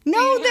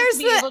 No, so there's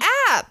the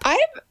app. I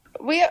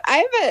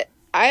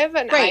have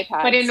an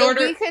iPad. But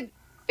we could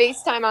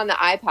FaceTime on the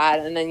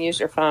iPad and then use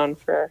your phone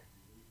for.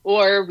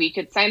 Or we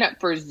could sign up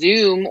for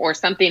Zoom or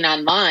something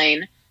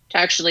online to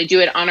actually do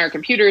it on our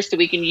computer, so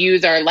we can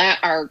use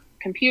our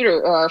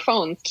computer or our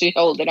phones to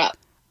hold it up.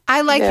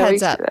 I like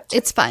heads up.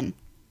 It's fun.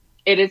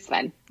 It is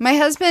fun. My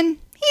husband,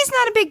 he's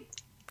not a big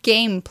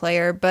game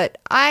player, but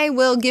I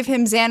will give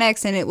him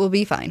Xanax and it will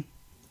be fine.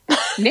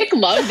 Nick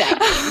loved that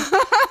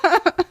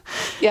game.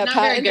 Yeah, not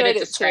Pat very good at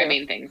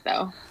describing things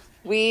though.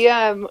 We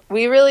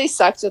really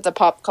sucked at the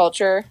pop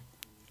culture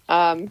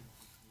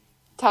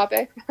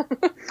topic?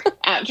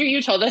 After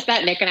you told us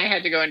that, Nick and I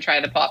had to go and try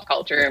the pop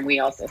culture, and we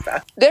also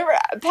sucked.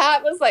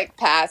 Pat was like,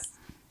 pass.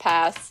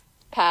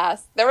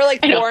 There were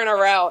like 4 in a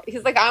row.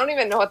 He's like, I don't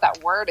even know what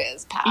that word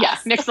is. Pass. Yeah,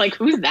 Nick's like,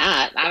 who's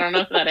that? I don't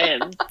know who that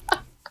is.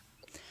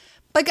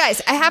 But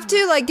guys, I have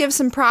to like give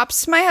some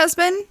props to my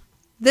husband.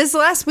 This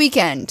last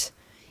weekend,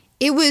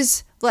 it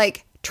was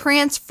like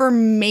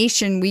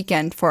transformation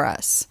weekend for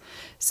us.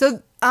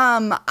 So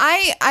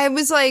I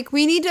was like,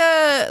 we need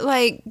to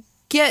like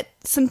get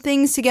some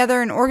things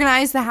together and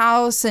organize the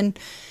house and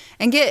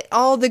get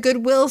all the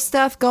Goodwill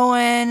stuff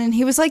going. And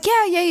he was like,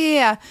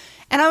 yeah.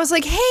 And I was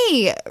like,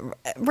 hey,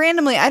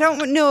 randomly, I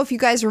don't know if you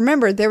guys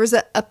remember, there was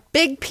a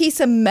big piece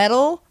of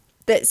metal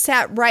that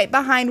sat right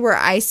behind where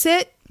I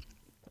sit.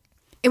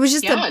 It was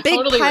just a big I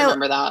totally pile.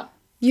 remember that.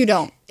 You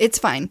don't. It's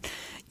fine.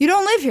 You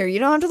don't live here. You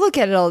don't have to look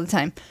at it all the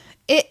time.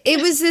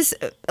 It was this,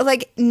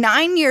 like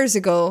 9 years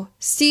ago,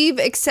 Steve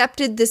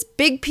accepted this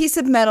big piece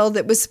of metal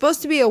that was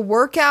supposed to be a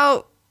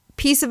workout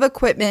piece of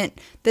equipment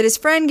that his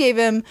friend gave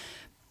him,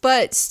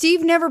 but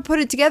Steve never put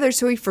it together,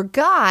 so he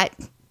forgot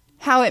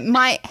how it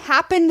might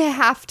happen to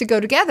have to go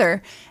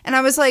together. And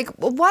I was like,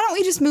 well, why don't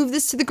we just move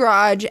this to the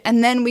garage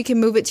and then we can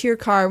move it to your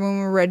car when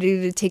we're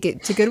ready to take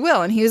it to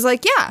Goodwill? And he was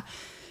like, yeah.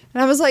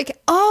 And I was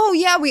like, oh,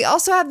 yeah, we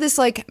also have this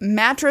like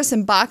mattress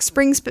and box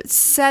spring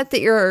set that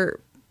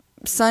your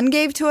son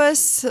gave to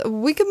us.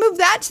 We could move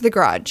that to the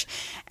garage.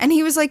 And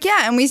he was like,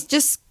 yeah. And we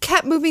just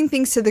kept moving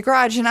things to the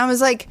garage. And I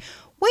was like,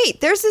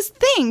 wait, there's this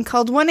thing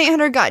called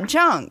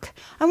 1-800-GOT-JUNK.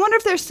 I wonder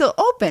if they're still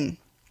open.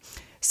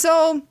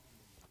 So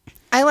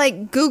I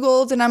like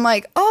Googled and I'm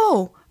like,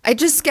 oh, I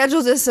just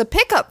scheduled this a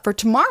pickup for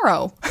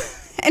tomorrow.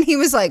 And he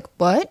was like,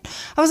 what?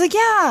 I was like,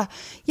 yeah,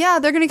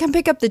 they're going to come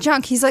pick up the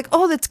junk. He's like,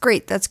 oh, that's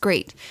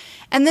great.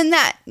 And then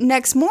that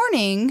next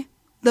morning,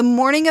 the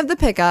morning of the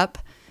pickup,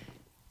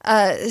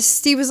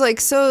 Steve was like,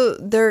 so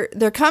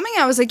they're coming?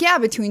 I was like, yeah,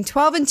 between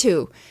 12 and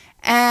 2.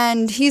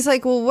 And he's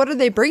like, well, what are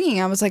they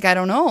bringing? I was like, I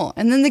don't know.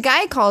 And then the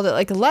guy called at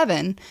like 11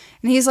 and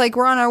he's like,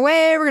 we're on our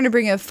way. We're going to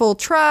bring a full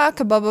truck,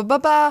 blah, blah, blah,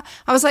 blah.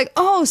 I was like,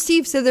 oh,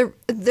 Steve said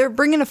they're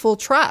bringing a full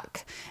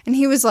truck. And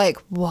he was like,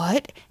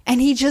 what?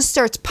 And he just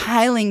starts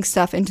piling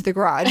stuff into the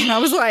garage. And I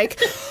was like,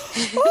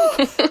 oh,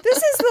 this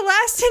is the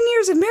last 10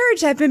 years of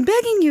marriage. I've been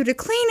begging you to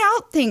clean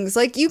out things.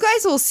 Like you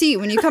guys will see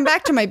when you come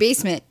back to my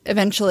basement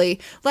eventually,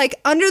 like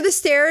under the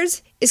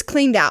stairs is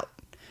cleaned out.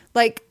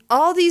 Like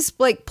all these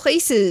like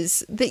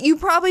places that you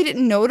probably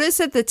didn't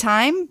notice at the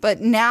time, but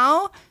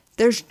now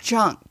there's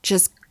junk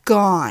just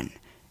gone.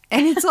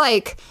 And it's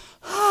like,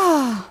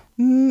 I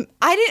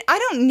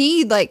don't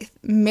need like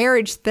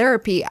marriage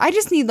therapy. I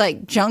just need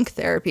like junk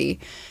therapy.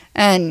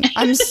 And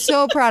I'm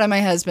so proud of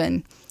my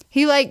husband.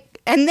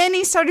 And then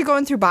he started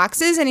going through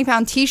boxes and he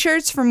found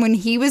t-shirts from when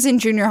he was in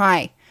junior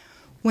high.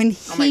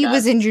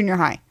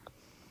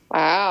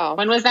 Wow.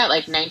 When was that?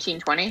 Like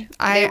 1920?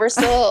 They were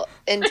still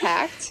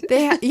intact?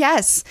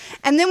 Yes.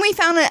 And then we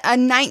found a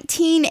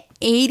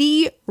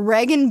 1980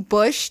 Reagan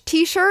Bush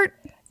t-shirt.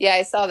 Yeah,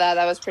 I saw that.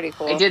 That was pretty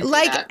cool. I did see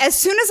that. As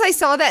soon as I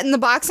saw that in the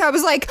box, I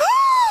was like,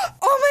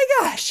 oh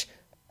my gosh.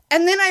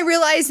 And then I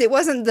realized it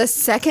wasn't the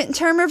second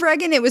term of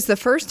Reagan. It was the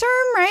first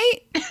term, right?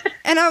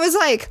 And I was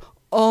like,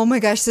 oh my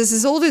gosh, this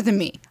is older than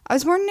me. I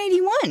was born in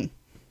 81.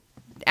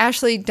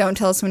 Ashley, don't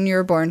tell us when you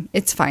were born.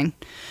 It's fine.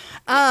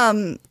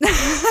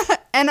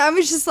 And I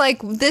was just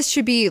like, this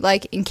should be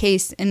like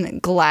encased in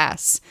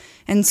glass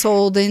and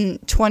sold in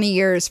 20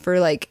 years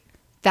for like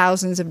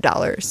thousands of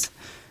dollars.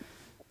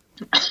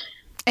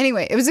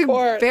 Anyway, it was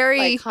very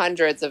like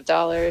hundreds of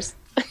dollars.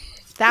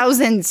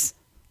 Thousands.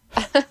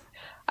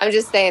 I'm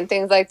just saying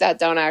things like that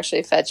don't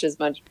actually fetch as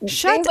much.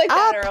 Shut things like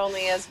up. that are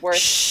only as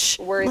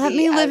worthy. Let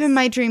me live in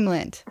my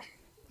dreamland.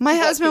 My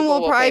husband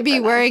will probably be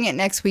wearing it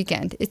next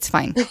weekend. It's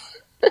fine.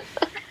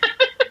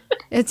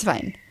 It's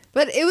fine.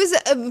 But it was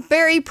a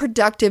very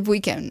productive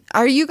weekend.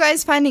 Are you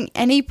guys finding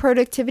any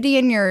productivity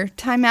in your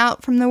time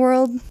out from the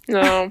world?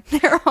 No.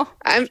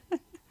 I'm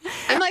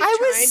like I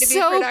was to be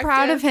so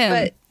proud of him.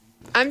 But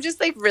I'm just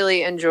like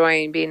really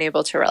enjoying being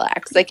able to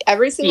relax. Like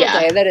every single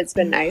day that it's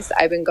been nice,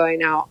 I've been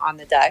going out on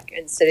the deck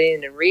and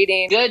sitting and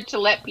reading. Good to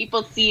let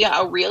people see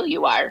how real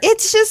you are.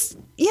 It's just,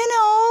 you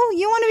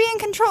want to be in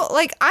control.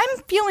 Like I'm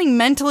feeling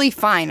mentally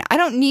fine. I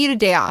don't need a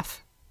day off.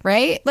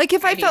 Right? Like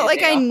if I felt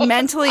like I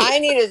mentally... I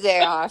need a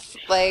day off.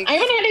 Like I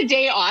haven't had a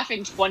day off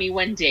in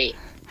 21 days.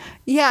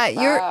 Yeah,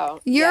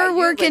 you're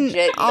working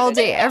all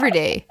day, every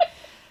day.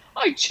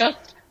 I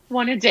just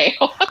want a day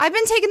off. I've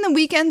been taking the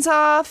weekends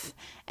off,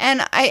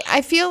 and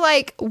I feel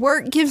like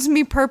work gives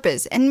me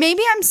purpose. And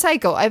maybe I'm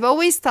psycho. I've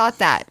always thought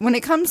that. When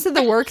it comes to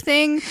the work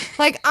thing,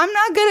 like I'm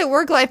not good at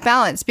work-life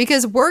balance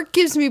because work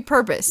gives me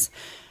purpose.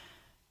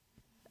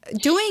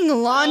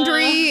 Doing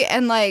laundry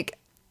and like...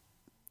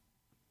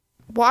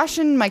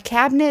 washing my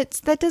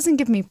cabinets, that doesn't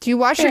give me... Do you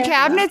wash your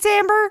cabinets,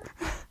 Amber?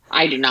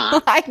 I do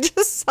not. I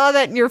just saw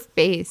that in your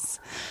face.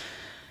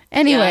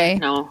 Anyway. Yeah,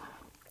 no.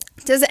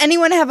 Does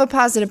anyone have a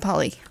positive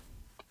Polly?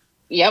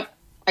 Yep,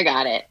 I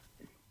got it.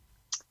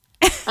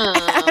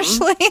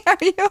 Ashley, are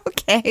you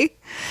okay?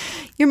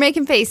 You're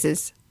making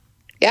faces.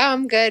 Yeah,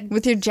 I'm good.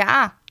 with your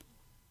jaw.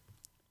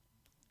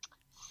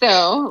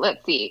 So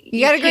let's see.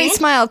 You got a great can't-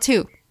 smile,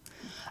 too.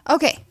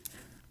 Okay.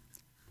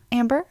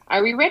 Amber?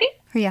 Are we ready?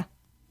 Oh, yeah.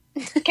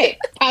 Okay,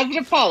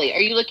 Positive Polly. Are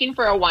you looking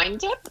for a wine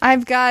tip?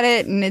 I've got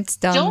it, and it's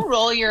done. Don't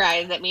roll your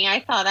eyes at me.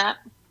 I saw that.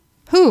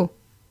 Who?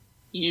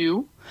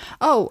 You.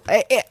 Oh,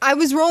 I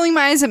was rolling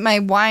my eyes at my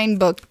wine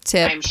book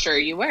tip. I'm sure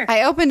you were.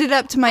 I opened it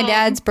up to my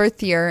dad's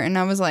birth year, and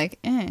I was like,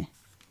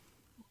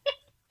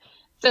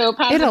 So it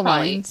Positive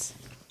Polly. aligns.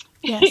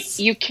 Yes.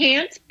 You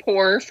can't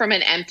pour from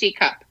an empty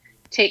cup.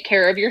 Take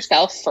care of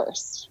yourself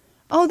first.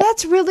 Oh,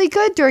 that's really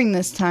good during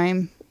this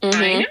time.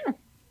 I know.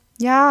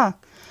 Yeah.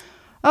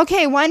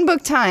 Okay, wine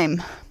book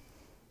time.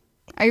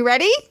 Are you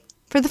ready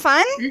for the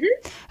fun?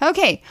 Mm-hmm.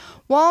 Okay.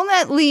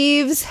 Walnut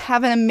leaves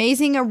have an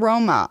amazing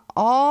aroma,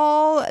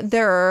 all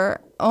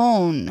their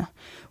own,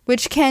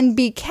 which can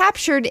be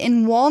captured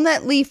in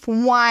walnut leaf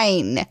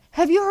wine.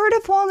 Have you heard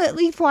of walnut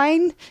leaf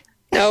wine?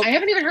 Nope. I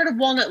haven't even heard of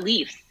walnut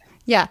leaves.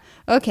 Yeah.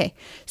 Okay.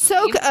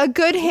 Soak a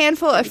good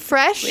handful of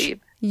fresh, Leaf.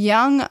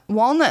 young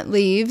walnut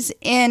leaves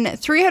in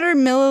 300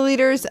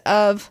 milliliters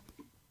of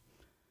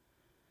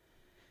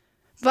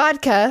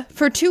vodka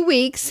for 2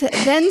 weeks,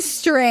 then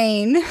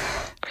strain.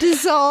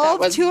 Dissolve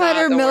That was 200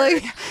 not the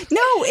milligrams. word.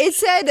 No, it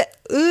said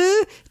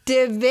eau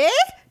de vie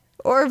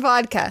or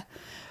vodka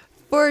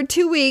for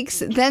 2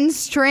 weeks, then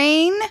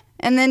strain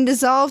and then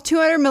dissolve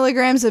 200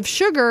 milligrams of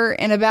sugar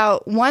in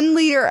about 1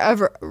 liter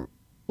of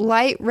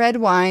light red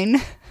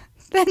wine.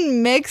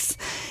 Then mix.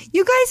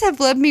 You guys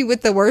have left me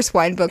with the worst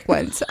wine book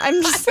ones.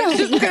 I'm just I was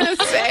saying. just gonna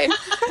say,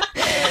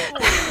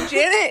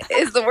 Janet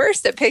is the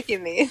worst at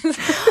picking these. I'm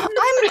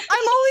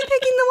only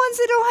picking the ones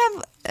that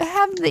don't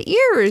have the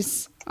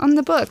ears on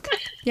the book.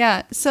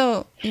 Yeah,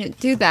 so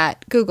do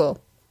that.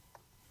 Google.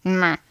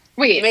 Mwah.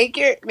 Wait,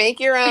 Make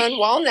your own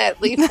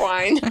walnut leaf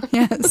wine.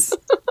 Yes.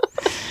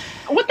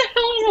 what the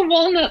hell is a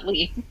walnut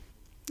leaf?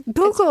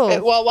 Google.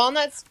 Well,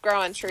 walnuts grow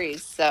on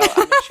trees, so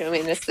I'm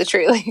assuming it's the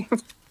tree leaf.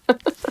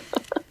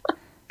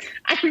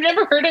 I've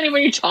never heard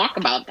anybody talk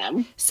about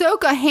them.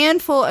 Soak a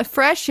handful of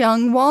fresh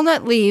young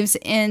walnut leaves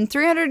in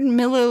 300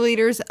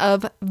 milliliters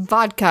of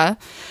vodka.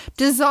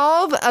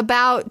 Dissolve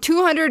about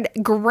 200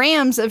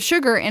 grams of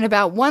sugar in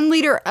about 1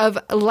 liter of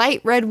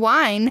light red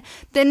wine.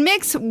 Then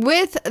mix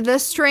with the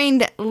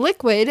strained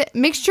liquid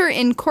mixture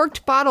in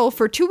corked bottle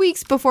for 2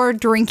 weeks before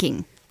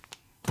drinking.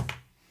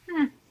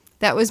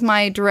 That was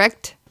my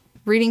direct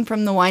reading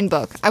from the wine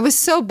book. I was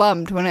so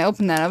bummed when I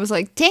opened that. I was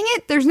like, dang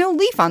it, there's no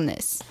leaf on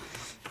this.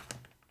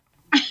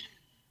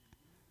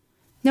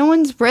 No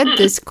one's read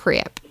this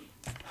crap.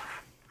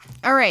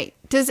 All right.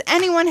 Does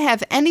anyone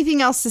have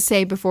anything else to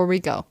say before we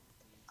go?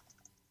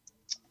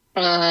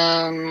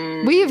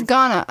 We have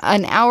gone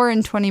an hour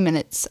and 20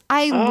 minutes.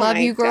 I love my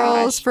you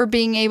girls gosh. for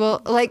being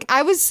able,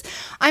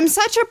 I'm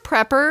such a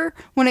prepper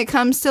when it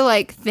comes to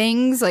like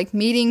things like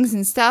meetings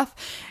and stuff.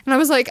 And I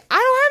was like, I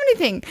don't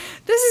have anything.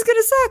 This is going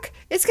to suck.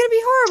 It's going to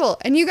be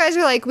horrible. And you guys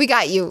are like, we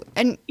got you.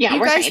 And Yeah, you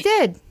we're guys fine.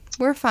 did.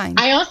 We're fine.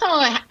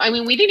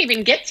 We didn't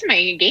even get to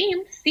my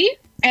game, see?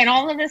 And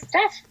all of this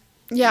stuff.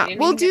 Yeah. didn't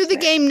We'll even do get the to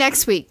it. game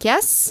next week.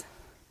 Yes?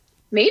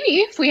 Maybe,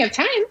 if we have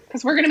time,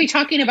 because we're going to be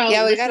talking about...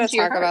 Yeah, we Listen got to to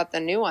Your talk Heart. about the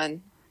new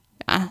one.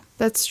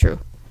 That's true.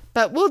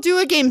 But we'll do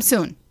a game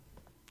soon.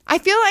 I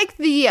feel like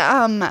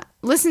the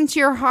Listen to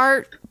Your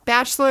Heart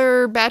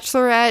Bachelor,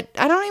 Bachelorette,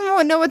 I don't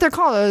even know what they're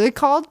called. Are they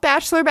called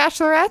Bachelor,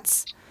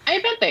 Bachelorettes?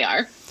 I bet they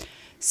are.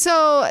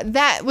 So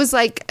that was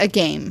like a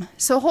game.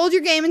 So hold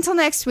your game until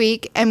next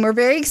week, and we're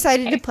very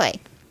excited to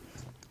play.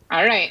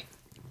 All right.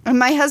 And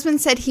my husband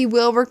said he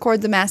will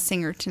record The Masked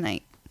Singer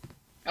tonight.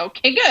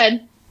 Okay,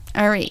 good.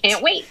 All right.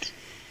 Can't wait.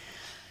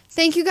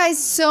 Thank you guys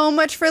so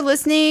much for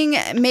listening.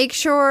 Make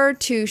sure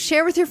to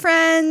share with your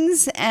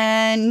friends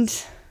and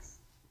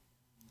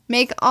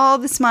make all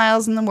the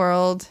smiles in the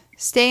world.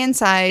 Stay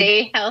inside.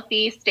 Stay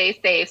healthy, stay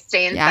safe,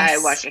 stay inside,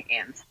 Yes. wash your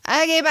hands.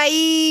 Okay,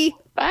 bye.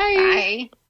 Bye. Bye.